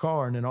walking to your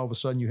car and then all of a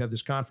sudden you have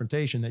this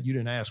confrontation that you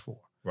didn't ask for.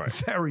 Right.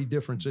 Very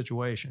different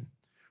situation.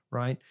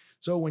 Right.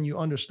 So when you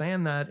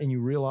understand that and you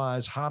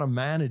realize how to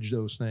manage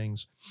those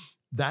things,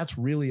 that's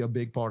really a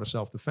big part of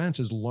self-defense,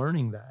 is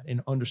learning that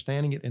and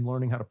understanding it and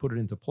learning how to put it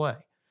into play.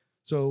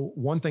 So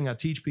one thing I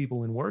teach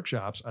people in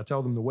workshops, I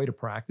tell them the way to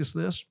practice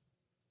this.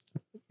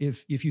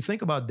 If you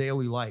think about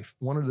daily life,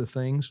 one of the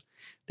things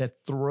that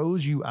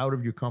throws you out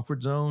of your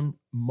comfort zone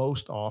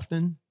most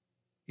often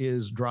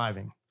is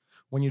driving.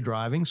 When you're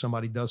driving,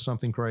 somebody does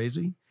something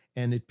crazy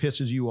and it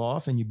pisses you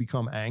off and you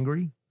become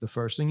angry. The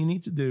first thing you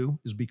need to do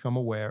is become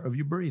aware of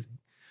your breathing.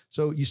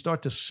 So you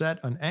start to set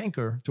an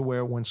anchor to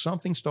where when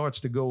something starts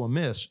to go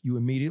amiss, you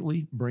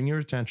immediately bring your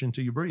attention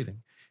to your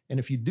breathing. And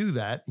if you do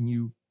that and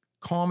you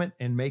calm it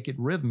and make it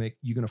rhythmic,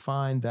 you're going to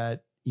find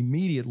that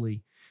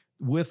immediately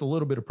with a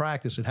little bit of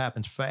practice, it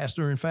happens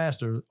faster and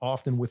faster,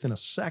 often within a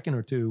second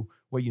or two,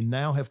 where you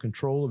now have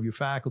control of your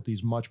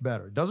faculties much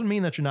better. It doesn't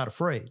mean that you're not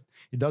afraid.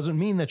 It doesn't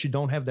mean that you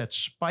don't have that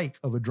spike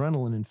of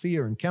adrenaline and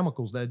fear and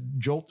chemicals that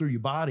jolt through your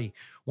body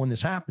when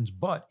this happens,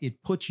 but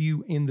it puts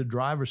you in the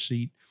driver's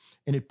seat,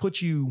 and it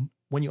puts you,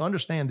 when you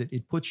understand it,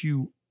 it puts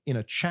you in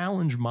a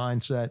challenge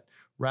mindset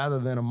rather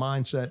than a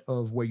mindset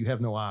of where you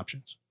have no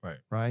options.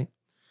 Right.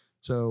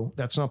 So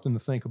that's something to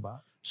think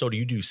about. So do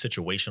you do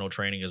situational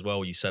training as well,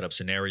 where you set up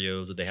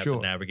scenarios that they have to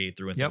navigate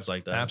through and things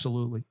like that?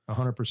 Absolutely.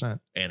 100%.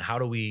 And how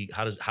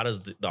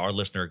does our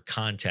listener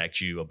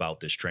contact you about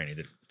this training?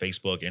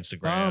 Facebook,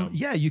 Instagram?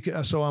 Yeah, you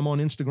can. So I'm on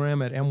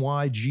Instagram at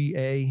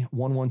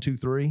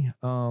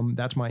MYGA1123.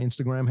 That's my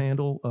Instagram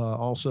handle.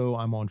 Also,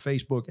 I'm on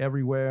Facebook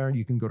everywhere.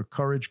 You can go to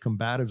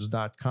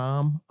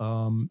couragecombatives.com.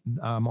 I'm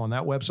on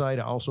that website.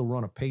 I also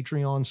run a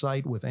Patreon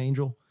site with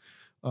Angel.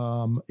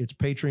 It's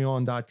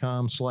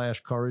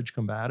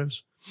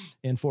patreon.com/couragecombatives.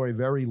 And for a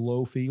very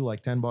low fee,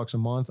 like $10 a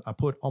month, I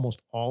put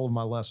almost all of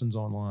my lessons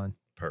online.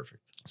 Perfect.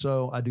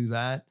 So I do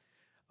that.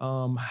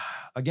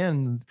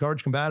 Again,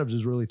 Courage Combatives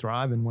is really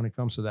thriving when it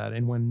comes to that.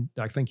 And when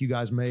I think you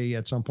guys may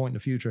at some point in the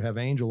future have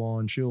Angel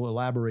on, she'll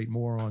elaborate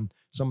more on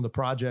some of the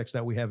projects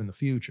that we have in the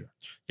future.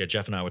 Yeah,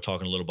 Jeff and I were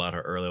talking a little about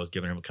her earlier. I was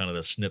giving him kind of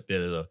a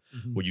snippet of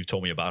what you've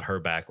told me about her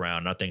background.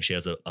 And I think she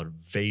has a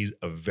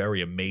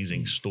very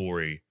amazing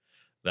story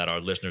that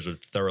our listeners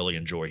would thoroughly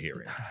enjoy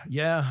hearing.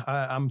 Yeah,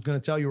 I'm going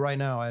to tell you right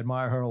now, I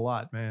admire her a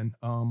lot, man.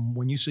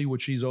 When you see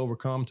what she's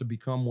overcome to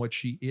become what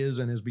she is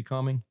and is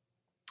becoming,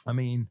 I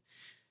mean,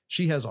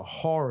 she has a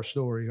horror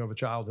story of a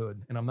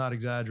childhood, and I'm not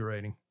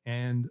exaggerating.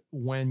 And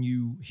when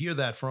you hear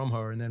that from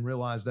her and then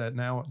realize that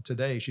now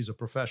today she's a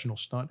professional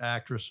stunt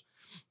actress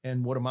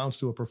and what amounts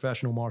to a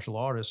professional martial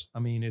artist, I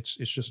mean, it's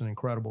just an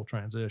incredible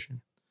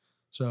transition.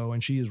 So,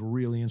 and she is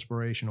really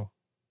inspirational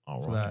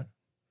for that.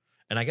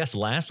 And I guess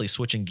lastly,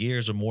 switching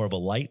gears or more of a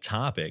light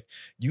topic,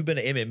 you've been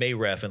an MMA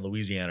ref in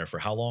Louisiana for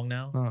how long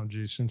now? Oh,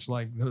 geez, since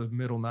like the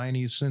middle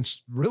 90s,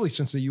 since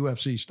the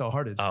UFC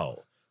started.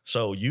 Oh,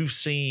 so you've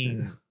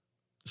seen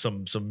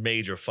some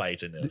major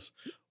fights in this.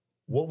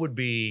 What would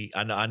be,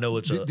 I know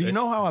it's do you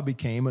know how I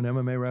became an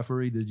MMA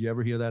referee? Did you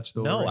ever hear that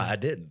story? No, I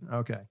didn't.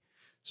 Okay.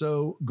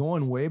 So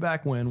going way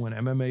back when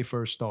MMA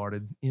first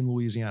started in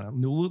Louisiana,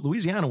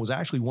 Louisiana was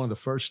actually one of the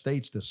first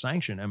states to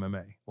sanction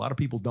MMA. A lot of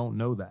people don't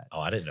know that.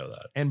 Oh, I didn't know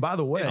that. And by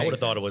the way, I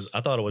thought it was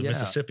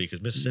Mississippi,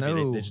 because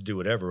Mississippi, they just do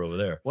whatever over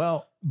there.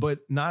 Well,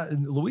 but not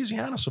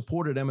Louisiana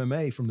supported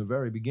MMA from the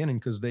very beginning,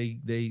 because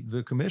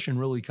the commission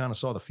really kind of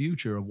saw the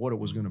future of what it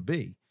was going to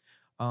be.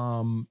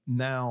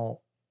 Now,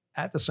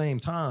 at the same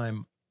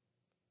time,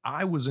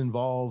 I was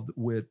involved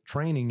with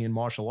training in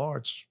martial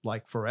arts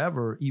like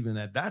forever, even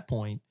at that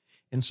point.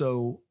 And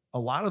so a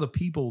lot of the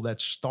people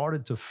that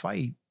started to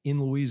fight in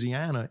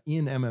Louisiana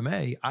in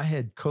MMA, I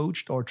had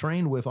coached or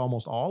trained with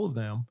almost all of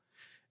them.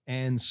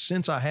 And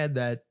since I had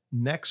that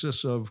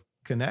nexus of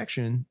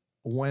connection,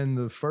 when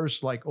the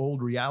first like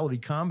old reality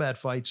combat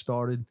fight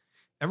started,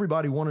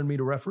 everybody wanted me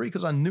to referee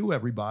because I knew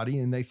everybody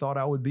and they thought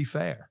I would be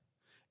fair.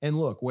 And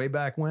look, way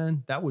back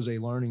when, that was a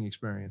learning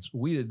experience.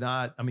 We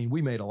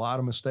made a lot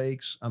of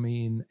mistakes.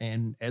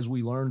 And as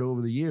we learned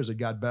over the years, it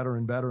got better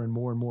and better and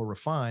more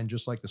refined,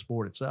 just like the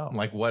sport itself.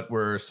 Like, what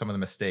were some of the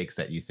mistakes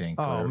that you think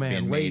were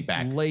being made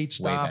back? Late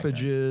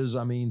stoppages.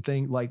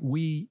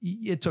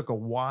 It took a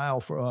while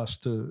for us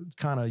to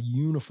kind of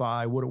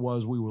unify what it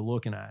was we were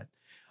looking at.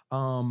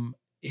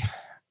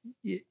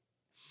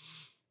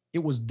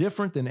 It was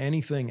different than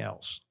anything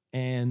else.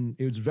 And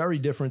it was very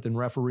different than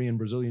refereeing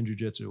Brazilian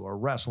Jiu-Jitsu or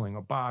wrestling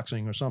or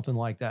boxing or something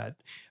like that.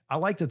 I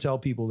like to tell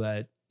people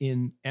that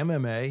in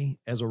MMA,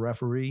 as a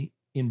referee,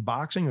 in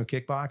boxing or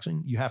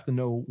kickboxing, you have to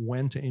know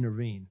when to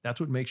intervene. That's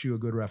what makes you a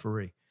good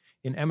referee.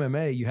 In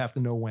MMA, you have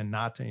to know when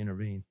not to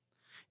intervene.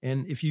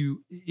 And if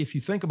you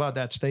think about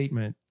that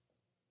statement,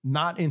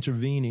 not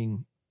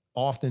intervening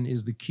often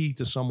is the key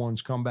to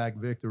someone's comeback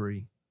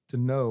victory,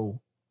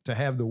 to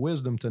have the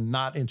wisdom to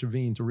not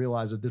intervene, to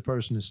realize that this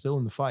person is still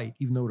in the fight,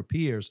 even though it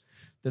appears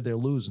that they're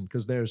losing.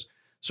 Because there's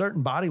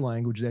certain body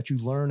language that you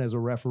learn as a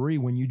referee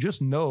when you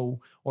just know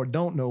or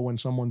don't know when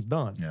someone's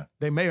done. Yeah.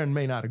 They may or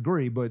may not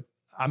agree, but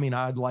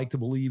I'd like to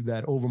believe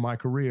that over my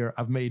career,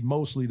 I've made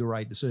mostly the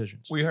right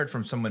decisions. We heard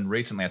from someone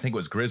recently, I think it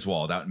was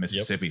Griswold out in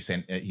Mississippi,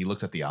 saying he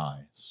looks at the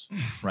eyes,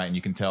 right? And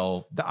you can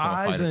tell the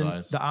eyes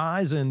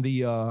and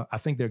the I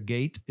think their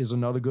gait is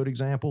another good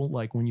example.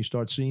 Like when you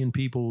start seeing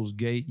people's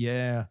gait,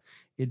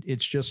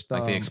 it's just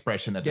like the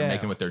expression that they're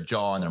making with their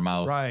jaw and their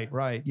mouth.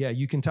 Right. Yeah,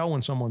 you can tell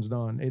when someone's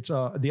done. It's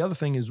the other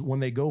thing is when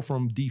they go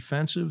from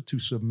defensive to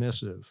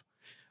submissive.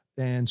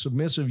 And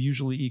submissive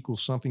usually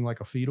equals something like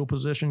a fetal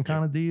position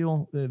kind of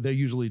deal. They're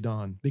usually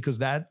done because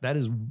that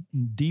is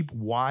deep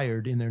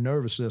wired in their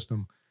nervous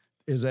system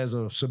is as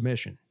a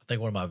submission. I think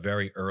one of my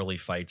very early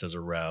fights as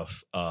a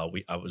ref, I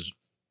was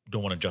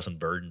doing one of Justin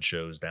Burden's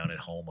shows down in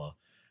Homa.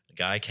 The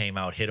guy came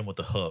out, hit him with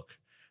the hook.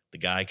 The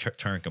guy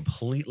turned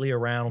completely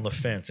around on the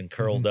fence and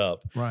curled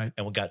up. Right.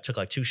 And took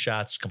like 2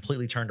 shots,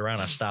 completely turned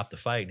around. I stopped the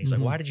fight. And he's like,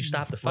 why did you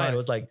stop the fight? I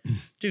was like,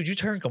 dude, you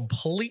turned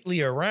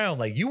completely around.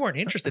 Like, you weren't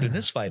interested in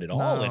this fight at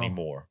all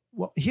anymore.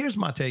 Well, here's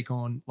my take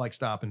on like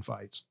stopping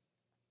fights.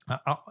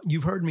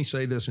 You've heard me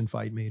say this in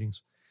fight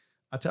meetings.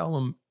 I tell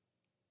them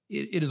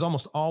it is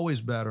almost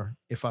always better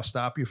if I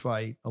stop your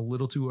fight a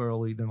little too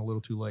early than a little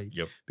too late.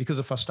 Yep. Because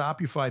if I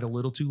stop your fight a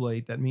little too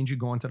late, that means you're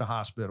going to the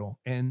hospital.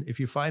 And if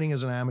you're fighting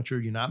as an amateur,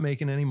 you're not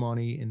making any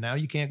money, and now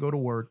you can't go to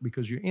work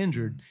because you're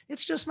injured.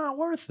 It's just not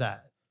worth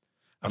that.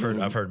 I've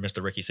heard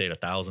Mr. Ricky say it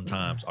 1,000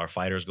 times. Our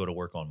fighters go to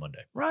work on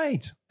Monday.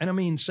 Right. And I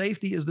mean,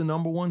 safety is the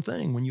number one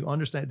thing. When you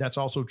understand, that's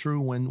also true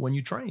when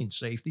you train.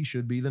 Safety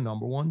should be the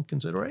number one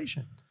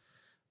consideration.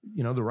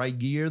 You know, the right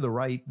gear, the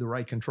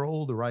right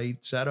control, the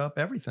right setup,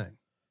 everything.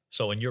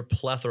 So in your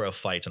plethora of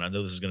fights, and I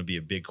know this is going to be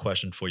a big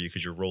question for you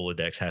because your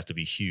Rolodex has to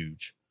be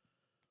huge.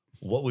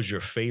 What was your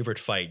favorite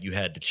fight you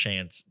had the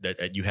chance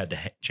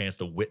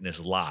to witness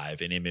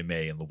live in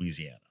MMA in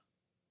Louisiana?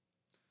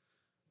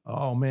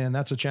 Oh man,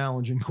 that's a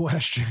challenging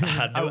question.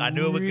 I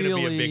knew it was going to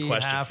be a big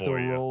question have for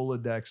to you.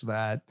 Rolodex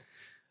that.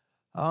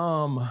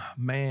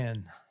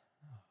 Man,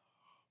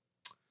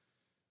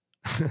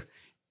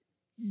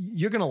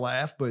 you're gonna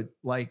laugh, but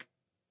like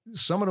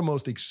some of the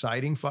most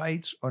exciting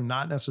fights are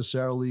not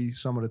necessarily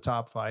some of the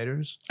top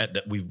fighters.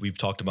 We've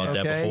talked about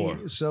that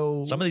before.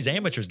 So some of these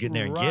amateurs get in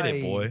there and get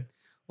it, boy.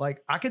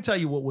 Like I can tell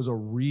you what was a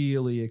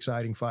really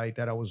exciting fight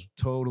that I was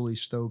totally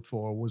stoked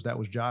for was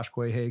Josh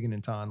Quayhagen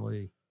and Ton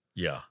Lee.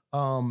 Yeah.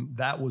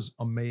 That was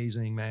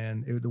amazing,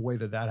 man. The way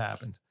that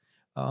happened.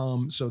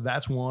 So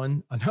that's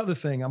one. Another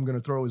thing, I'm going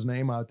to throw his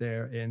name out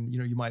there, and you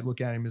know, you might look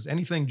at him as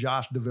anything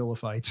Josh Davila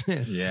fights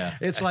in. Yeah.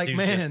 It's That like, dude's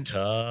man, just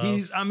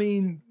tough. I'm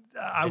a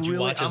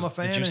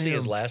fan Did you of see him.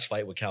 his last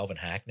fight with Calvin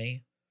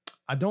Hackney?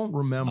 I don't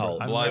remember. Oh,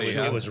 bloody.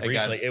 It was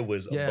recently. It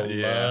was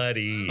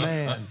bloody.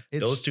 Man,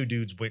 those two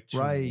dudes went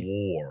to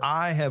war.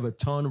 I have a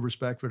ton of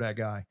respect for that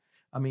guy.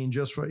 I mean,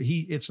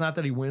 it's not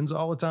that he wins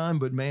all the time,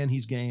 but man,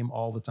 he's game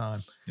all the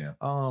time. Yeah.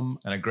 And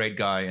a great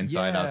guy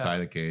inside, outside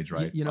the cage,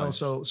 right? You know,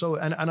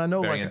 and I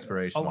know very like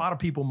inspirational. a lot of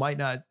people might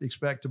not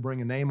expect to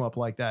bring a name up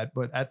like that,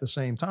 but at the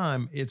same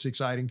time, it's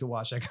exciting to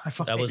watch that guy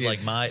fight. That was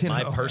like my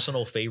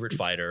personal favorite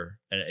fighter,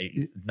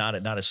 and not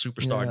a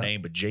superstar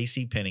name, but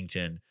J.C.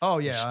 Pennington. Oh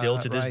yeah, still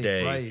to this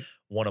day. Right.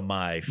 One of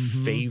my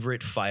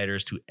favorite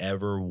fighters to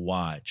ever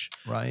watch.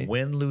 Right.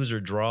 Win, lose, or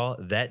draw,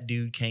 that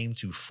dude came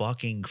to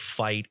fucking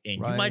fight, and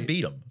you might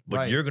beat him,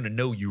 but you're going to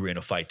know you were in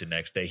a fight the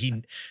next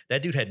day.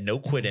 That dude had no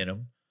quit in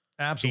him.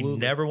 Absolutely. He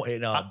never,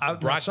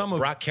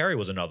 Brock Carey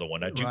was another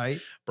one.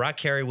 Brock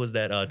Carey was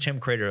that Tim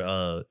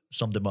Crater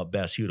summed him up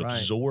best. He would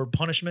absorb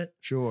punishment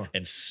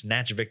and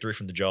snatch victory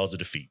from the jaws of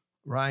defeat.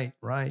 Right.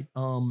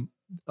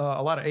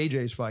 A lot of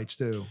AJ's fights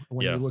too.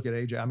 When you look at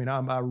AJ, I mean,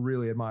 I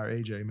really admire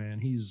AJ, man.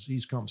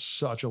 He's come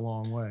such a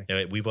long way.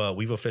 Yeah,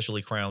 we've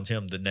officially crowned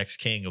him the next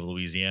king of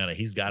Louisiana.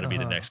 He's got to be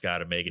the next guy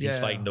to make it. He's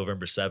fighting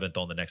November 7th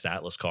on the next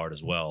Atlas card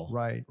as well.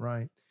 Right.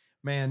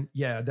 Man,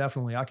 yeah,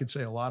 definitely. I could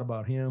say a lot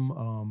about him.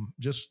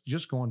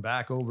 Just going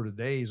back over the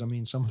days. I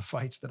mean, some of the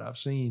fights that I've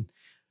seen.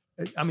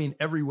 I mean,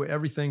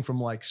 everything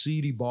from like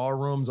seedy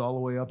ballrooms all the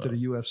way up to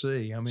the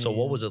UFC. I mean, so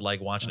what was it like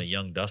watching a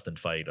young Dustin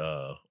fight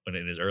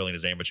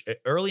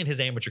early in his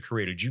amateur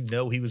career? Did you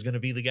know he was going to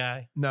be the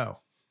guy?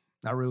 No,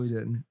 I really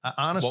didn't.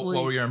 Honestly,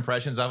 what were your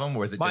impressions of him?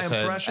 Was it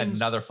just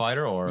another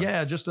fighter, or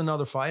yeah, just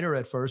another fighter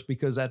at first?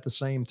 Because at the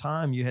same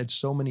time, you had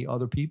so many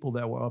other people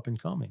that were up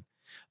and coming.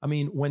 I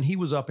mean, when he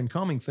was up and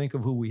coming, think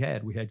of who we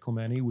had. We had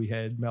Clemente, we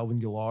had Melvin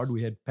Gillard,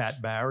 we had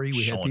Pat Barry,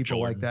 we had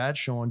people like that,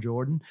 Sean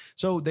Jordan.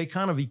 So they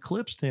kind of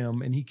eclipsed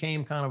him, and he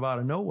came kind of out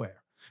of nowhere.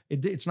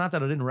 It's not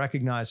that I didn't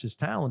recognize his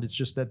talent. It's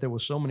just that there were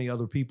so many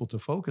other people to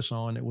focus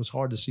on. It was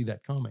hard to see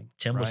that coming.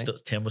 Tim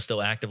was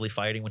still actively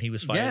fighting when he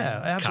was fighting.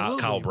 Yeah,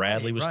 absolutely. Kyle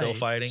Bradley was still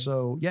fighting.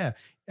 So yeah,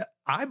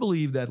 I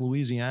believe that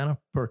Louisiana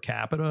per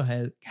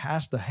capita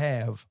has to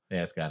have.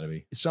 Yeah, it's got to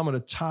be some of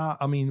the top.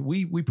 I mean,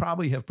 we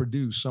probably have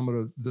produced some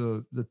of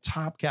the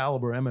top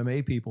caliber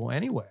MMA people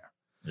anywhere.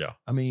 Yeah.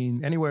 I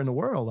mean, anywhere in the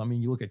world. I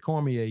mean, you look at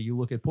Cormier, you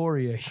look at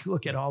Poirier, you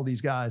look at all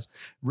these guys,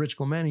 Rich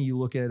Clemente, you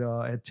look at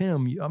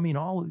Tim. I mean,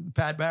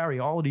 Pat Barry,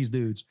 all of these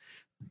dudes,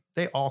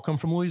 they all come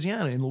from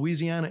Louisiana. And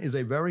Louisiana is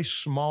a very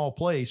small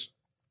place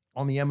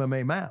on the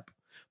MMA map.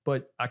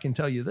 But I can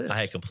tell you this.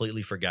 I had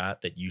completely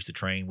forgot that you used to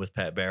train with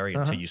Pat Barry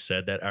until you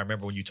said that. I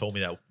remember when you told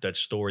me that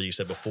story, you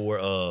said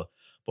before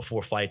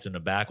fights in the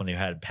back when they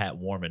had Pat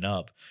warming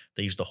up,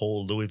 they used to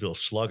hold Louisville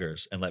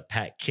Sluggers and let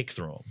Pat kick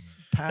through them.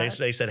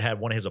 They said had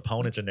one of his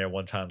opponents in there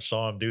one time,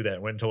 saw him do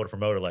that, went and told a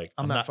promoter like,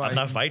 I'm not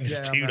fighting this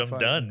dude. I'm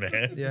done,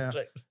 man. Yeah.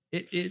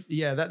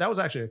 That was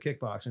actually a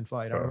kickboxing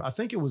fight. I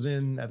think it was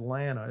in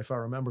Atlanta, if I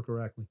remember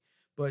correctly.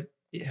 But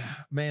yeah,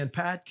 man,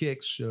 Pat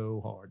kicked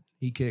so hard.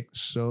 He kicked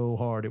so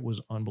hard. It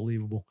was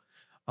unbelievable.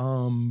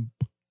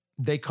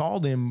 They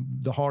called him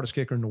the hardest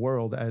kicker in the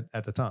world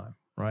at the time.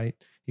 right?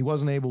 He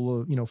wasn't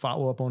able to,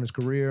 follow up on his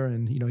career,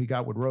 and he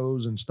got with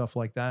Rose and stuff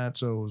like that.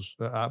 So, it was,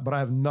 but I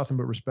have nothing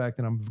but respect,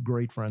 and I'm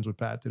great friends with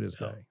Pat to this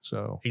day.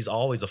 So he's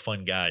always a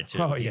fun guy too.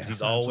 Oh, yeah,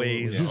 he's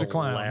always he's a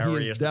clown.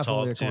 Hilarious to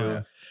talk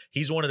to.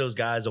 He's one of those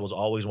guys that was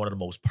always one of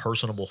the most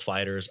personable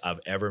fighters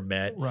I've ever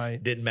met.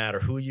 Right. Didn't matter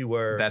who you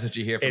were. That's what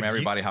you hear from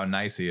everybody, how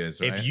nice he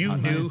is. Right? If you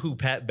knew who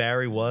Pat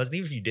Barry was, and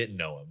even if you didn't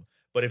know him,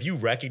 but if you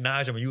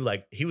recognize him,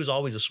 and he was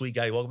always a sweet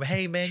guy. You walk up,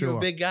 hey man, you're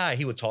a big guy.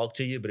 He would talk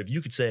to you, but if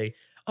you could say,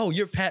 oh,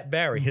 you're Pat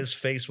Barry, his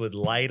face would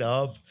light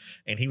up,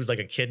 and he was like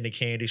a kid in a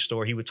candy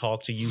store. He would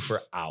talk to you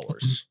for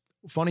hours.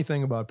 Funny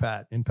thing about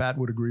Pat, and Pat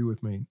would agree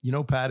with me.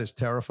 Pat is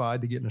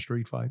terrified to get in a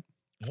street fight.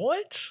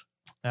 What?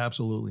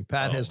 Absolutely.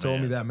 Pat has told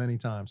me that many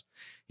times.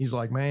 He's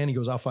like, man, he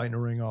goes, I'll fight in the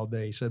ring all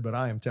day. He said, but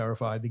I am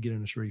terrified to get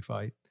in a street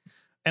fight.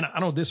 And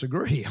I don't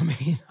disagree. I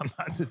mean,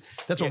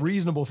 that's a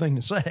reasonable thing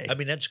to say. I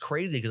mean, that's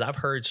crazy because I've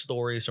heard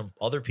stories from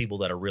other people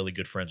that are really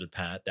good friends with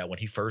Pat that when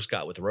he first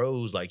got with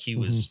Rose, like she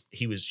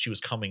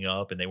was coming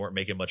up and they weren't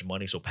making much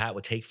money. So Pat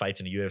would take fights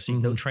in the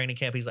UFC, no training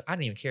camp. He's like, I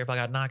didn't even care if I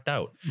got knocked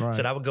out. Right.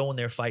 Said I would go in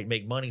there, fight,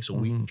 make money so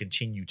we can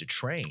continue to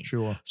train.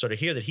 Sure. So to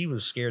hear that he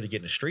was scared to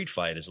get in a street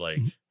fight is like,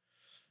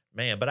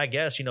 man, but I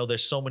guess,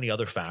 there's so many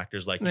other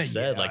factors, like you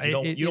said, like you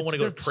don't want to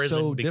go to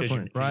prison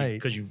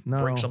because you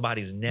break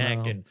somebody's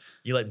neck and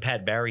you let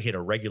Pat Barry hit a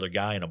regular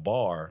guy in a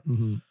bar.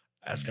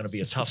 That's going to be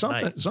a tough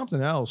night.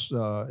 Something else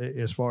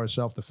as far as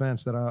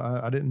self-defense that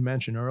I didn't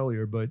mention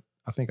earlier, but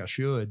I think I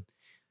should,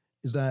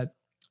 is that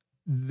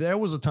there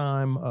was a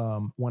time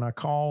when I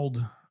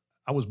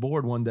was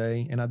bored one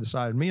day and I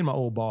decided, me and my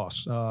old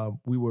boss,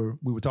 we were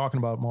talking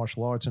about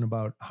martial arts and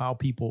about how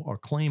people are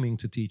claiming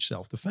to teach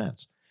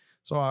self-defense.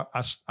 So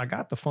I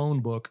got the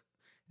phone book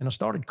and I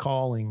started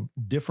calling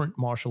different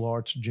martial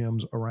arts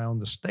gyms around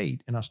the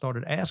state. And I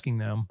started asking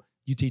them,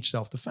 you teach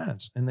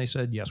self-defense? And they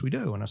said, yes, we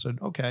do. And I said,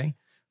 okay.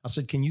 I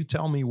said, can you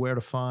tell me where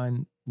to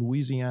find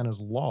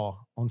Louisiana's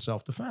law on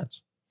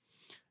self-defense?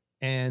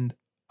 And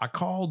I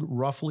called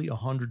roughly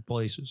 100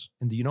 places.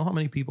 And do you know how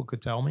many people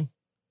could tell me?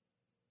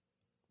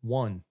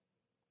 One.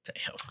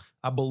 Damn.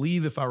 I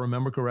believe, if I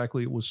remember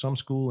correctly, it was some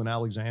school in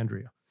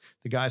Alexandria.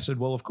 The guy said,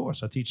 well, of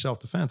course, I teach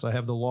self-defense. I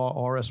have the law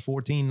RS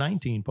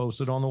 1419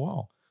 posted on the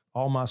wall.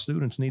 All my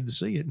students need to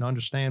see it and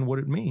understand what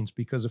it means,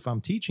 because if I'm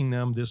teaching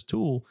them this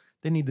tool,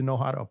 they need to know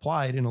how to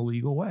apply it in a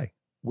legal way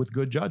with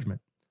good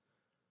judgment.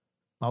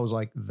 I was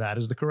like, that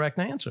is the correct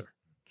answer,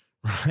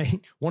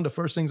 right? One of the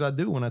first things I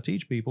do when I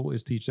teach people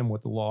is teach them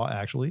what the law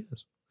actually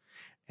is.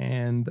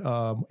 And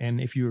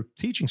if you're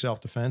teaching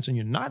self-defense and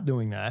you're not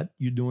doing that,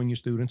 you're doing your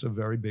students a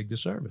very big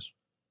disservice.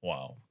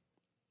 Wow.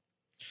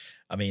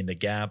 I mean, the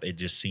gap, it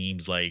just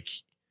seems like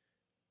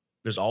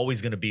there's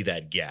always going to be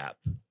that gap.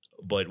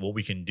 But what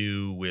we can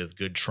do with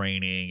good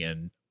training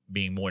and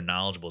being more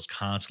knowledgeable is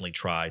constantly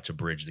try to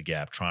bridge the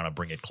gap, trying to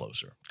bring it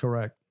closer.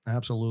 Correct.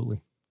 Absolutely.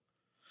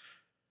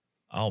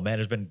 Oh, man,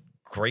 it's been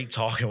great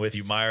talking with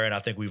you, Myron. I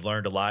think we've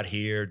learned a lot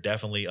here.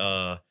 Definitely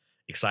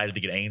excited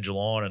to get Angel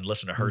on and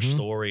listen to her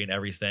story and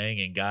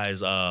everything. And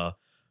guys,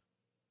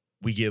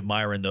 we give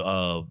Myron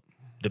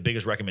the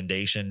biggest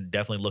recommendation.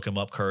 Definitely look him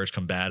up. Courage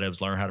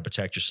Combatives. Learn how to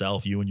protect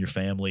yourself, you and your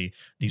family.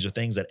 These are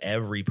things that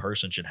every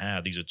person should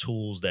have. These are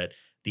tools that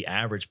the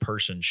average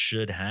person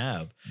should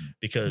have,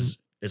 because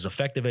as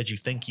effective as you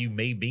think you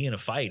may be in a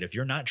fight, if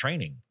you're not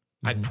training,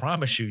 I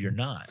promise you, you're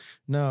not.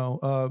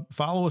 No.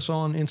 Follow us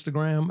on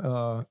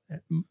Instagram.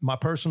 My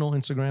personal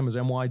Instagram is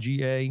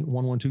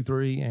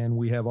MYGA1123. And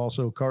we have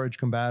also Courage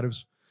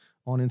Combatives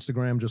on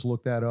Instagram. Just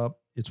look that up.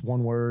 It's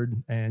one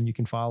word and you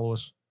can follow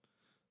us.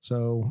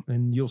 So,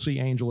 and you'll see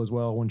Angel as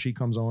well. When she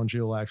comes on,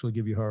 she'll actually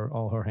give you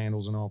all her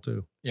handles and all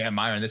too. Yeah,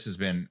 Myron, this has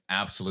been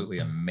absolutely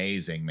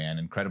amazing, man.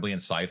 Incredibly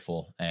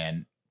insightful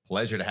and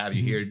pleasure to have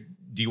you here.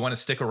 Do you want to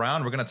stick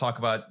around? We're going to talk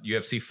about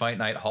UFC Fight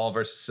Night, Hall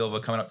versus Silva,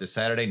 coming up this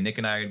Saturday. Nick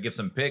and I are going to give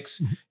some picks.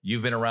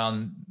 You've been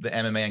around the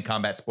MMA and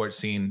combat sports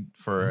scene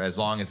for as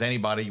long as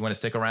anybody. You want to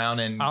stick around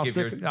and I'll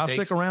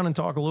stick around and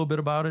talk a little bit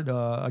about it.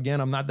 Again,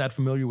 I'm not that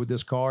familiar with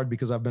this card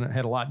because I've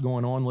had a lot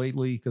going on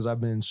lately because I've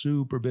been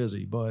super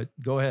busy. But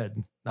go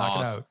ahead,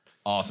 knock it out.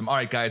 Awesome. All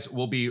right, guys,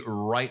 we'll be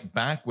right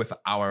back with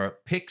our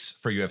picks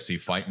for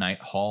UFC Fight Night,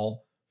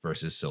 Hall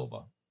versus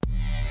Silva.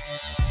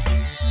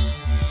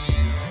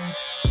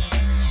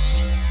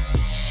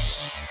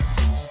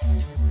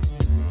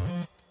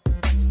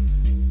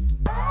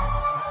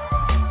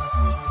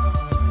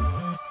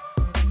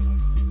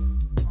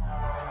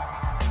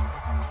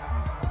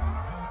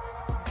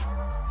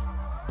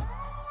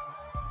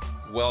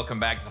 Welcome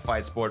back to the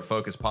Fight Sport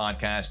Focus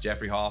podcast.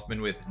 Jeffrey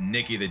Hoffman with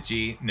Nikki the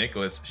G,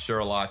 Nicholas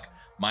Sherlock,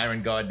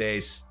 Myron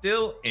Gaudet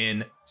still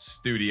in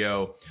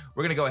studio.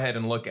 We're going to go ahead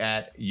and look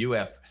at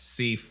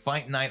UFC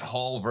Fight Night,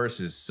 Hall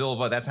versus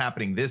Silva. That's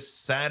happening this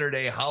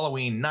Saturday,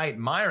 Halloween night.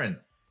 Myron,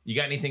 you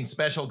got anything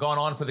special going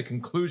on for the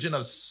conclusion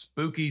of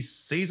spooky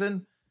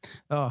season?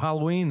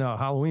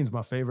 Halloween's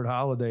my favorite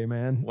holiday,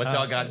 man. What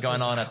y'all got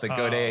going on at the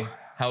Gaudet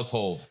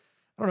household?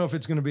 don't know if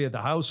it's going to be at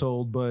the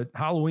household, but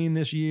Halloween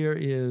this year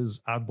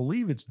is, I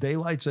believe it's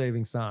daylight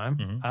savings time.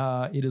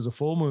 Mhm. It is a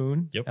full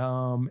moon. Yep.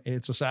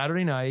 It's a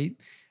Saturday night.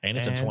 And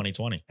it's in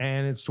 2020.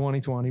 And it's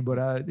 2020.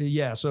 But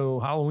yeah, so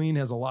Halloween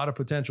has a lot of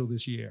potential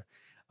this year.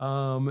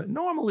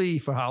 Normally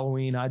for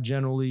Halloween,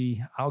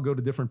 I'll go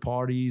to different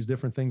parties,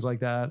 different things like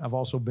that. I've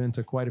also been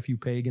to quite a few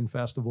pagan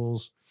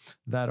festivals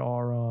that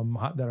are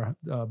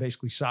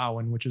basically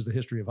Samhain, which is the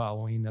history of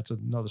Halloween. That's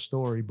another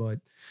story. But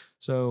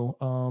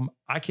so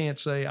I can't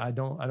say I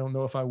don't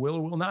know if I will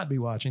or will not be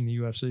watching the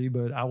UFC,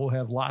 but I will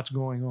have lots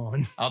going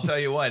on. I'll tell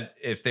you what,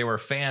 if there were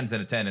fans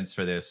in attendance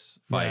for this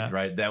fight,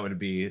 right, that would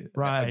be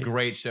a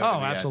great show.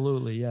 Oh,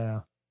 absolutely.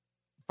 Yeah.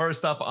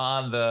 First up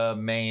on the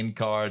main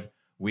card,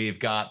 we've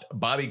got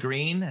Bobby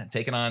Green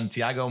taking on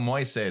Thiago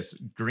Moises.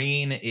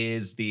 Green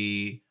is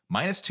the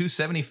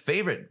 -270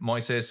 favorite.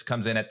 Moises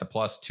comes in at the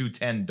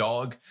 +210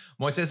 dog.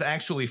 Moises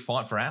actually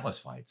fought for Atlas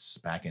Fights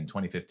back in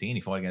 2015.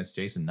 He fought against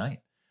Jason Knight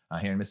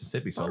here in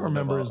Mississippi. So I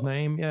remember his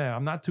name. Yeah,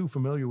 I'm not too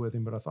familiar with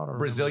him, but I thought I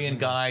Brazilian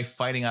guy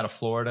fighting out of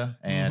Florida.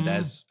 And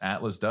as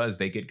Atlas does,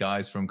 they get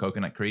guys from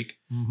Coconut Creek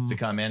to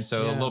come in.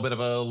 So a little bit of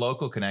a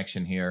local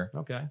connection here.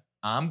 Okay.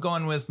 I'm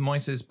going with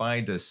Moises by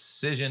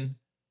decision.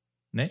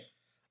 Nick?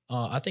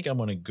 I think I'm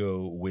going to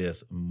go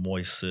with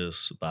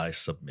Moises by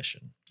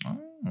submission.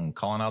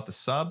 Calling out the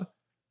sub.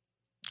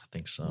 I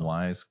think so.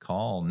 Wise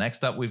call.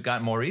 Next up, we've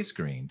got Maurice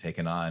Green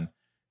taking on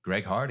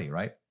Greg Hardy,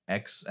 right?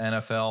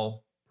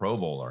 Ex-NFL Pro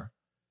Bowler.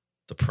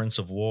 The Prince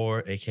of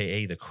War,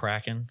 a.k.a. the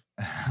Kraken.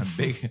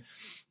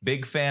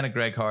 Big fan of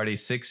Greg Hardy.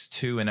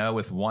 6-2-0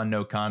 with 1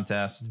 no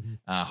contest.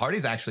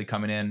 Hardy's actually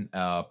coming in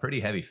a pretty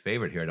heavy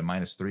favorite here at a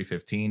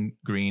 -315.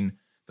 Green,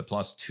 the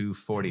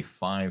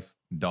 +245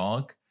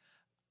 dog.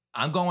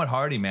 I'm going with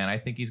Hardy, man. I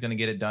think he's going to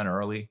get it done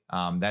early.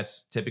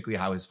 That's typically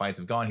how his fights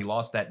have gone. He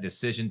lost that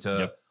decision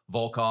to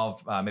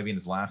Volkov maybe in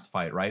his last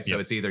fight, right? So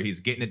it's either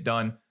he's getting it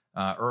done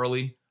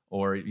early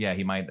or,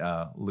 he might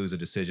lose a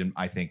decision.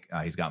 I think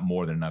he's got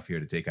more than enough here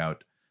to take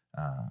out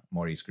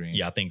Maurice Green.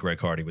 Yeah, I think Greg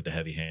Hardy with the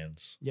heavy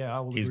hands. Yeah, I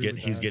will he's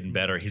getting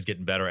better. He's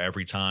getting better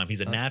every time.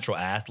 He's a natural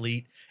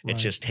athlete. Right.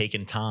 It's just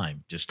taking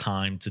time,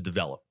 to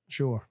develop.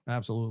 Sure,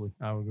 absolutely.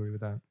 I would agree with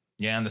that.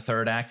 Yeah, in the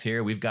third act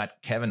here, we've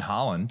got Kevin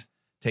Holland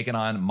taking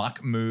on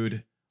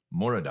Mahmoud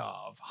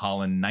Muradov.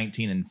 Holland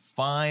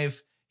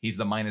 19-5. He's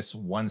the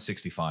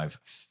 -165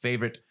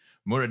 favorite.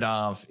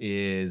 Muradov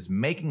is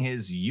making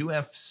his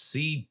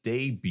UFC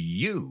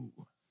debut.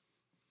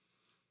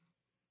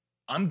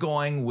 I'm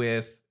going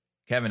with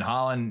Kevin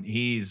Holland.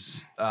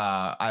 He's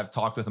I've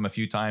talked with him a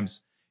few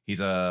times. He's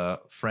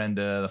a friend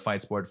of the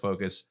Fight Sport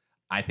Focus.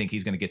 I think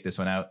he's going to get this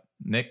one out.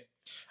 Nick?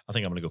 I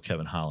think I'm going to go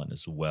Kevin Holland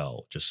as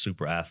well. Just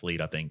super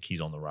athlete. I think he's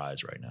on the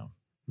rise right now.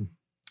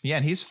 Yeah,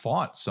 and he's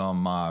fought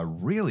some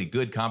really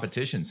good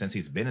competition since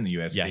he's been in the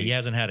UFC. Yeah, he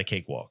hasn't had a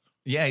cakewalk.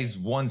 Yeah, he's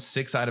won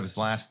 6 out of his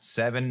last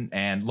 7.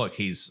 And look,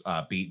 he's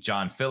beat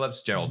John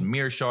Phillips, Gerald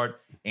Mearshart,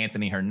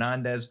 Anthony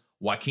Hernandez,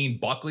 Joaquin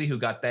Buckley, who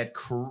got that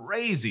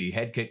crazy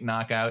head kick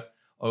knockout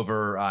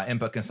over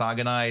Impa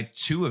Kasaganai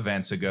 2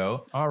 events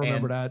ago. I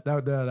remember that.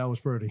 That was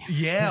pretty.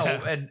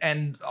 Yeah,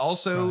 and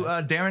also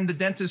Darren the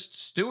Dentist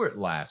Stewart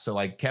last. So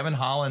like Kevin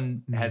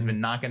Holland has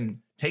been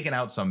taking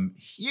out some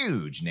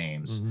huge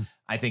names.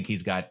 I think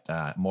he's got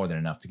more than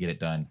enough to get it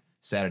done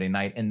Saturday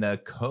night. In the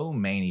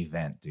co-main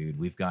event, dude,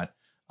 we've got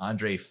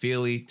Andre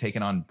Feely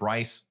taking on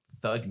Bryce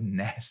Thug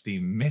Nasty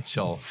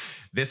Mitchell.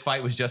 This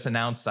fight was just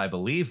announced, I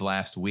believe,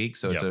 last week.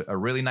 So it's a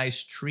really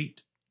nice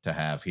treat to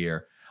have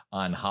here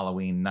on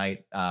Halloween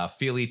night.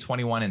 Feely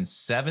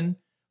 21-7,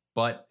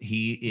 but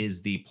he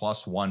is the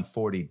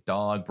 +140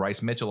 dog.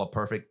 Bryce Mitchell, a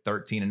perfect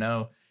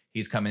 13-0.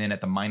 He's coming in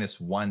at the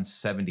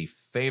 -170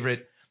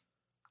 favorite.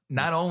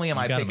 Not only am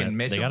I picking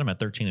Mitchell. They got him at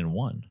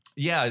 13-1.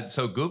 Yeah,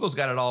 so Google's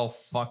got it all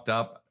fucked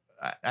up.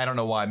 I don't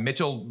know why.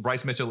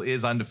 Bryce Mitchell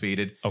is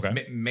undefeated.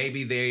 Okay.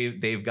 Maybe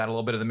they've got a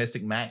little bit of the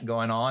Mystic Mac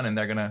going on, and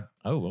they're gonna.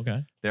 Oh,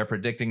 okay. They're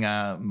predicting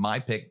my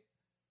pick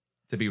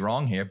to be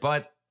wrong here,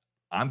 but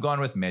I'm going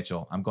with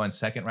Mitchell. I'm going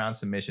second round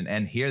submission.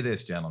 And hear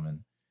this,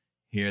 gentlemen.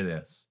 Hear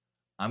this.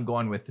 I'm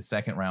going with the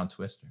second round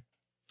twister.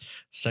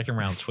 Second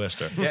round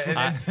twister.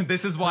 Yeah, and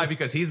this is why,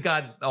 because he's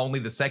got only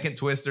the second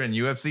twister in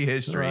UFC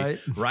history,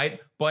 right?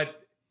 But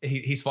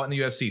he's fought in the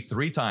UFC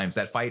 3 times.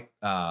 That fight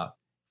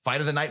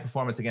of the night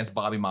performance against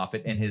Bobby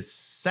Moffett. In his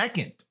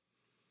second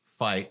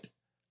fight,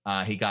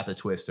 he got the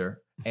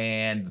twister.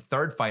 And the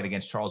third fight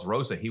against Charles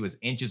Rosa, he was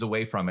inches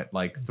away from it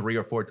like 3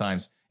 or 4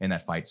 times in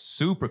that fight.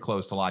 Super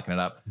close to locking it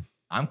up.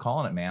 I'm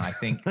calling it, man. I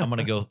think I'm going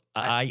to go.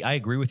 I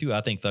agree with you. I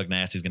think Thug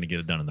Nasty's going to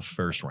get it done in the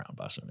first round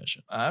by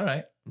submission. All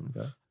right.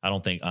 Okay. I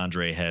don't think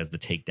Andre has the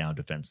takedown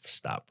defense to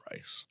stop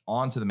Bryce.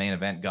 On to the main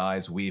event,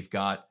 guys. We've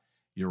got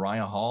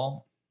Uriah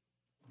Hall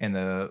and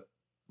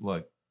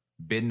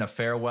bidding a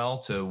farewell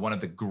to one of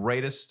the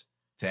greatest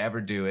to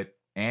ever do it,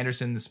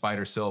 Anderson the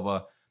Spider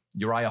Silva.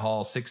 Uriah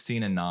Hall,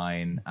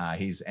 16-9.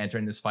 He's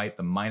entering this fight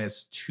the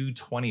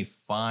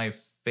 -225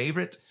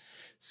 favorite.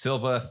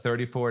 Silva,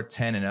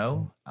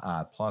 34-10-0,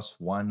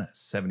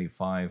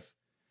 +175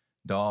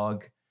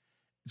 dog.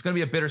 it's going to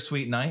be a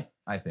bittersweet night,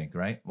 I think,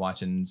 right?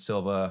 Watching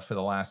Silva for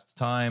the last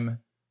time,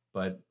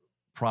 but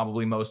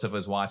probably most of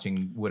us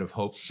watching would have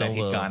hoped that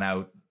he'd gone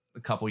out a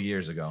couple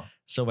years ago.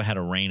 Silva had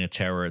a reign of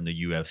terror in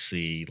the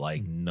UFC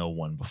like no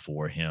one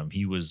before him.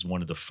 He was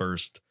one of the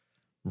first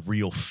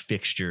real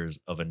fixtures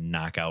of a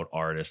knockout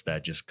artist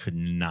that just could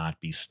not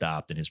be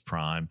stopped in his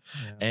prime.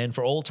 Yeah. And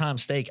for old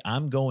time's sake,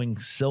 I'm going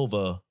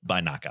Silva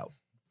by knockout.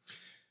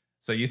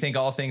 So you think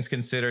all things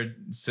considered,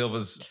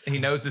 he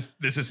knows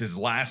this is his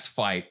last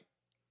fight.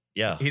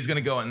 Yeah. He's going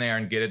to go in there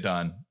and get it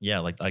done. Yeah.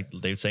 Like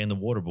they say in The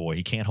Waterboy,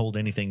 he can't hold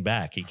anything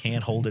back. He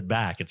can't hold it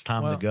back. It's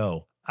time to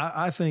go.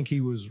 I think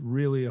he was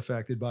really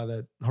affected by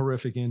that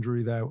horrific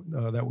injury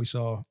that we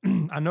saw.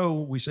 I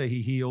know we say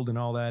he healed and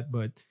all that,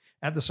 but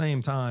at the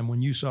same time,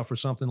 when you suffer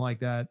something like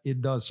that, it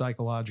does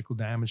psychological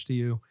damage to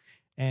you.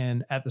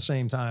 And at the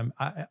same time,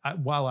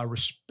 while I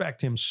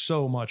respect him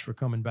so much for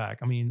coming back,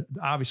 I mean,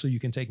 obviously you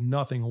can take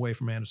nothing away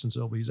from Anderson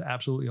Silva. He's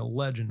absolutely a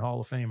legend,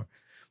 Hall of Famer.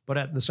 But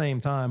at the same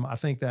time, I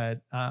think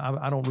that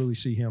I don't really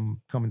see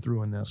him coming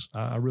through in this.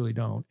 I really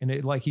don't.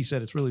 And like he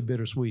said, it's really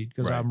bittersweet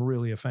because I'm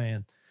really a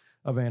fan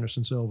of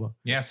Anderson Silva.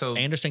 Yeah, so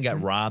Anderson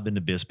got robbed in the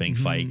Bisping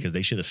fight because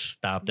they should have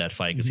stopped that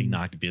fight because he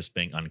knocked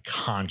Bisping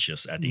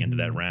unconscious at the end of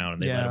that round.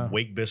 And they let him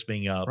wake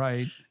Bisping up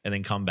and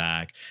then come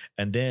back.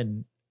 And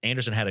then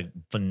Anderson had a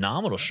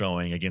phenomenal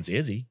showing against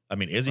Izzy. I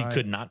mean, Izzy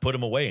could not put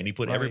him away, and he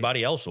put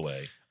everybody else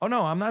away. Oh,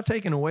 no, I'm not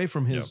taking away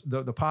from his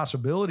the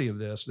possibility of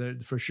this.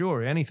 For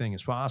sure, anything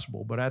is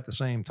possible. But at the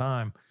same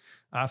time,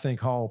 I think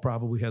Hall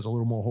probably has a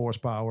little more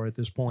horsepower at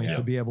this point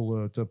to be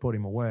able to put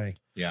him away.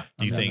 Yeah.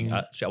 Do you think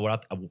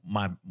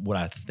what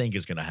I think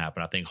is going to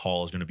happen? I think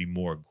Hall is going to be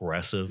more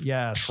aggressive,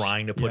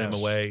 trying to put him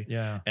away.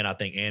 Yeah. And I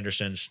think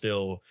Anderson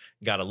still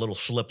got a little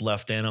slip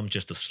left in him,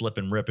 just to slip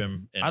and rip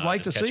him. And I'd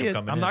like to see it.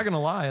 I'm not going to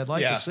lie. I'd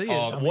like to see it.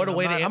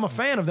 I'm a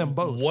fan of them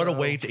both. What a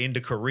way to end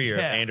a career.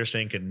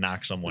 Anderson could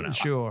knock someone out.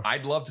 Sure.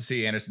 I'd love to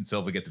see Anderson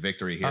Silva get the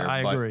victory here.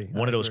 I agree.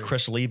 One of those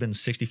Chris Lieben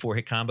 64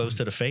 hit combos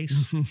to the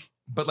face.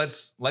 But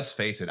let's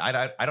face it.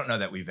 I don't know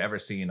that we've ever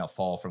seen a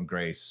fall from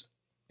grace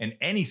in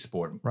any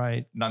sport,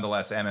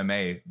 nonetheless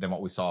MMA, than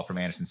what we saw from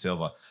Anderson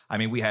Silva. I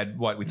mean, we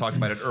talked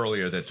about it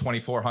earlier, the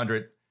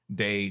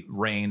 2,400-day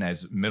reign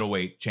as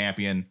middleweight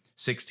champion,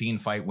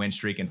 16-fight win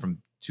streak, and from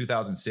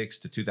 2006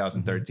 to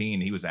 2013,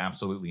 he was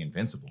absolutely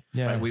invincible.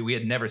 Yeah, right? We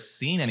had never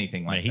seen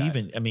anything like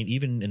that.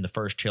 Even in the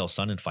first Chael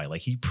Sonnen fight, like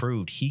he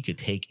proved he could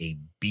take a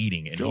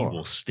beating and he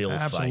will still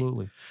fight.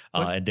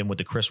 And then with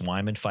the Chris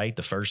Weidman fight,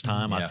 the first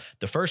time,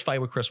 the first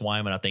fight with Chris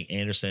Weidman, I think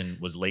Anderson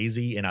was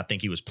lazy, and I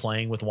think he was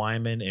playing with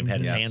Weidman and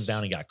had his hands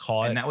down and got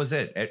caught, and that was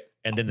it.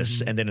 And then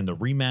and then in the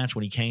rematch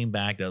when he came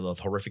back, the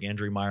horrific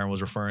injury Myron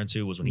was referring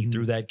to was when he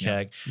threw that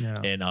kick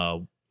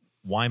and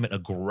Weidman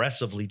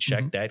aggressively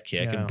checked that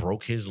kick and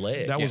broke his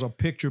leg. That was a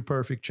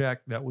picture-perfect check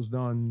that was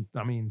done.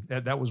 I mean,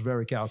 that was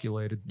very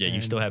calculated. Yeah,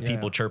 you still have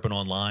people chirping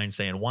online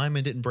saying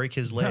Weidman didn't break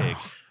his leg.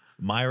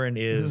 Myron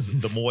is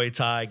the Muay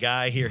Thai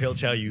guy here. He'll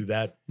tell you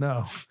that.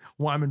 No,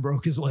 Weidman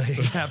broke his leg.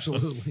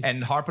 Absolutely.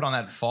 And harping on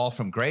that fall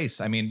from grace.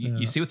 I mean,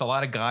 you see with a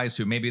lot of guys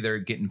who maybe they're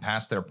getting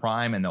past their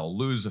prime and they'll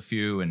lose a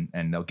few and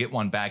they'll get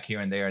one back here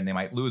and there, and they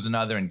might lose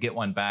another and get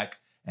one back.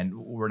 And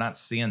we're not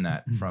seeing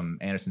that from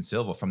Anderson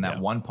Silva, from that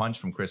one punch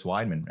from Chris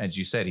Weidman. As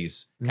you said,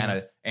 he's kind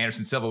of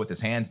Anderson Silva with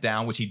his hands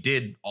down, which he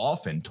did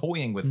often,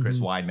 toying with Chris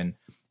Weidman.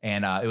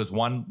 And it was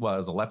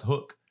a left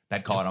hook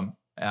that caught him,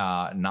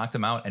 knocked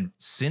him out. And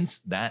since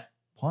that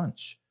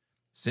punch,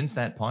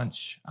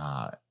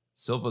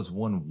 Silva's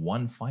won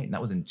one fight, and that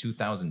was in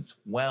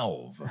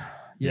 2012.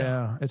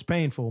 Yeah, it's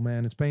painful,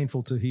 man. It's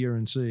painful to hear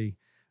and see.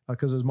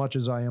 Because as much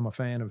as I am a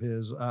fan of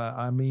his,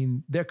 I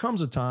mean, there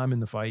comes a time in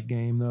the fight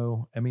game,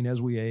 though. I mean,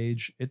 as we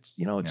age, it's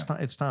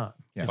time.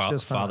 Yeah. It's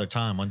just Father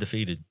Time,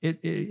 undefeated.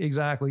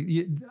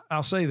 Exactly.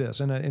 I'll say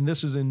this, and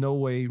this is in no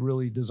way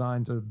really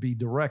designed to be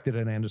directed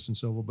at Anderson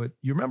Silva, but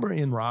you remember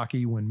in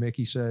Rocky when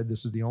Mickey said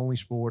this is the only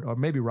sport, or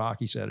maybe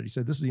Rocky said it. He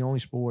said this is the only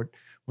sport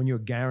when you're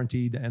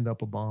guaranteed to end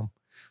up a bum.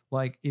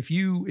 Like if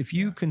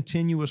you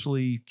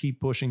continuously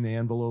keep pushing the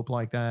envelope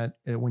like that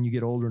when you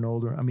get older and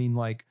older, I mean,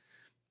 like,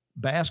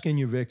 bask in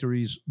your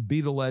victories,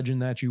 be the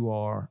legend that you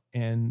are,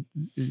 and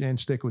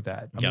stick with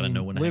that. You gotta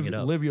know when to hang it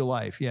up. Live your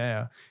life,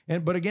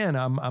 but again,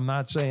 I'm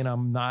not saying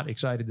I'm not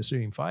excited to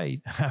see him fight.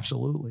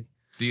 Absolutely.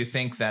 Do you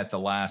think that the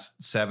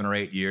last 7 or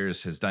 8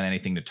 years has done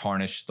anything to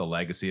tarnish the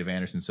legacy of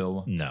Anderson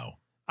Silva? No,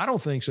 I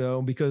don't think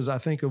so, because I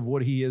think of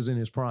what he is in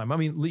his prime. I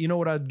mean, you know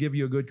what? I'd give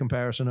you a good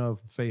comparison of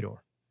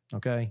Fedor.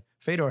 Okay,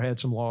 Fedor had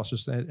some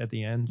losses at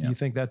the end. Do you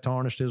think that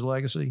tarnished his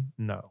legacy?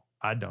 No,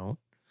 I don't.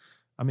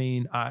 I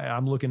mean,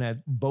 I'm looking at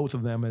both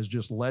of them as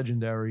just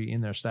legendary in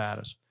their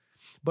status.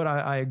 But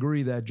I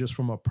agree that just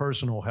from a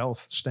personal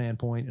health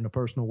standpoint and a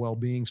personal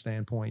well-being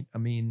standpoint, I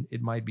mean,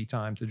 it might be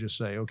time to just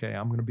say, okay,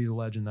 I'm going to be the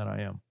legend that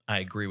I am. I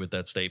agree with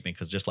that statement,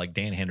 because just like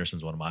Dan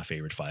Henderson's one of my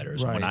favorite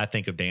fighters. When I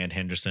think of Dan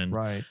Henderson,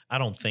 I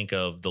don't think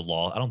of the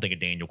law. I don't think of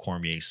Daniel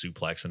Cormier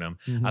suplexing him.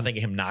 I think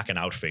of him knocking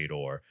out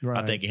Fedor.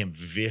 I think of him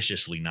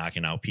viciously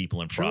knocking out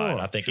people in Pride.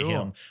 I think of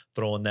him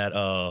throwing that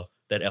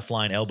that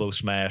flying elbow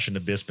smash into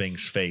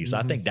Bisping's face.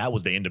 I think that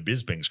was the end of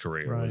Bisping's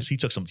career. Right. He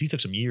took some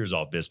years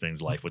off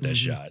Bisping's life with that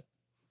shot.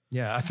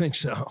 Yeah, I think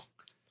so.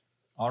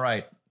 All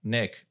right,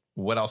 Nick,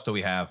 what else do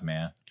we have,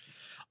 man?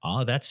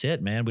 That's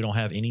it, man. We don't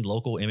have any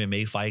local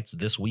MMA fights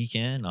this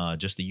weekend,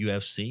 just the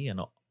UFC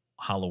and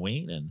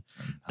Halloween, and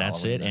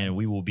that's it. And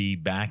we will be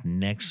back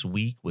next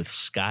week with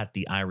Scott,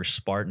 the Irish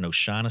Spartan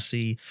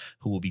O'Shaughnessy,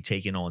 who will be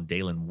taking on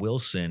Dalen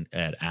Wilson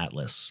at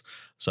Atlas.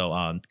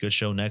 So good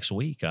show next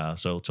week.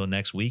 So till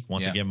next week,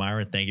 once again,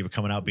 Myron, thank you for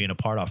coming out, being a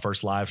part of our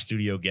first live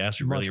studio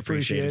guest. We really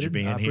appreciated you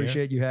being here. I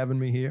appreciate you having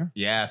me here.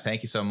 Yeah,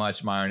 thank you so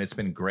much, Myron. It's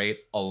been great.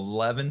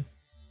 11th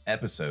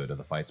episode of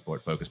the Fight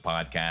Sport Focus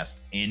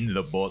podcast in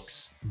the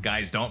books.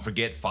 Guys, don't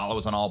forget, follow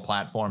us on all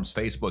platforms,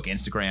 Facebook,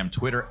 Instagram,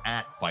 Twitter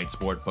at Fight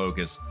Sport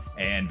Focus,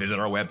 and visit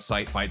our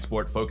website,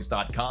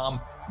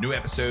 fightsportfocus.com. New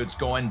episodes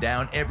going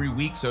down every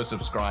week, so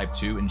subscribe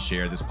to and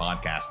share this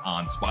podcast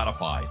on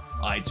Spotify,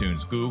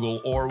 iTunes,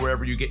 Google, or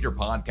wherever you get your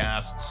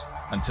podcasts.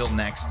 Until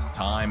next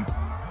time,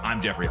 I'm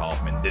Jeffrey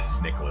Hoffman. This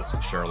is Nicholas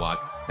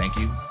Sherlock. Thank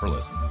you for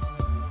listening.